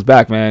Sample's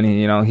back, man.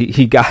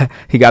 He got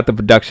the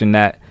production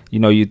that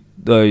you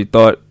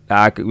thought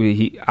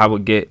I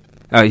would get.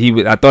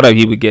 I thought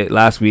he would get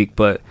last week,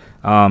 but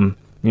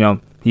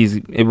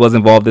it was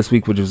involved this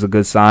week, which was a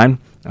good sign.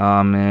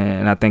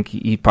 And I think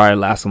he probably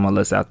last on my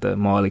list after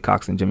Mo Ali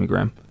Cox and Jimmy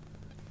Graham.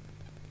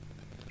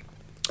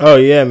 Oh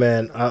yeah,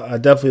 man, I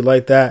definitely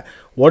like that.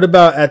 What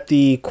about at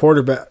the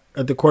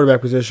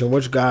quarterback position?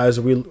 Which guys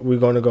are we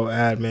going to go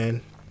add,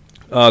 man?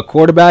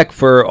 Quarterback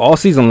for all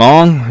season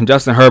long,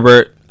 Justin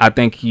Herbert. I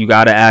think you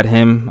got to add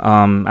him.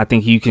 I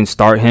think you can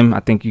start him.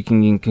 I think you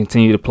can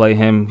continue to play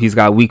him. He's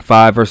got Week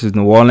 5 versus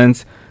New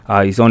Orleans.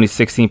 He's only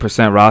 16%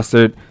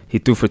 rostered. He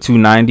threw for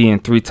 290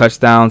 and 3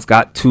 touchdowns.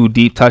 Got 2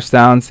 deep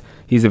touchdowns.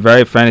 He's a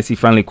very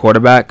fantasy-friendly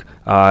quarterback.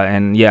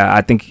 And yeah,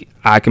 I think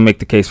I can make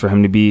the case for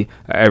him to be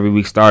an every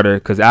week starter,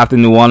 because after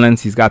New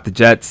Orleans, he's got the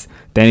Jets,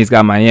 then he's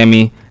got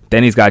Miami,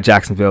 then he's got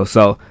Jacksonville.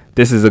 So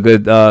this is a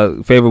good,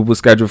 favorable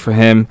schedule for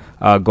him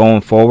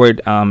going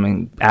forward,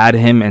 and add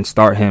him and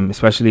start him,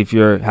 especially if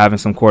you're having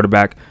some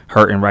quarterback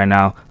hurting right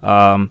now.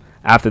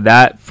 After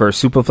that, for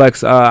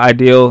Superflex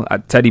ideal,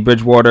 Teddy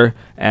Bridgewater.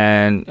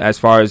 And as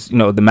far as the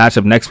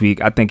matchup next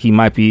week, I think he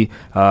might be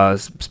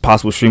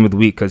possible stream of the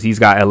week, because he's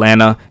got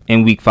Atlanta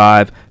in Week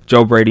 5.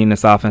 Joe Brady in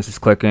this offense is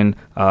clicking.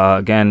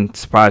 Again,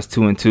 surprise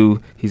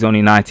 2-2. He's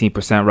only 19%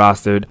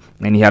 rostered,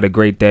 and he had a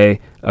great day,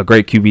 a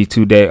great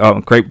QB2 day,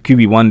 great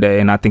QB1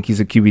 day, and I think he's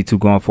a QB2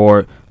 going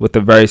forward with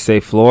a very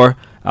safe floor.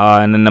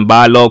 And then the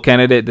buy low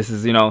candidate, this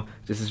is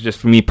just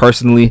for me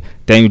personally,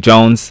 Daniel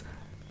Jones.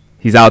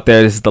 He's out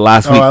there. This is the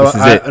last week. This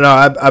is it. No,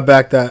 I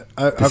back that.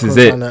 This is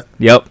it.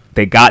 Yep.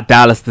 They got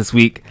Dallas this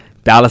week.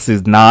 Dallas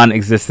is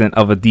non-existent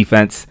of a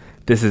defense.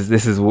 This is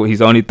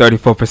he's only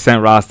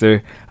 34%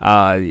 roster.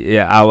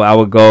 I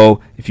would go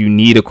if you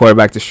need a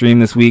quarterback to stream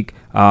this week.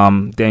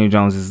 Daniel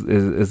Jones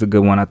is a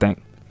good one, I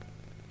think.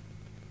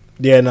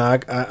 Yeah, no,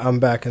 I'm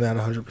backing that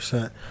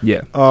 100%.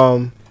 Yeah.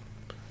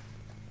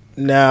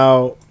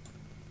 Now,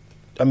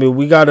 I mean,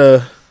 we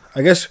gotta.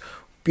 I guess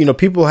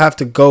people have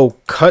to go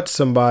cut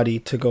somebody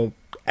to go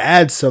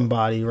add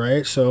somebody,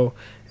 right? So,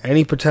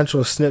 any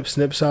potential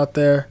snips out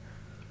there?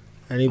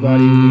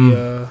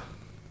 Anybody?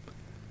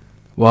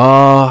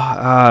 Well,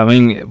 I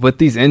mean, with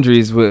these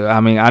injuries,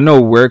 I know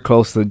we're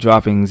close to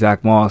dropping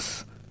Zach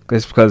Moss,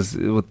 just because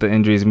with the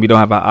injuries, and we don't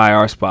have an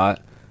IR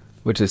spot,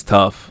 which is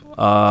tough.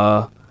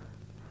 Other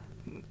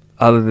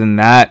than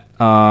that,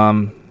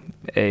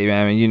 hey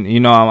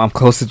man, I'm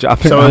close to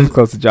dropping. So I'm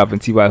close to dropping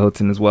T.Y.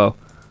 Hilton as well.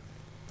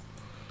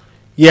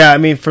 Yeah, I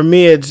mean, for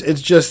me,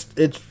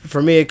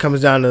 it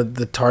comes down to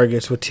the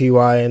targets with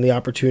T.Y. and the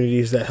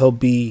opportunities that he'll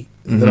be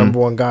the number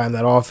one guy in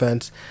that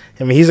offense.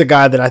 I mean, he's a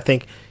guy that I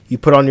think you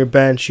put on your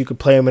bench. You could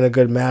play him in a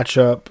good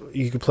matchup.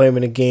 You could play him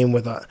in a game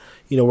with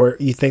where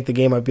you think the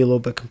game might be a little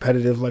bit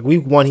competitive. Like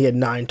Week 1, he had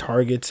 9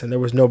 targets, and there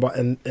was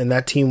nobody, and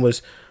that team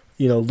was,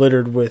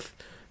 littered with,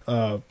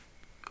 Michael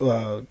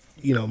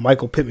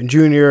Pittman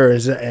Jr.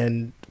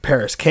 and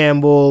Paris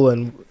Campbell,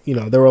 and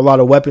there were a lot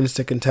of weapons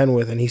to contend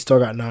with, and he still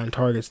got 9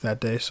 targets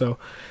that day. So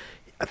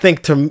I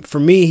think for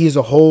me, he's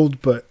a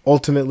hold, but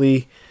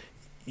ultimately,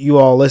 you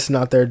all listen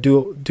out there,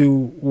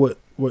 do what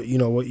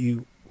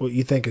you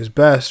think is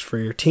best for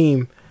your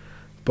team.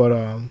 But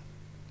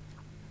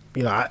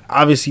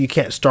obviously you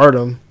can't start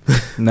him.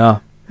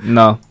 No.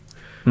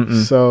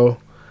 Mm-mm. So,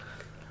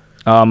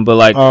 but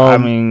like I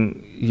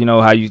mean,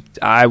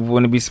 I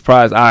wouldn't be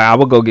surprised. I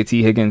would go get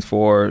T. Higgins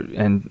for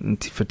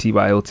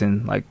T.Y.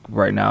 Hilton like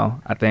right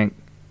now, I think.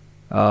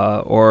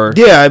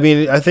 I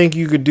mean, I think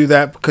you could do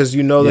that because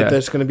that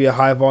there's going to be a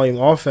high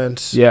volume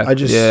offense.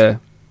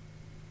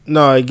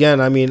 No,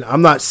 again, I mean,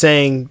 I'm not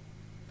saying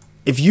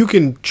if you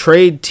can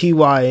trade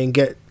T.Y. and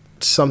get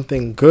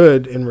something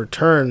good in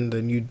return,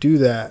 then you do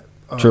that.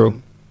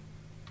 True.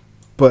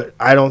 But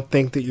I don't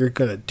think that you're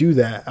going to do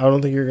that. I don't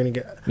think you're going to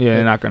get... Yeah,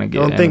 you're not going to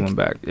get anyone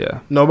back,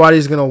 yeah.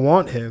 Nobody's going to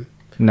want him.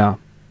 No.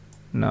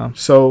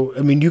 So,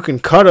 I mean, you can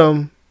cut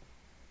him.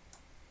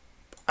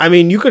 I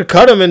mean, you could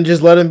cut him and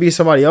just let him be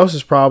somebody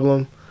else's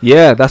problem.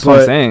 Yeah, that's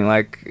what I'm saying.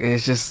 Like,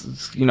 it's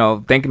just,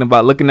 thinking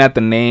about looking at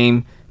the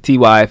name,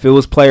 Ty, if it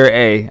was player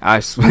A, I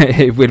swear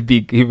it would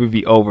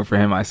be over for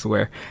him. I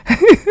swear.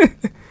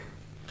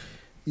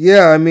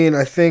 Yeah, I mean,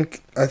 I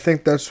think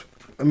that's.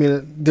 I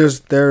mean, there's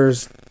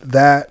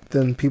that.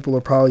 Then people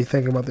are probably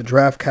thinking about the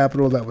draft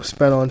capital that was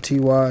spent on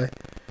Ty.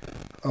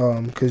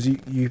 Because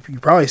you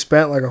probably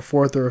spent like a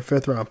 4th or a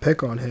 5th round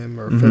pick on him,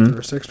 or a 5th or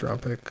a 6th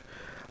round pick.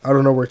 I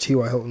don't know where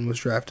T.Y. Hilton was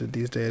drafted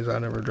these days. I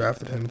never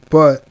drafted him,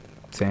 but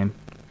same.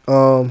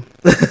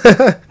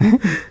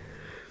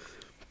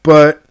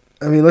 But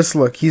I mean, let's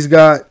look. He's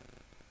got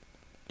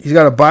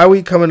a bye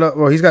week coming up.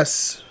 Well, he's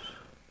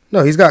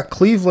got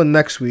Cleveland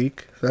next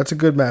week. So that's a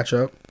good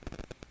matchup.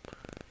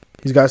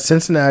 He's got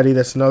Cincinnati.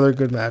 That's another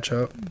good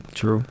matchup.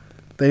 True.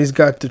 Then he's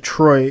got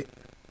Detroit.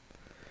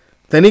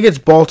 Then he gets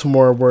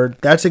Baltimore, where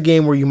that's a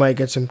game where you might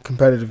get some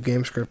competitive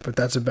game script, but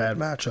that's a bad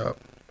matchup.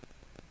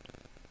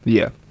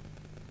 Yeah.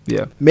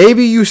 Yeah.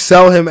 Maybe you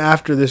sell him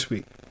after this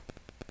week.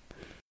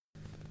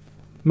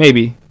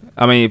 Maybe.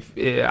 I mean,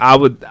 if I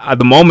would, at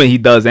the moment he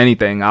does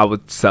anything, I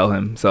would sell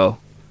him. So,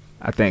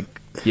 I think,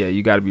 yeah,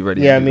 you got to be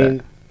ready. Yeah, to do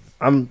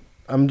I mean,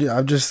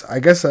 that. I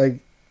guess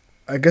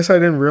I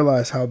didn't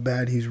realize how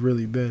bad he's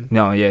really been.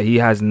 No, yeah, he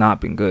has not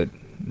been good.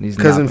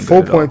 Because in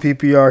full point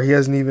PPR, he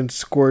hasn't even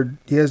scored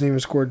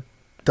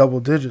double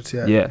digits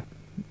yet. Yeah.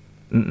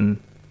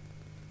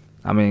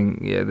 I mean,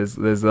 yeah,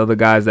 there's other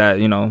guys that,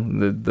 you know,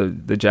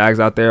 the Jags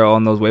out there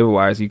on those waiver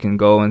wires. You can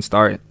go and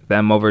start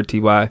them over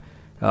T.Y.,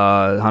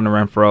 Hunter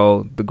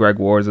Renfrow, the Greg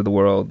Wards of the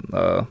world,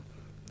 the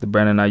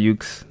Brandon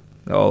Ayuk's,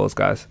 all those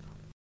guys.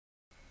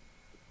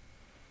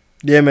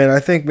 Yeah, man, I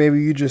think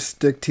maybe you just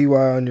stick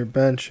T.Y. on your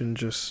bench and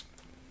just,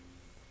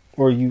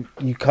 or you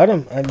cut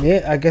him. I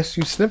mean, I guess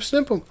you snip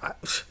him. I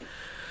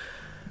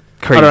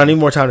don't know, I need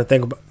more time to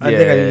think about. I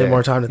think I need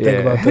more time to think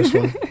about this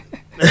one.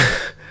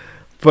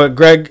 But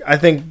Greg, I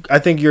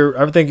think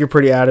you're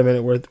pretty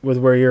adamant with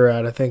where you're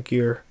at. I think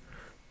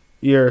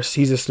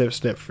he's a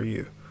snip for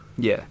you.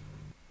 Yeah.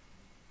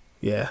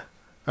 Yeah.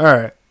 All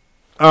right.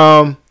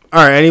 All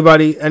right.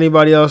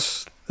 Anybody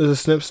else is a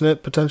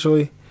snip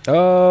potentially?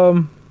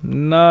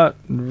 Not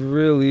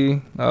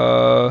really.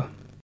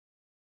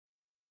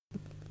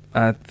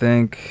 I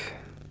think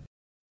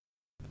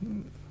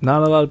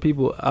not a lot of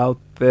people out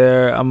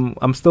there.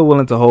 I'm still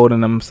willing to hold,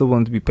 and I'm still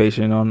willing to be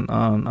patient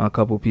on a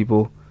couple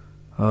people.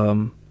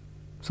 So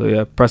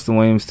yeah, Preston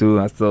Williams too.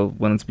 I'm still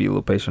willing to be a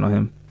little patient on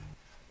him.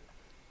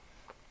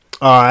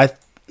 I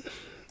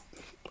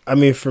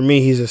mean, for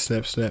me, he's a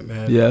snip,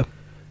 man.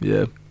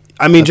 Yeah.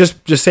 I mean,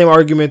 just same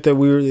argument that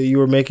you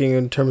were making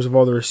in terms of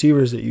all the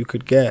receivers that you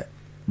could get.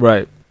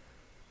 Right.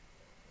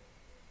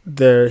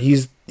 There,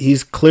 he's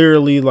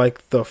clearly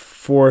like the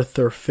 4th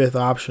or 5th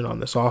option on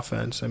this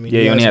offense. I mean,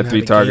 yeah, he only had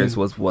 3 targets.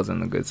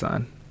 Wasn't a good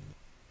sign.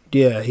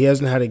 Yeah, he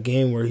hasn't had a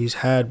game where he's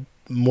had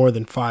more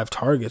than 5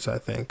 targets, I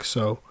think.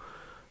 So,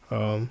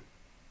 yeah,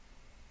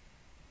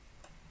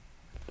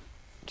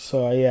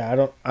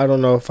 I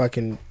don't know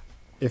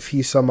if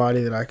he's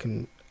somebody that I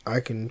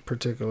can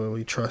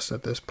particularly trust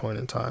at this point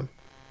in time.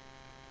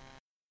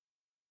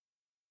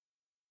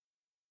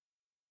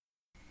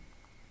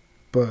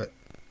 But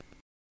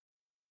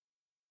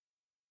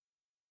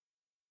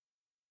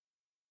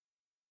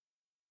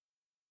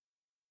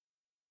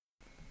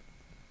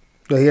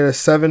he had a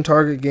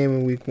 7-target game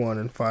in week 1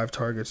 and 5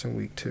 targets in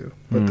week 2.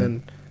 But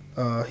then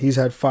he's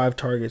had 5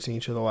 targets in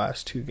each of the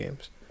last 2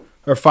 games.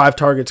 Or 5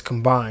 targets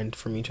combined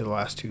from each of the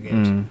last 2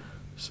 games.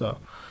 So,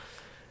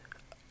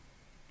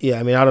 yeah,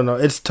 I mean, I don't know.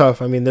 It's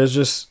tough. I mean, there's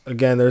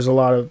a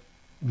lot of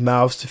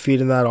mouths to feed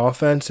in that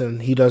offense,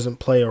 and he doesn't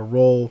play a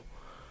role.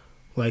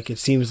 Like, it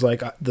seems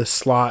like the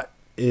slot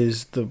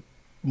is the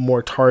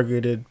more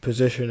targeted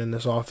position in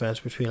this offense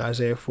between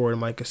Isaiah Ford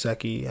and Mike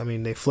Gesicki. I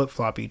mean, they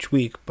flip-flop each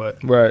week,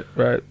 but... Right.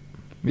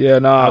 Yeah,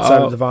 no.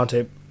 Outside of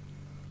Devontae...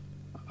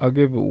 I'll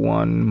give it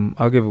one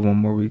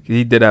more week.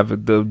 He did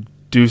have the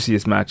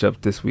juiciest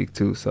matchup this week,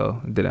 too,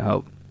 so it didn't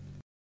help.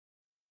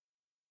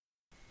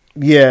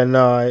 Yeah,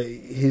 no,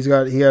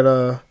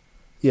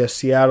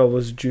 Seattle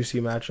was a juicy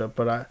matchup,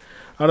 but I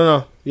don't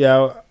know.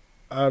 Yeah,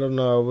 I don't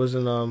know. It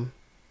wasn't,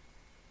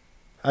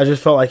 I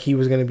just felt like he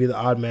was going to be the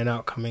odd man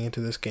out coming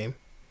into this game.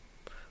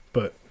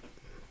 But,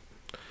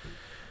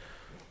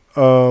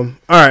 all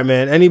right,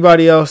 man.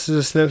 Anybody else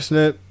is a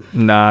snip?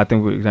 Nah, I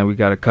think we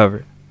got it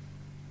covered.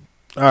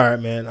 All right,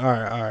 man. All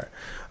right.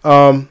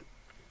 All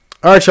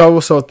right, y'all.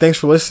 So thanks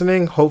for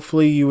listening.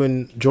 Hopefully you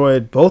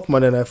enjoyed both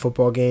Monday Night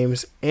Football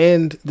games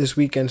and this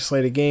weekend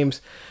slate of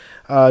games.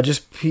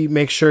 Just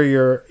make sure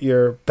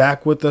you're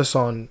back with us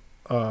on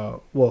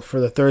for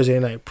the Thursday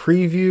night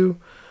preview.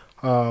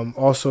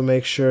 Also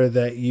make sure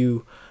that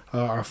you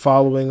are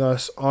following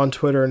us on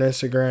Twitter and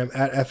Instagram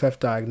at FF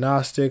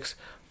Diagnostics.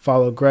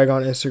 Follow Greg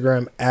on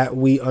Instagram at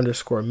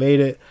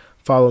 @we_made_it.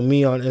 Follow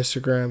me on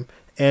Instagram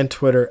and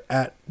Twitter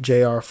at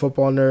JR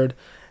Football Nerd.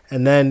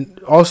 And then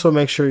also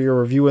make sure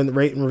you're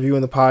rate and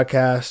reviewing the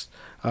podcast,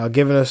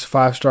 giving us a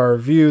 5-star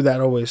review.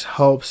 That always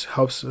helps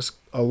us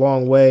a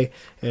long way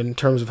in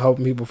terms of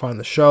helping people find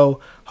the show,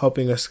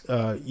 helping us,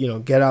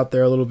 get out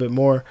there a little bit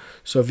more.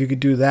 So if you could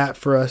do that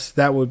for us,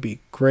 that would be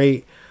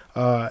great.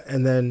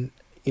 And then,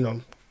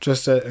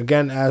 just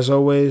again, as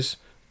always,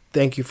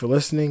 thank you for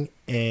listening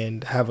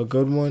and have a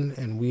good one.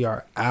 And we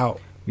are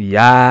out.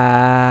 Yeah.